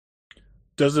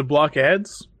 Does it block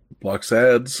ads? Blocks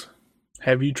ads.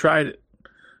 Have you tried it?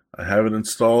 I have it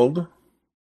installed.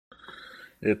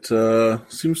 It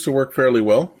seems to work fairly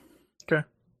well. Okay.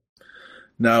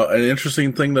 Now, an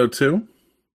interesting thing, though, too,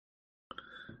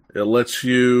 it lets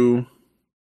you,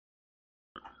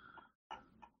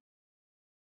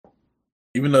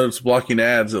 even though it's blocking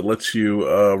ads, it lets you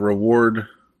reward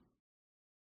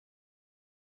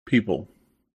people,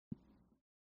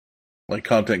 like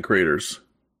content creators.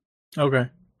 Okay.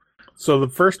 So the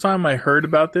first time I heard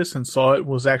about this and saw it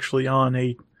was actually on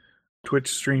a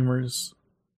Twitch streamer's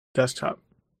desktop.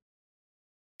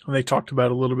 And they talked about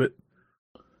it a little bit.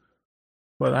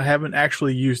 But I haven't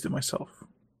actually used it myself.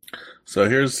 So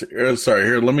here,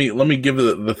 let me give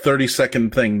the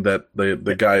 30-second thing that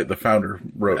the founder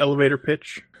wrote. Elevator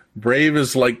pitch. Brave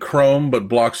is like Chrome, but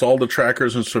blocks all the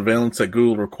trackers and surveillance that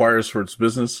Google requires for its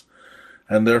business,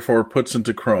 and therefore puts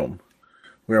into Chrome.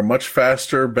 We are much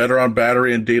faster, better on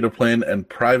battery and data plan, and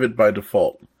private by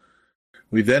default.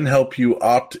 We then help you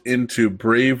opt into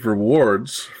Brave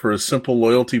Rewards for a simple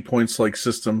loyalty points-like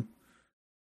system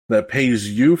that pays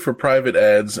you for private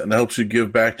ads and helps you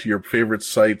give back to your favorite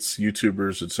sites,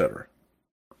 YouTubers, etc.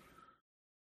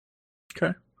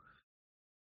 Okay.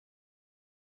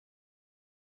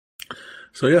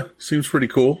 So yeah, seems pretty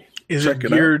cool. Is it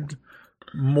geared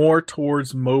more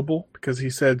towards mobile? Because he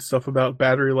said stuff about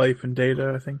battery life and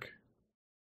data, I think.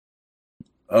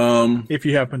 If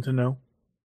you happen to know.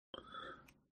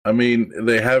 I mean,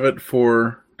 they have it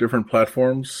for different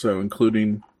platforms, so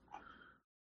including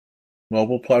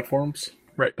mobile platforms.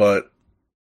 Right. But,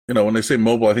 when they say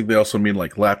mobile, I think they also mean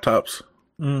like laptops.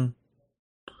 Mm.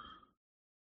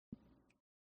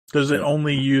 Does it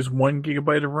only use 1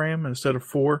 gigabyte of RAM instead of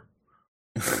 4?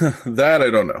 That I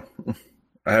don't know.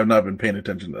 I have not been paying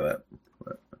attention to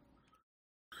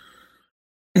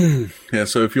that. Yeah,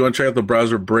 so if you want to check out the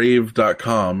browser,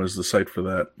 brave.com is the site for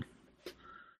that.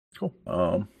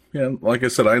 Cool. Yeah, like I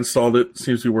said, I installed it.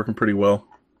 Seems to be working pretty well.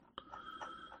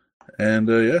 And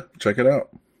yeah, check it out.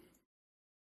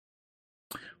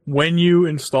 When you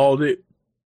installed it,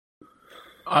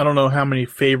 I don't know how many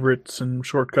favorites and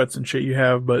shortcuts and shit you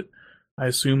have, but I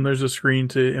assume there's a screen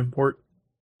to import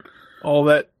all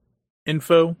that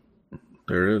info.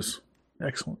 There is.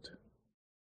 Excellent.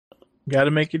 Got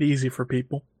to make it easy for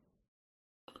people.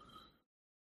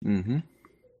 Mm-hmm.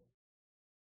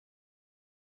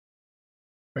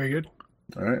 Very good.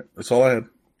 All right. That's all I had.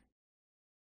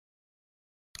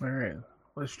 All right.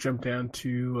 Let's jump down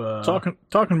to...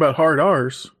 Talking about hard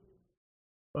R's.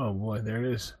 Oh, boy. There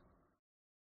it is.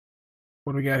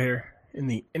 What do we got here in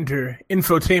the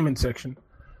infotainment section?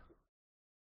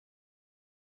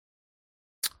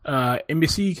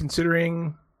 NBC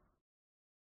considering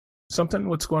something?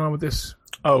 What's going on with this?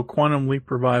 Oh, Quantum Leap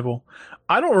Revival.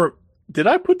 Did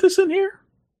I put this in here?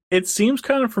 It seems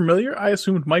kind of familiar. I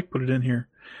assumed Mike put it in here.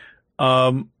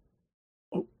 Wrong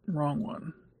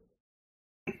one.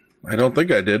 I don't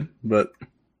think I did, but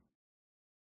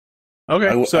okay.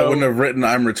 I wouldn't have written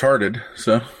 "I'm retarded."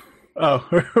 So,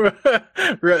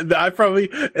 it's probably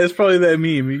that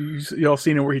meme. Y'all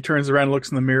seen it where he turns around and looks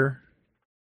in the mirror.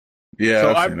 Yeah,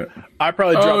 so I've seen it. I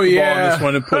probably dropped the ball on this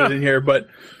one and put it in here, but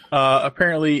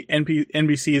apparently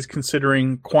NBC is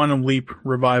considering Quantum Leap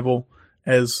Revival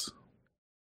as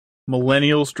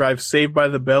millennials drive Saved by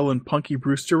the Bell and Punky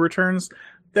Brewster returns.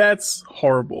 That's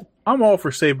horrible. I'm all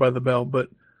for Saved by the Bell, but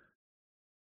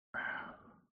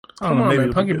I don't know. Maybe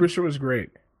man. Punky Brewster was great.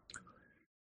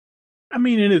 I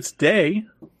mean, in its day.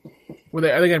 Are they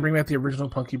going to bring back the original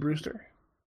Punky Brewster?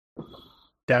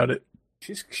 Doubt it.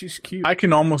 She's cute. I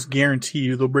can almost guarantee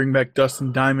you they'll bring back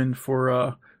Dustin Diamond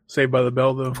for Saved by the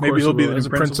Bell, though. Maybe he'll be the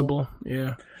principal.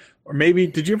 Yeah. Or maybe,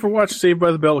 did you ever watch Saved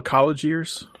by the Bell of College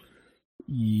Years?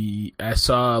 Yeah, I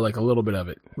saw like a little bit of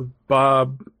it. With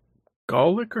Bob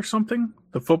Golick or something?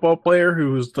 The football player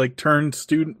who was like turned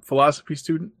philosophy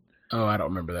student. Oh, I don't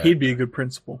remember that. He'd be a good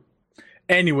principal.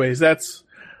 Anyways, that's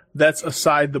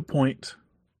aside the point.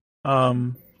 I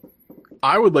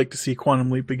would like to see Quantum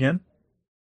Leap again.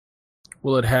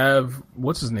 Will it have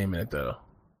what's his name in it though?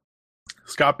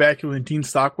 Scott Bakula and Dean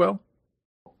Stockwell.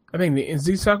 I think is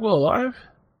Dean Stockwell alive?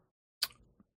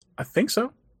 I think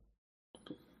so.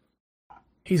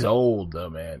 He's old though,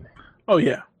 man. Oh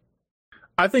yeah.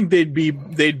 I think they'd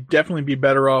definitely be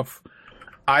better off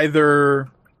either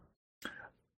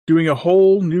doing a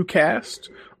whole new cast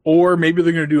Or maybe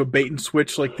they're going to do a bait and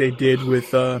switch like they did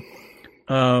with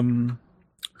Stargate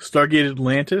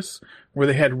Atlantis, where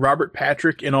they had Robert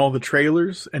Patrick in all the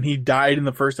trailers, and he died in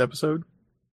the first episode.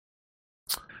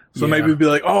 So maybe it'd be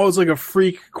like, oh, it's like a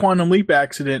freak quantum leap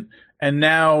accident, and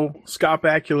now Scott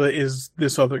Bakula is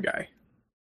this other guy.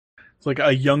 It's like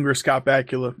a younger Scott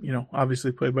Bakula,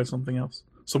 obviously played by someone else.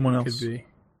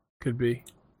 Could be.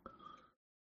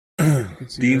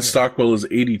 Dean Stockwell is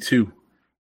 82.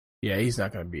 Yeah, he's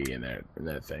not going to be in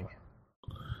that thing.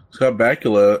 Scott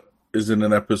Bakula is in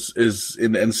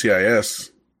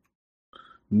NCIS,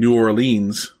 New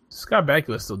Orleans. Scott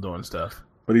Bakula's still doing stuff,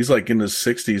 but he's like in his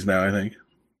 60s now, I think.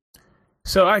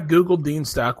 So I googled Dean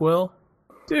Stockwell.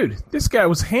 Dude, this guy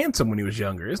was handsome when he was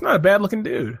younger. It's not a bad looking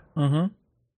dude. Mm-hmm.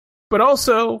 But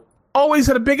also, always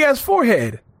had a big ass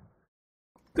forehead.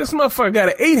 This motherfucker got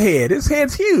an 8 head. His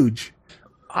head's huge.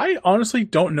 I honestly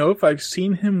don't know if I've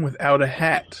seen him without a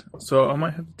hat, so I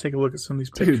might have to take a look at some of these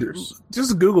pictures. Dude,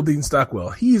 just Google Dean Stockwell.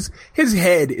 His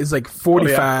head is like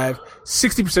 45,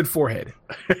 60% forehead.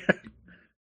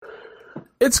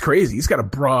 It's crazy. He's got a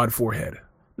broad forehead.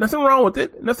 Nothing wrong with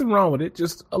it.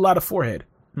 Just a lot of forehead.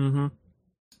 Mm-hmm.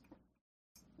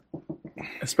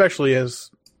 Especially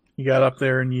as he got up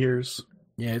there in years.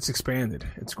 Yeah, it's expanded.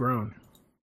 It's grown.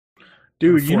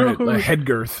 Dude, you know who? The head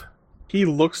girth. He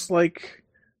looks like...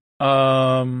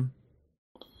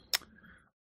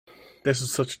 This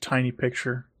is such a tiny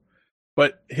picture.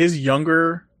 But his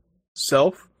younger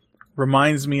self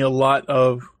reminds me a lot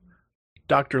of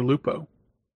Dr. Lupo.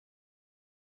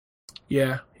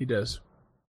 Yeah, he does.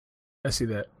 I see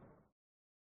that.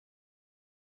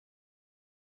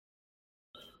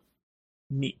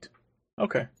 Neat.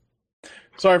 Okay.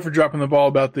 Sorry for dropping the ball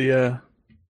about the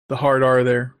hard R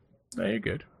there. No, you're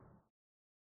good.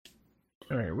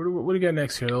 All right, what do we got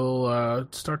next here? A little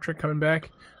Star Trek coming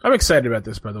back. I'm excited about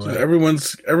this, by the way.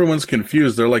 Everyone's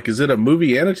confused. They're like, is it a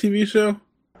movie and a TV show?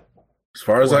 As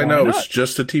far as I know, it's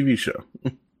just a TV show.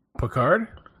 Picard?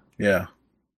 Yeah.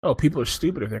 Oh, people are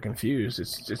stupid if they're confused.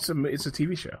 It's a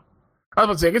TV show. I was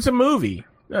about to say, it's a movie.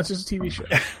 No, it's just a TV show.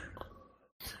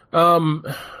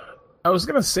 I was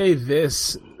going to say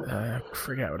this. I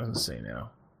forgot what I was going to say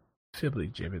now.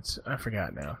 Fibbly gibbets. I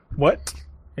forgot now. What?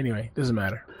 Anyway, doesn't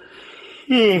matter.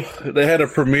 They had a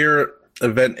premiere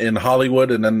event in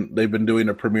Hollywood, and then they've been doing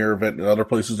a premiere event in other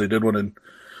places. They did one in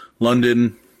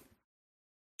London.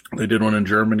 They did one in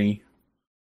Germany.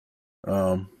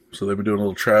 So they've been doing a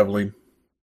little traveling.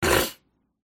 I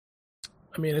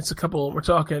mean, it's a couple. We're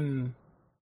talking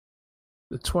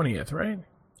the 20th, right?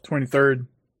 23rd.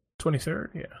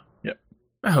 23rd, yeah. Yep.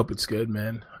 I hope it's good,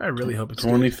 man. I really hope it's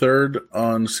 23rd good.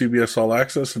 On CBS All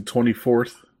Access and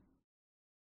 24th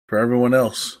for everyone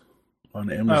else on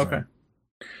Amazon.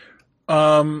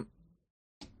 Okay.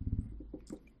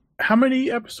 How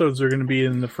many episodes are going to be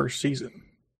in the first season?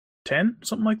 10?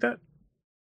 Something like that?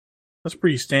 That's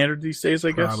pretty standard these days,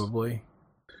 I guess. Probably.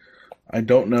 I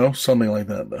don't know. Something like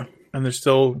that, though. And they're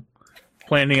still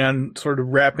planning on sort of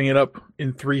wrapping it up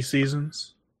in 3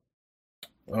 seasons?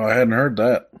 Oh, I hadn't heard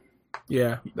that.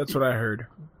 Yeah, that's what I heard.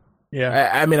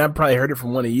 Yeah. I mean, I probably heard it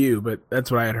from one of you, but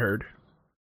that's what I had heard.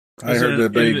 I heard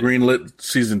that they greenlit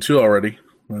season 2 already.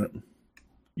 But...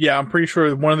 Yeah, I'm pretty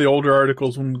sure one of the older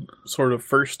articles when we sort of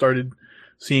first started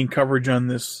seeing coverage on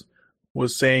this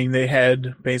was saying they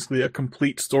had basically a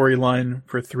complete storyline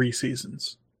for 3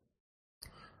 seasons.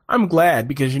 I'm glad,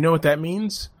 because you know what that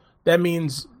means? That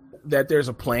means that there's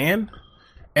a plan,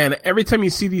 and every time you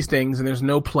see these things and there's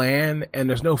no plan and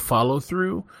there's no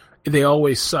follow-through, they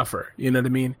always suffer. You know what I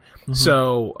mean? Mm-hmm.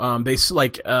 So they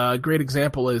like a great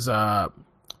example is the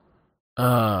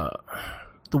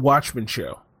Watchmen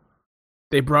show.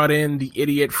 They brought in the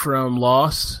idiot from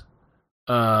Lost,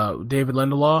 David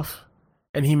Lindelof,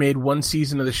 and he made 1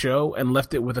 season of the show and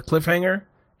left it with a cliffhanger.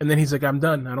 And then he's like, I'm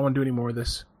done. I don't want to do any more of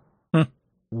this.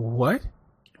 What?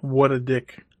 What a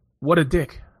dick. What a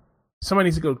dick. Somebody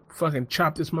needs to go fucking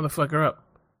chop this motherfucker up.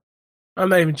 I'm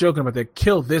not even joking about that.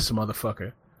 Kill this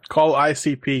motherfucker. Call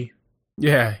ICP.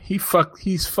 Yeah,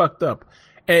 he's fucked up.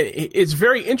 And it's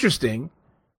very interesting,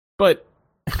 but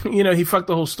you know, he fucked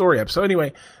the whole story up. So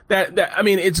anyway, that I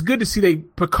mean, it's good to see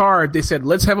Picard, they said,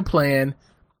 let's have a plan.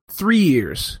 3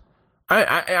 years.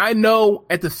 I know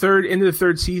at the end of the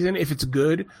 3rd season, if it's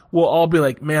good, we'll all be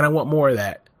like, man, I want more of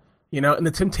that. You know, and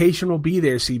the temptation will be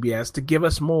there, CBS, to give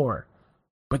us more.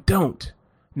 But don't.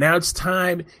 Now it's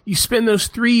time. You spend those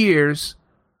 3 years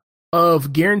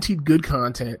of guaranteed good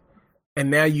content,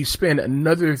 and now you spend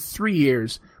another 3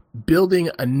 years building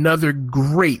another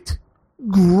great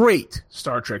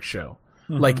Star Trek show.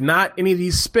 Mm-hmm. Like, not any of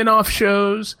these spin-off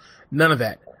shows, none of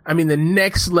that. I mean, the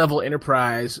next level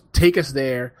Enterprise, take us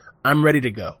there. I'm ready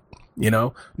to go.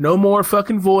 No more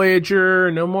fucking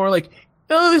Voyager. No more like,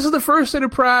 oh, this is the first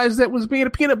Enterprise that was made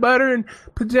of peanut butter and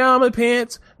pajama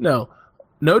pants. No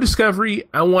Discovery.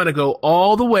 I want to go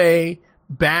all the way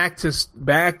back to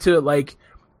like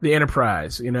the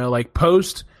Enterprise. Like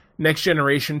post Next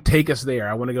Generation. Take us there.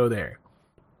 I want to go there.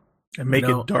 And make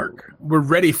it dark. We're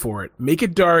ready for it. Make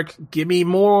it dark. Give me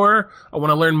more. I want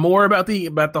to learn more about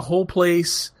the whole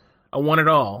place. I want it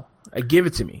all. Give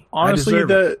it to me. Honestly,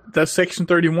 that Section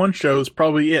 31 show is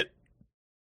probably it.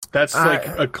 That's like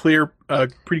a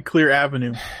pretty clear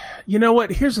avenue. You know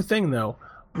what? Here's the thing, though.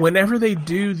 Whenever they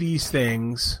do these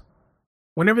things,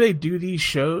 whenever they do these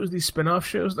shows, these spin-off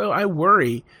shows, though, I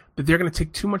worry that they're going to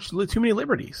take too many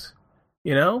liberties.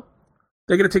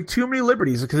 They're going to take too many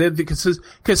liberties because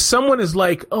someone is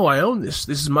like, oh, I own this.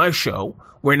 This is my show.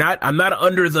 I'm not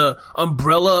under the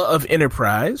umbrella of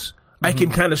Enterprise. Mm-hmm. I can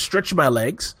kind of stretch my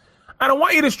legs. I don't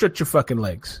want you to stretch your fucking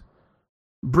legs.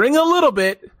 Bring a little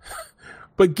bit,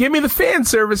 but give me the fan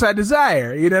service I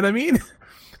desire. You know what I mean?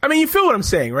 I mean, you feel what I'm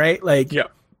saying, right? Like, yeah.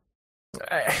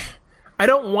 I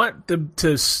don't want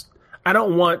I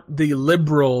don't want the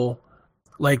liberal,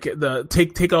 like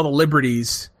take all the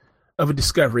liberties of a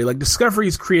Discovery. Like, Discovery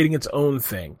is creating its own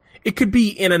thing. It could be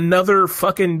in another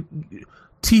fucking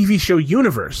TV show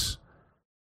universe.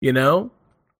 I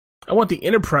want the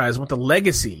Enterprise. I want the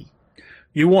legacy.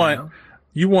 You want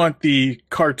the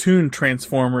cartoon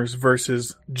Transformers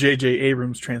versus J.J.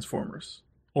 Abrams Transformers,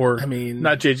 or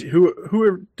not J.J.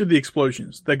 Whoever did the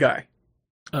explosions, the guy.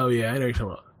 Oh yeah, I know you're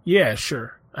talking about. Yeah,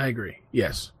 sure, I agree.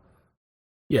 Yes,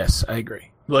 I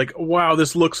agree. Like, wow,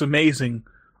 this looks amazing.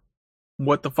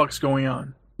 What the fuck's going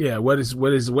on? Yeah, what is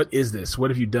this? What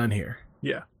have you done here?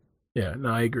 Yeah. No,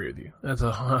 I agree with you. That's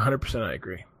 100%. I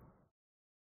agree.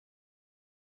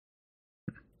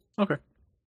 Okay.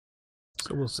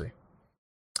 So we'll see.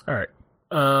 All right.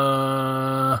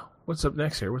 What's up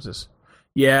next here? What's this?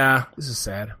 Yeah, this is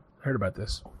sad. I heard about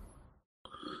this.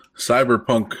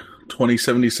 Cyberpunk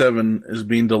 2077 is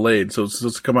being delayed. So it's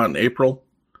supposed to come out in April.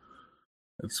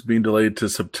 It's being delayed to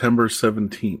September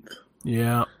 17th.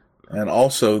 Yeah. And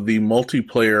also the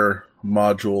multiplayer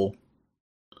module,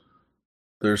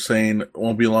 they're saying it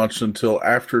won't be launched until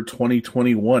after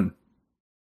 2021.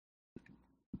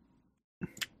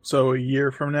 So a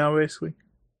year from now, basically,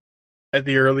 at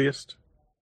the earliest.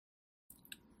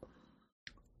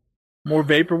 More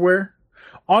vaporware.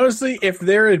 Honestly, if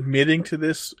they're admitting to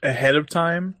this ahead of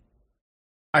time,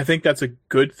 I think that's a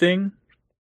good thing.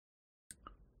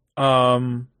 I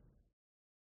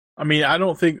mean, I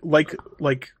don't think like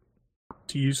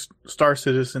to use Star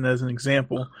Citizen as an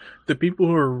example, the people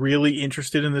who are really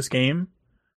interested in this game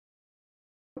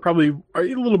probably are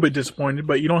a little bit disappointed,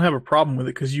 but you don't have a problem with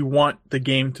it because you want the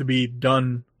game to be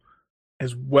done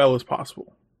as well as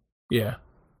possible. Yeah,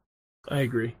 I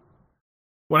agree.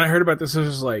 When I heard about this, I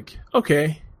was like,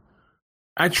 okay,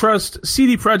 I trust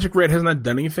CD Projekt Red has not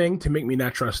done anything to make me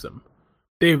not trust them.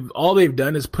 All they've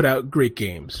done is put out great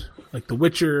games like The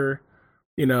Witcher.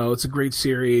 It's a great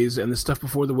series, and the stuff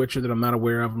before The Witcher that I'm not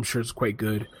aware of, I'm sure it's quite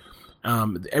good.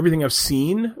 Everything I've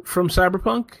seen from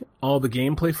Cyberpunk, all the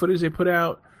gameplay footage they put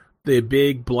out, the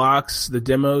big blocks, the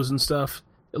demos and stuff,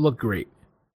 it looked great.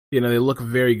 They look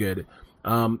very good.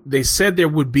 They said there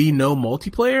would be no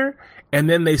multiplayer, and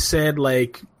then they said,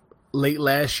 like, late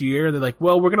last year, they're like,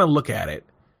 well, we're going to look at it.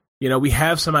 We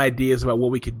have some ideas about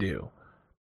what we could do.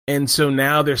 And so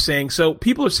now they're saying, so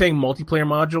people are saying multiplayer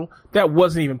module. That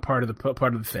wasn't even part of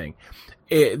the thing.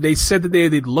 They said that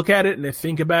they'd look at it and they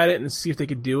think about it and see if they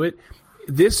could do it.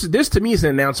 This to me is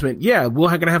an announcement. Yeah, we're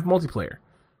going to have multiplayer.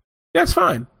 That's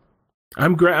fine.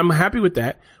 I'm happy with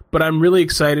that. But I'm really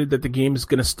excited that the game is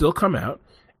going to still come out,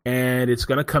 and it's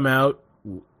going to come out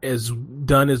as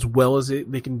well as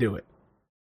they can do it.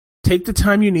 Take the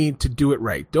time you need to do it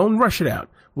right. Don't rush it out.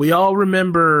 We all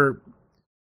remember.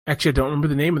 Actually, I don't remember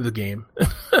the name of the game.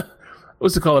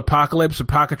 What's it called? Apocalypse,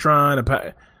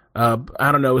 Apocatron?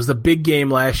 I don't know. It was the big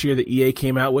game last year that EA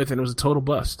came out with, and it was a total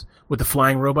bust with the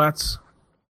flying robots.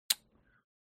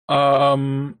 I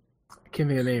can't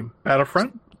think of the name.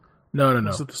 Battlefront? No.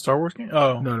 Was it the Star Wars game?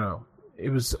 Oh. No. It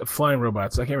was flying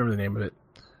robots. I can't remember the name of it.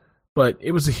 But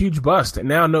it was a huge bust, and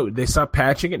now they stopped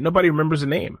patching it. Nobody remembers the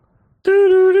name.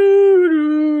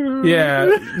 Yeah,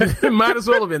 it might as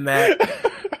well have been that.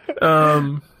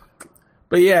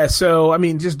 But yeah, so I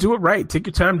mean, just do it right. Take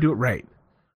your time, do it right.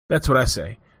 That's what I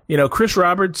say. Chris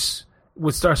Roberts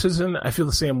with Star Citizen, I feel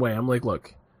the same way. I'm like,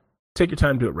 look, take your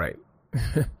time, do it right.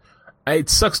 It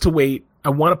sucks to wait. I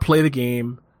want to play the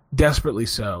game, desperately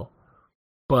so.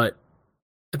 But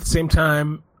at the same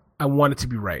time, I want it to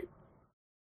be right.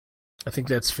 I think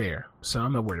that's fair. So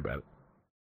I'm not worried about it.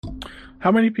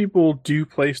 How many people do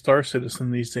play Star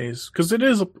Citizen these days? Because it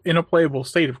is in a playable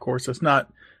state, of course. It's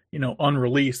not,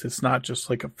 unreleased. It's not just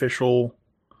like official.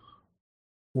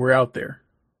 We're out there.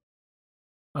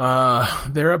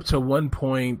 They're up to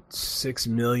 1.6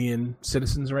 million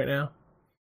citizens right now.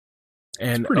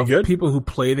 And pretty good. People who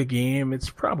play the game, it's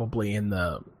probably in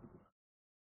the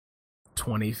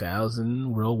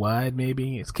 20,000 worldwide,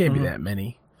 maybe. It can't be that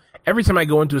many. Every time I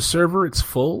go into a server, it's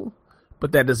full,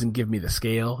 but that doesn't give me the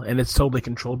scale, and it's totally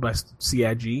controlled by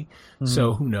CIG.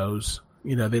 So who knows?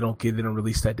 They don't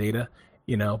release that data.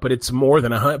 But it's more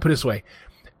than 100. Put it this way: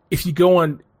 if you go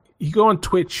on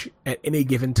Twitch at any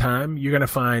given time, you're gonna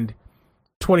find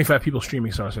 25 people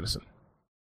streaming Star Citizen.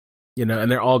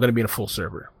 And they're all gonna be in a full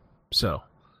server. So,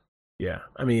 yeah,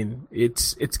 I mean,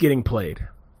 it's getting played.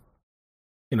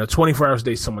 24 hours a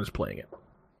day, someone's playing it.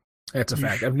 That's a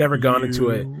fact. I've never gone into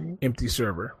an empty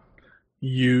server.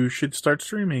 You should start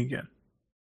streaming again.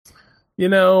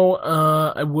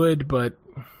 I would, but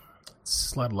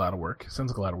it's a lot of work. It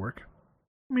sounds like a lot of work.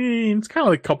 I mean, it's kind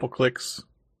of like a couple clicks.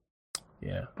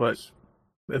 Yeah. But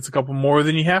it's a couple more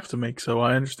than you have to make, so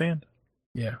I understand.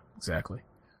 Yeah, exactly.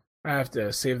 I have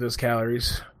to save those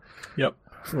calories. Yep.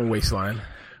 From a waistline.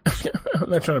 I'm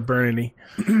not trying to burn any.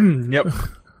 Yep.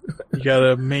 You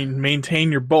gotta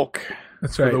maintain your bulk.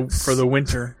 That's right. For the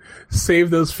winter. Save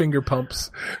those finger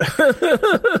pumps.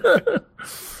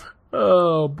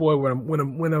 Oh boy, when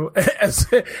I'm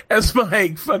as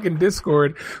my fucking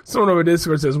Discord, someone over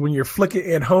Discord says, when you're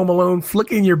flicking at home alone,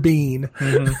 flicking your bean.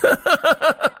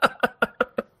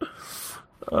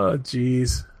 Oh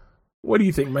jeez. What do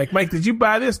you think, Mike? Mike, did you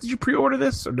buy this? Did you pre-order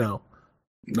this or no?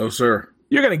 No, sir.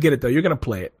 You're gonna get it though. You're gonna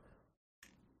play it.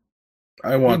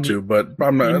 I want to, but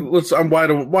I'm not.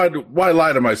 Why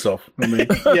lie to myself? I mean,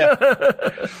 yeah.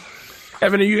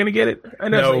 Evan, are you gonna get it? I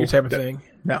know it's not your type of thing.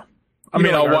 No.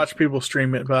 I'll watch people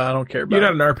stream it, but I don't care about it.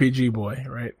 You're not an RPG boy,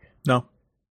 right? No.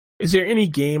 Is there any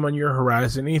game on your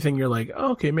horizon? Anything you're like,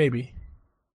 oh, okay, maybe?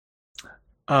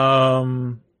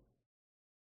 No.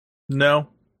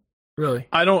 Really?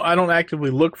 I don't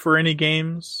actively look for any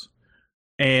games,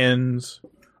 and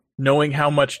knowing how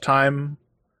much time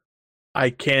I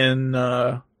can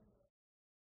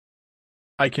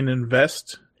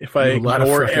invest if I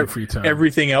ignore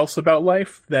everything else about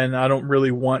life, then I don't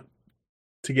really want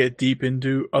to get deep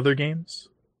into other games.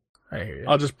 I hear you.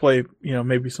 I'll just play,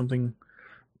 maybe something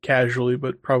casually,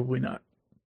 but probably not.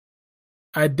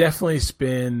 I definitely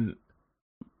spend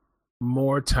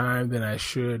more time than I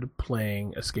should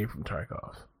playing Escape from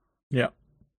Tarkov. Yeah.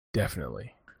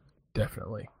 Definitely. A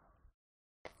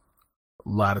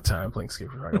lot of time playing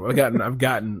Escape from Tarkov. I've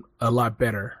gotten a lot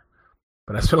better,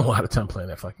 but I spent a lot of time playing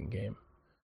that fucking game.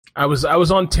 I was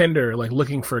on Tinder, like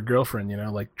looking for a girlfriend,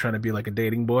 like trying to be like a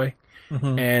dating boy.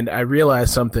 And I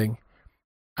realized something.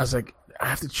 I was like, I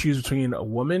have to choose between a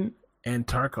woman and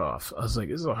Tarkov. I was like,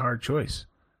 this is a hard choice.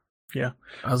 Yeah.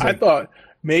 I thought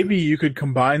maybe you could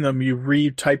combine them. You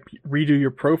redo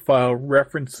your profile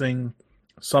referencing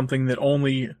something that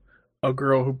only a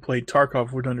girl who played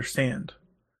Tarkov would understand.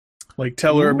 Like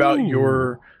tell her about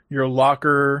your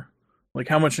locker, like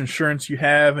how much insurance you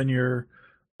have, and your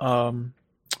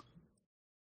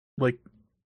like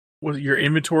what your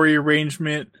inventory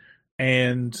arrangement,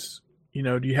 and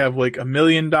do you have like $1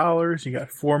 million? You got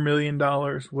 $4 million,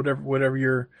 whatever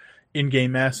your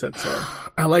in-game assets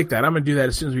are. I like that. I'm gonna do that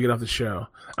as soon as we get off the show.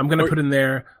 I'm gonna put in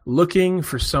there looking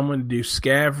for someone to do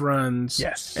scav runs,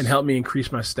 yes, and help me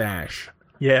increase my stash.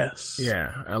 Yes.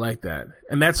 Yeah, I like that.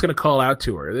 And that's gonna call out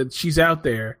to her. That she's out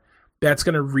there. That's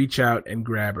gonna reach out and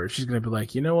grab her. She's gonna be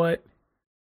like, you know what?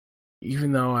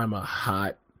 Even though I'm a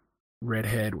hot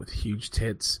redhead with huge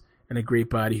tits and a great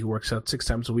body who works out 6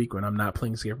 times a week when I'm not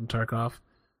playing Escape from Tarkov,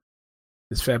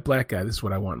 this fat black guy, this is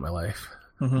what I want in my life.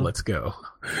 Let's go.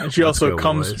 And she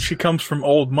she comes from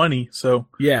old money, so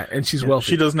yeah, and she's wealthy.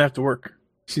 She doesn't have to work.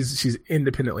 She's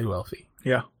independently wealthy.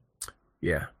 Yeah.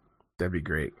 Yeah. That'd be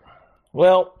great.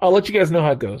 Well, I'll let you guys know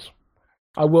how it goes.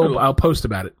 I'll post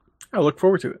about it. I look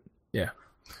forward to it. Yeah.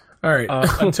 All right.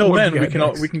 Until then,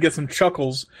 we can get some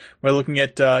chuckles by looking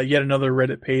at yet another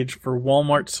Reddit page for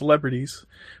Walmart celebrities,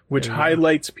 which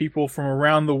highlights people from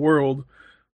around the world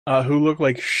who look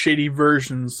like shitty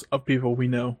versions of people we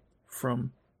know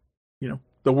from,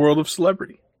 the world of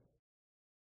celebrity.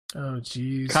 Oh,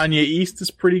 jeez. Kanye East is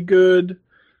pretty good.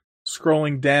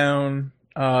 Scrolling down,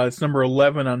 it's number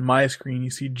 11 on my screen.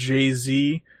 You see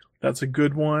Jay-Z. That's a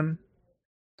good one.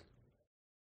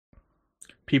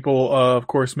 People, of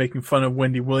course, making fun of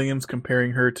Wendy Williams,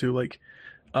 comparing her to, like,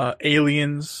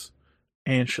 aliens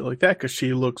and shit like that, because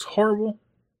she looks horrible.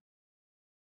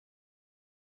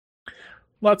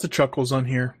 Lots of chuckles on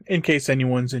here, in case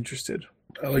anyone's interested.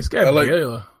 I This like guy I like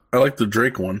Bela. I like the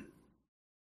Drake one.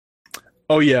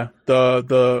 Oh yeah,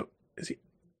 the is he?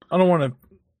 I don't want It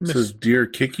to says Dear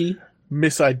Kiki.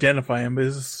 misidentify him, but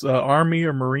is this Army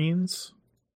or Marines?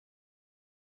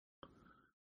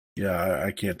 Yeah,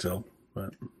 I can't tell,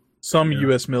 but Some Yeah.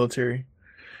 U.S. military.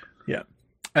 Yeah,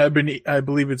 I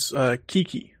believe it's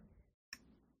Kiki.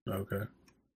 okay.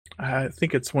 I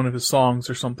think it's one of his songs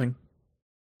or something.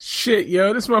 Shit,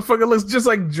 yo, this motherfucker looks just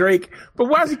like Drake. But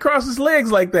why does he cross his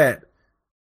legs like that?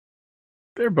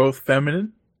 They're both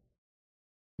feminine.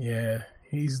 Yeah,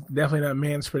 he's definitely not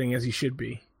man-spreading as he should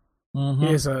be. Mm-hmm.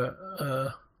 He is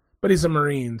but he's a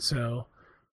Marine, so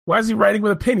why is he writing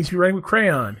with a pen? He should be writing with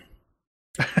crayon.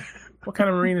 What kind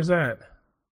of Marine is that?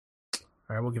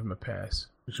 All right, we'll give him a pass.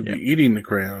 You should Yeah. be eating the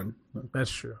crayon. That's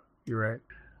true. You're right.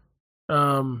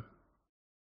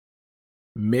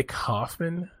 Mick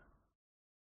Hoffman.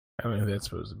 I don't know who that's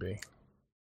supposed to be.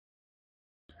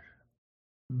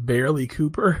 Barely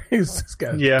Cooper. This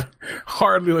guy Yeah,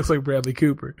 hardly looks like Bradley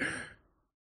Cooper.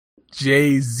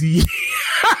 Jay-Z.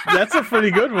 that's a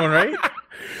pretty good one, right?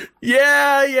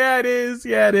 Yeah, it is.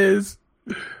 Yeah, it is.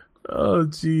 Oh,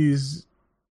 jeez.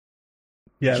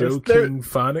 Yeah, Joe there- King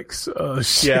Phonics. Oh,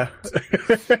 shit.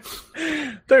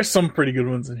 yeah. There's some pretty good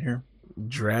ones in here.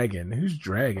 Dragon. Who's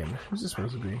Dragon? Who's this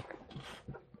supposed to be?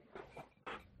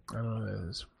 I don't know who that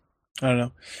is. I don't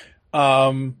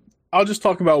know. I'll just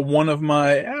talk about one of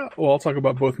my. I'll talk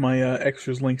about both my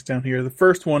extras links down here. The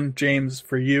first one, James,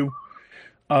 for you.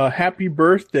 Happy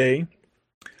birthday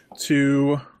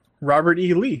to Robert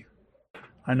E. Lee.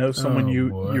 I know someone Oh, you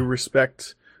boy.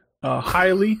 respect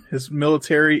highly, his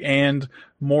military and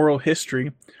moral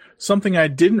history. Something I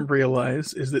didn't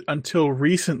realize is that until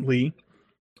recently,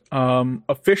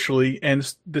 officially,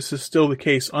 and this is still the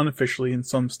case unofficially in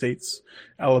some states,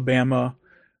 Alabama,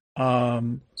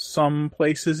 some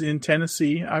places in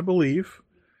Tennessee, I believe,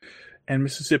 and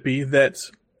Mississippi, that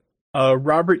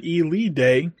Robert E. Lee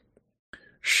Day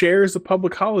shares a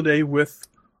public holiday with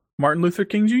Martin Luther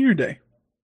King Jr. Day.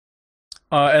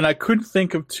 And I couldn't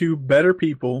think of two better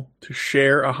people to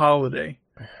share a holiday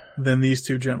than these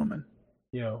two gentlemen.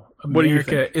 Yo, What do you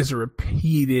America is a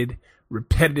repetitive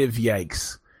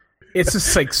yikes. It's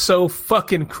just like so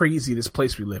fucking crazy, this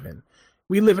place we live in.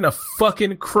 We live in a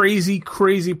fucking crazy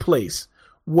place.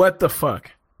 What the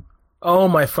fuck? Oh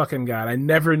my fucking God. I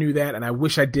never knew that, and I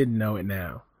wish I didn't know it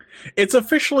now. It's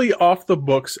officially off the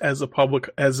books as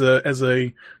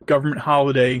a government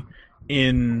holiday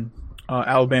in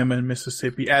Alabama and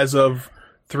Mississippi as of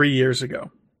 3 years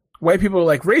ago. White people are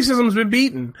like, racism's been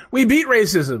beaten. We beat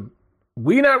racism.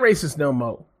 We not racist no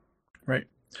more. Right.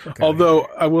 Okay. Although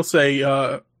I will say,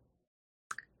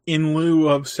 in lieu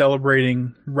of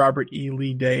celebrating Robert E.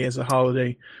 Lee Day as a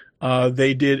holiday,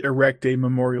 they did erect a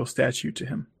memorial statue to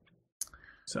him.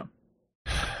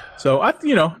 So I,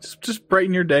 just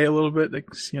brighten your day a little bit.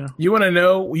 You want to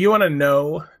know? Do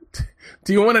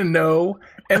you want to know?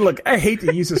 And look, I hate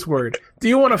to use this word. Do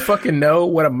you want to fucking know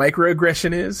what a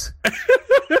microaggression is?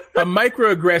 A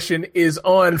microaggression is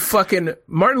on fucking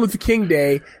Martin Luther King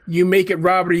Day. You make it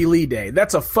Robert E. Lee Day.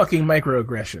 That's a fucking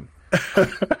microaggression.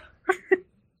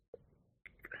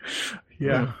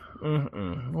 Yeah.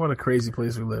 What a crazy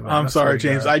place we live in. I'm sorry,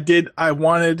 James. I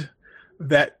wanted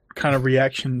that kind of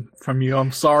reaction from you.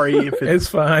 I'm sorry if It's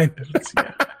fine.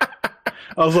 yeah.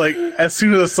 I was like, as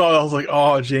soon as I saw it, I was like,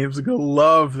 oh, James is going to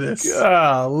love this.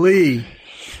 Golly.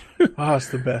 Oh, it's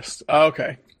the best.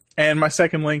 Okay. And my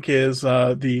second link is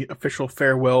the official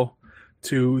farewell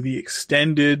to the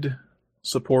extended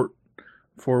support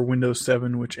for Windows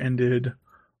 7, which ended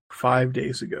 5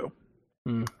 days ago.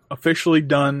 Officially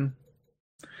done.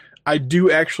 I do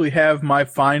actually have my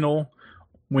final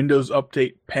Windows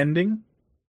update pending.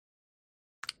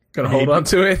 Gonna hold on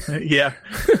to it? Yeah,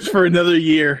 just for another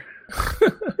year.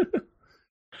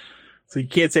 So you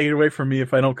can't take it away from me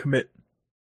if I don't commit.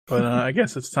 But I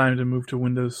guess it's time to move to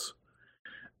Windows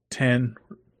 10.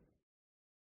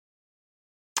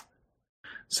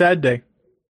 Sad day.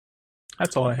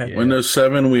 That's all I had. Yeah. Windows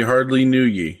 7, we hardly knew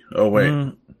ye. Oh,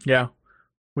 wait. Yeah.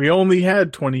 We only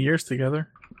had 20 years together.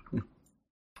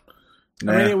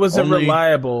 Nah, I mean, it was only, a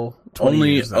reliable 20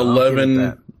 Only years, though. I'll give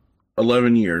it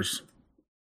 11 years.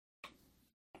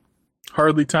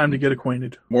 Hardly time to get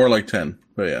acquainted. More like 10,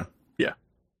 but yeah. Yeah.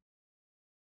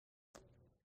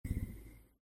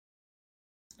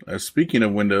 Speaking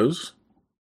of Windows,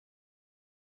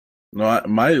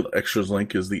 my extras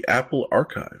link is the Apple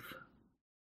Archive.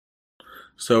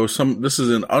 So this is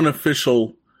an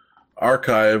unofficial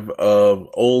archive of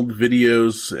old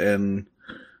videos and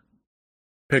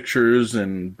pictures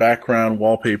and background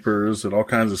wallpapers and all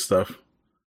kinds of stuff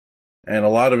And a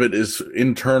lot of it is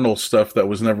internal stuff that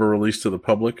was never released to the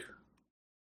public.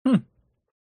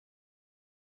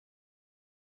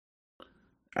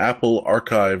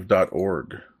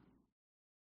 applearchive.org.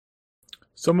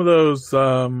 Some of those,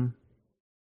 I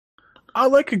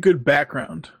like a good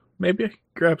background. Maybe I could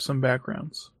grab some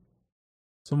backgrounds.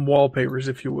 Some wallpapers,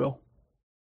 if you will.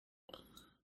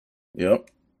 Yep.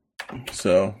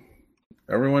 So,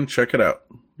 everyone check it out.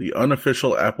 The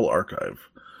unofficial Apple Archive.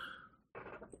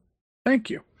 Thank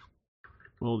you.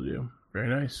 Will do. Very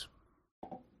nice.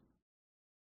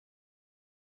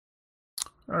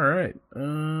 All right.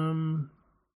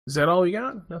 Is that all we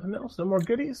got? Nothing else? No more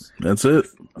goodies? That's it.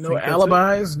 No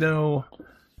alibis? No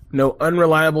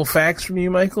unreliable facts from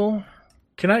you, Michael?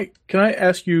 Can I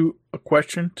ask you a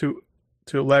question to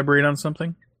elaborate on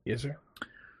something? Yes, sir.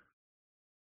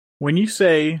 When you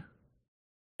say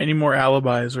any more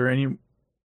alibis or any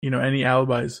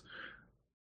alibis,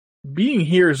 being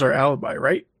here is our alibi,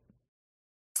 right?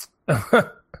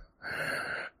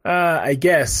 I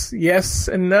guess yes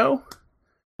and no.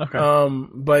 Okay.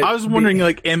 But I was wondering,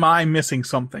 am I missing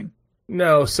something?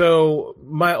 No. So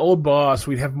my old boss,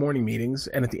 we'd have morning meetings,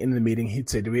 and at the end of the meeting, he'd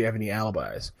say, "Do we have any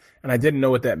alibis?" And I didn't know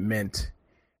what that meant,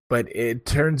 but it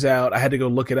turns out I had to go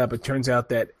look it up. It turns out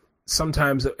that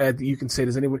sometimes you can say,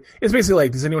 "Does anyone?" It's basically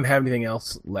like, "Does anyone have anything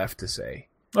else left to say?"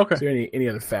 Okay. Is there any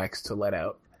other facts to let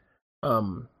out?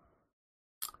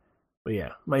 But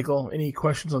yeah, Michael, any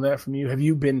questions on that from you? Have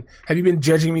you been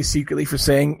judging me secretly for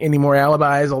saying any more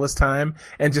alibis all this time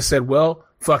and just said, well,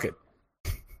 fuck it?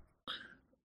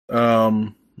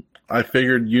 I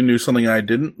figured you knew something I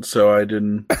didn't, so I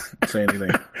didn't say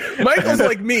anything. Michael's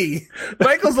like me.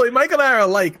 Michael and I are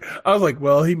alike. I was like,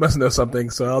 well, he must know something,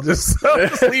 so I'll just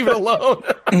leave it alone.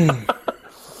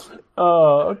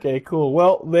 Oh, okay, cool.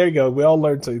 Well, there you go. We all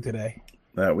learned something today.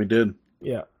 That we did.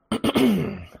 Yeah.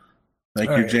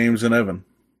 Thank you, James and Evan.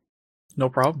 No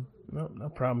problem.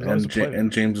 No problem.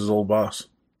 And James's old boss.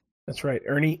 That's right.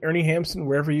 Ernie Hampson,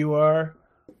 wherever you are,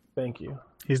 thank you.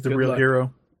 He's the real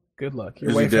hero. Good luck.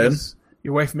 Is he dead?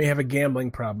 Your wife may have a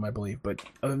gambling problem, I believe, but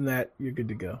other than that, you're good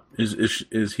to go.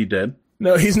 Is he dead?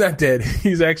 No, he's not dead.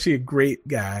 He's actually a great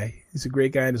guy. He's a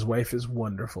great guy, and his wife is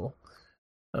wonderful.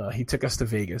 He took us to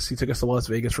Vegas. He took us to Las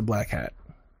Vegas for Black Hat.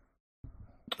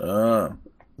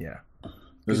 Yeah.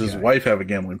 Does his wife have a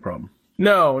gambling problem?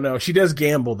 No. She does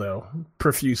gamble, though,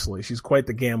 profusely. She's quite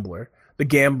the gambler. The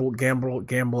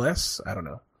gambless? I don't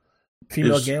know.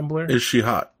 Female gambler? Is she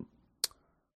hot?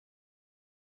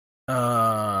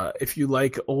 If you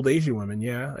like old Asian women,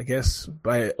 yeah, I guess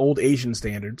by old Asian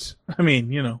standards. I mean,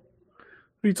 who are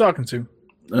you talking to?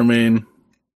 I mean,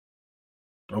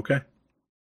 okay.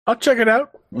 I'll check it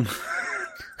out.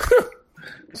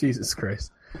 Jesus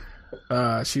Christ.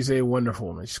 She's a wonderful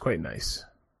woman. She's quite nice.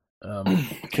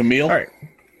 Camille? All right.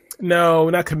 No,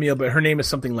 not Camille, but her name is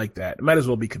something like that. It might as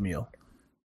well be Camille.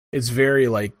 It's very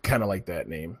kind of like that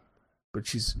name.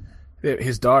 But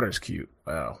his daughter's cute.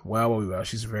 Wow.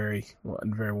 She's a very,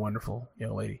 very wonderful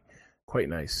young lady. Quite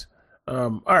nice.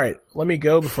 All right. Let me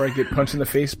go before I get punched in the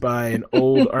face by an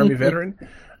old Army veteran.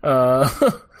 Let's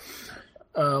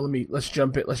just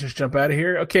jump out of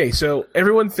here. Okay, so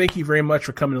everyone, thank you very much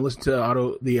for coming to listen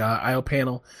to the IO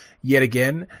panel yet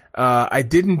again. I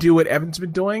didn't do what Evan's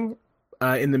been doing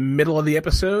in the middle of the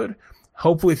episode.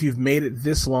 Hopefully, if you've made it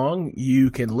this long, you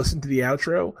can listen to the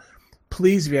outro.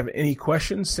 Please, if you have any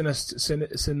questions,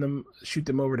 shoot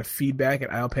them over to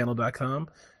feedback@iopanel.com.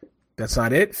 That's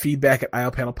not it.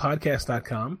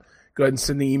 Feedback@iopanelpodcast.com. Go ahead and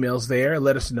send the emails there.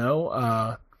 Let us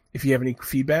know if you have any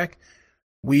feedback.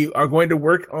 We are going to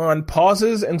work on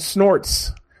pauses and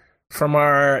snorts from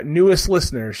our newest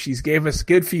listener. She's gave us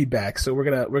good feedback, so we're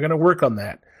gonna work on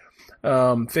that.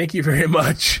 Thank you very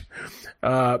much.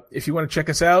 If you want to check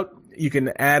us out, you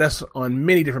can add us on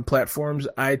many different platforms: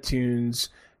 iTunes,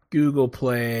 Google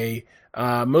Play.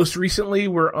 Most recently,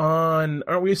 we're on.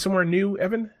 Aren't we somewhere new,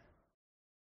 Evan?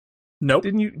 Nope.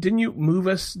 Didn't you move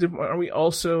us? Are we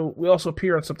also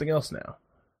appear on something else now?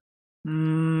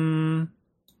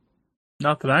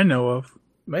 Not that I know of.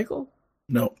 Michael?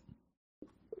 No.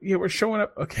 Yeah, we're showing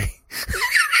up. Okay.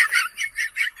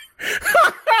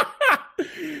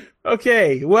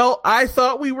 Okay. Well, I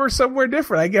thought we were somewhere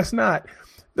different. I guess not.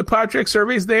 The Podtrick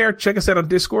survey's there. Check us out on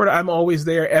Discord. I'm always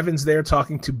there. Evan's there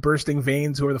talking to Bursting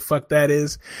Veins, whoever the fuck that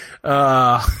is.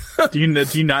 Do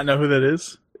you not know who that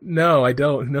is? No, I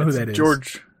don't know who that is.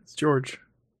 George. It's George.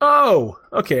 Oh,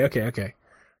 okay.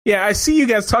 Yeah, I see you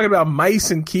guys talking about mice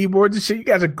and keyboards and shit. You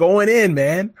guys are going in,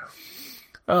 man.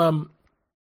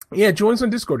 Yeah, join us on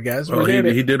Discord, guys. Well,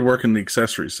 he did work in the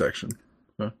accessories section.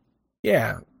 Huh?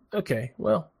 Yeah. Okay.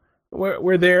 Well,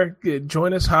 we're there.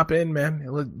 Join us, hop in,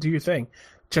 man. Do your thing.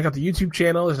 Check out the YouTube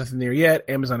channel. There's nothing there yet.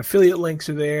 Amazon affiliate links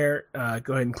are there.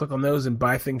 Go ahead and click on those and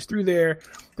buy things through there.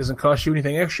 Doesn't cost you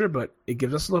anything extra, but it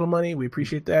gives us a little money. We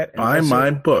appreciate that. And buy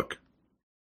my book.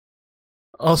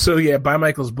 Also, yeah, buy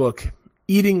Michael's book,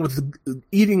 Eating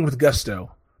with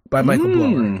Gusto by Michael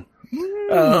Blower.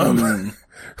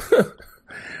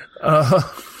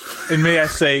 And may I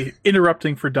say,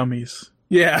 Interrupting for Dummies.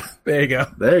 Yeah, there you go.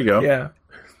 There you go. Yeah.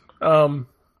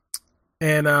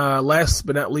 And last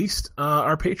but not least,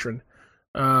 our patron.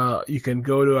 You can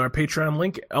go to our Patreon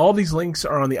link. All these links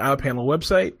are on the iPanel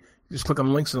website. Just click on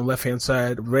the links on the right-hand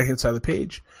side of the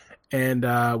page.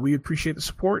 And we appreciate the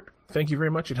support. Thank you very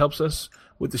much. It helps us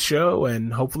with the show,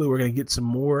 and hopefully we're going to get some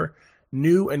more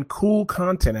new and cool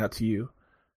content out to you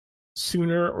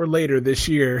sooner or later this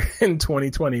year in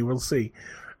 2020. We'll see.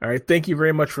 All right. Thank you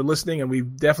very much for listening, and we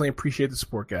definitely appreciate the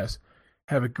support, guys.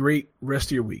 Have a great rest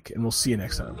of your week, and we'll see you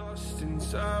next time. Lost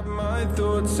inside my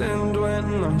thoughts, and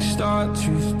when I start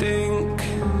to think,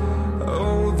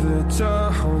 oh, the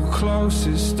Tahoe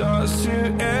closest starts to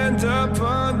end up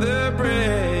on the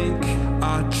brink.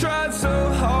 I tried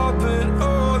so hard, but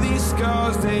all these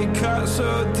scars, they cut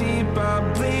so deep, I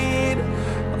bleed.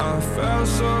 I fell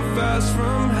so fast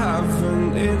from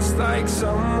heaven, it's like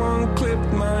someone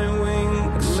clipped my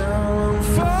wings. Now I'm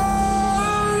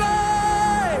falling,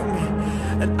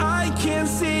 and I can't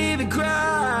see the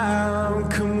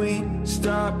ground. Can we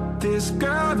stop this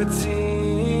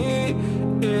gravity?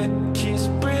 It keeps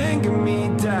bringing me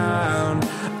down.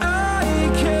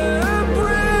 I can't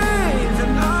breathe,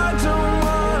 and I don't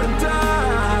wanna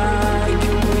die.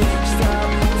 Can we stop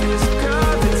this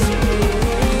gravity?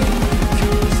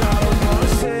 'Cause I don't wanna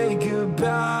say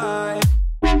goodbye.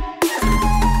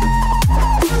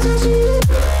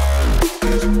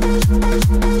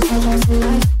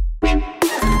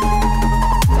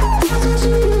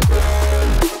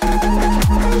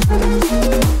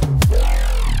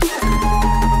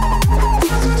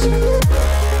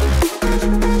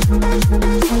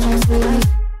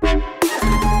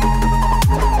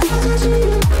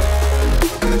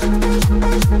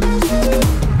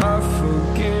 I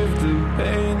forgive the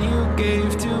pain you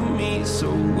gave to me so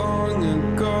long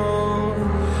ago.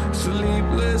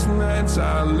 Sleepless nights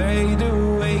I laid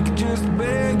awake just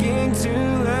begging to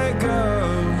let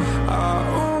go. I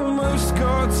almost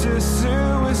got to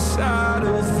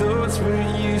suicidal thoughts,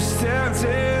 but you stepped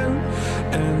in.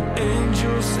 An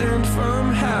angel sent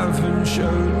from heaven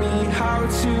showed me how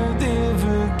to live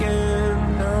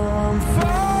again. Now I'm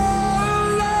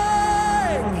falling,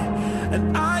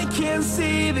 and I can't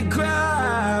see the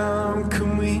ground.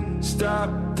 Can we stop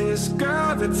this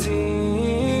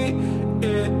gravity?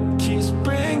 It keeps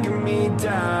bringing me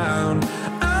down.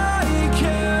 I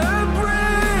can't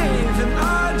breathe, and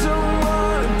I don't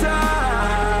wanna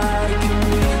die. Can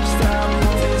we stop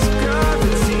this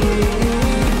gravity?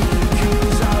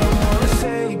 'Cause I don't wanna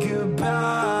say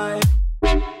goodbye.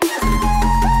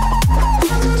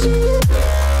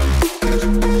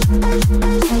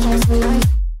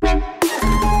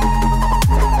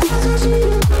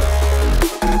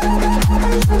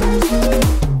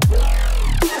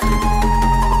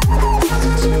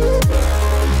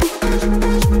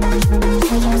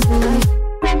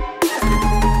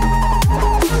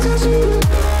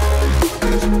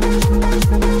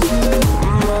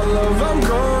 My love, I'm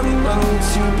gone. I need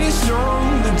to be strong.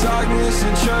 The darkness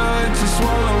had tried to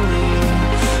swallow me.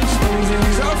 Some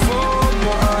days I fall,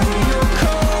 but I hear your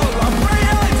call. I pray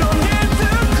I don't hit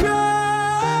the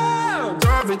ground.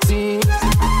 Gravity.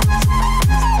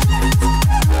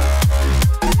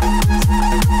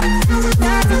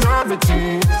 Gravity.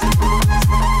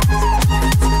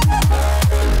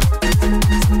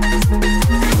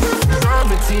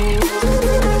 Gravity.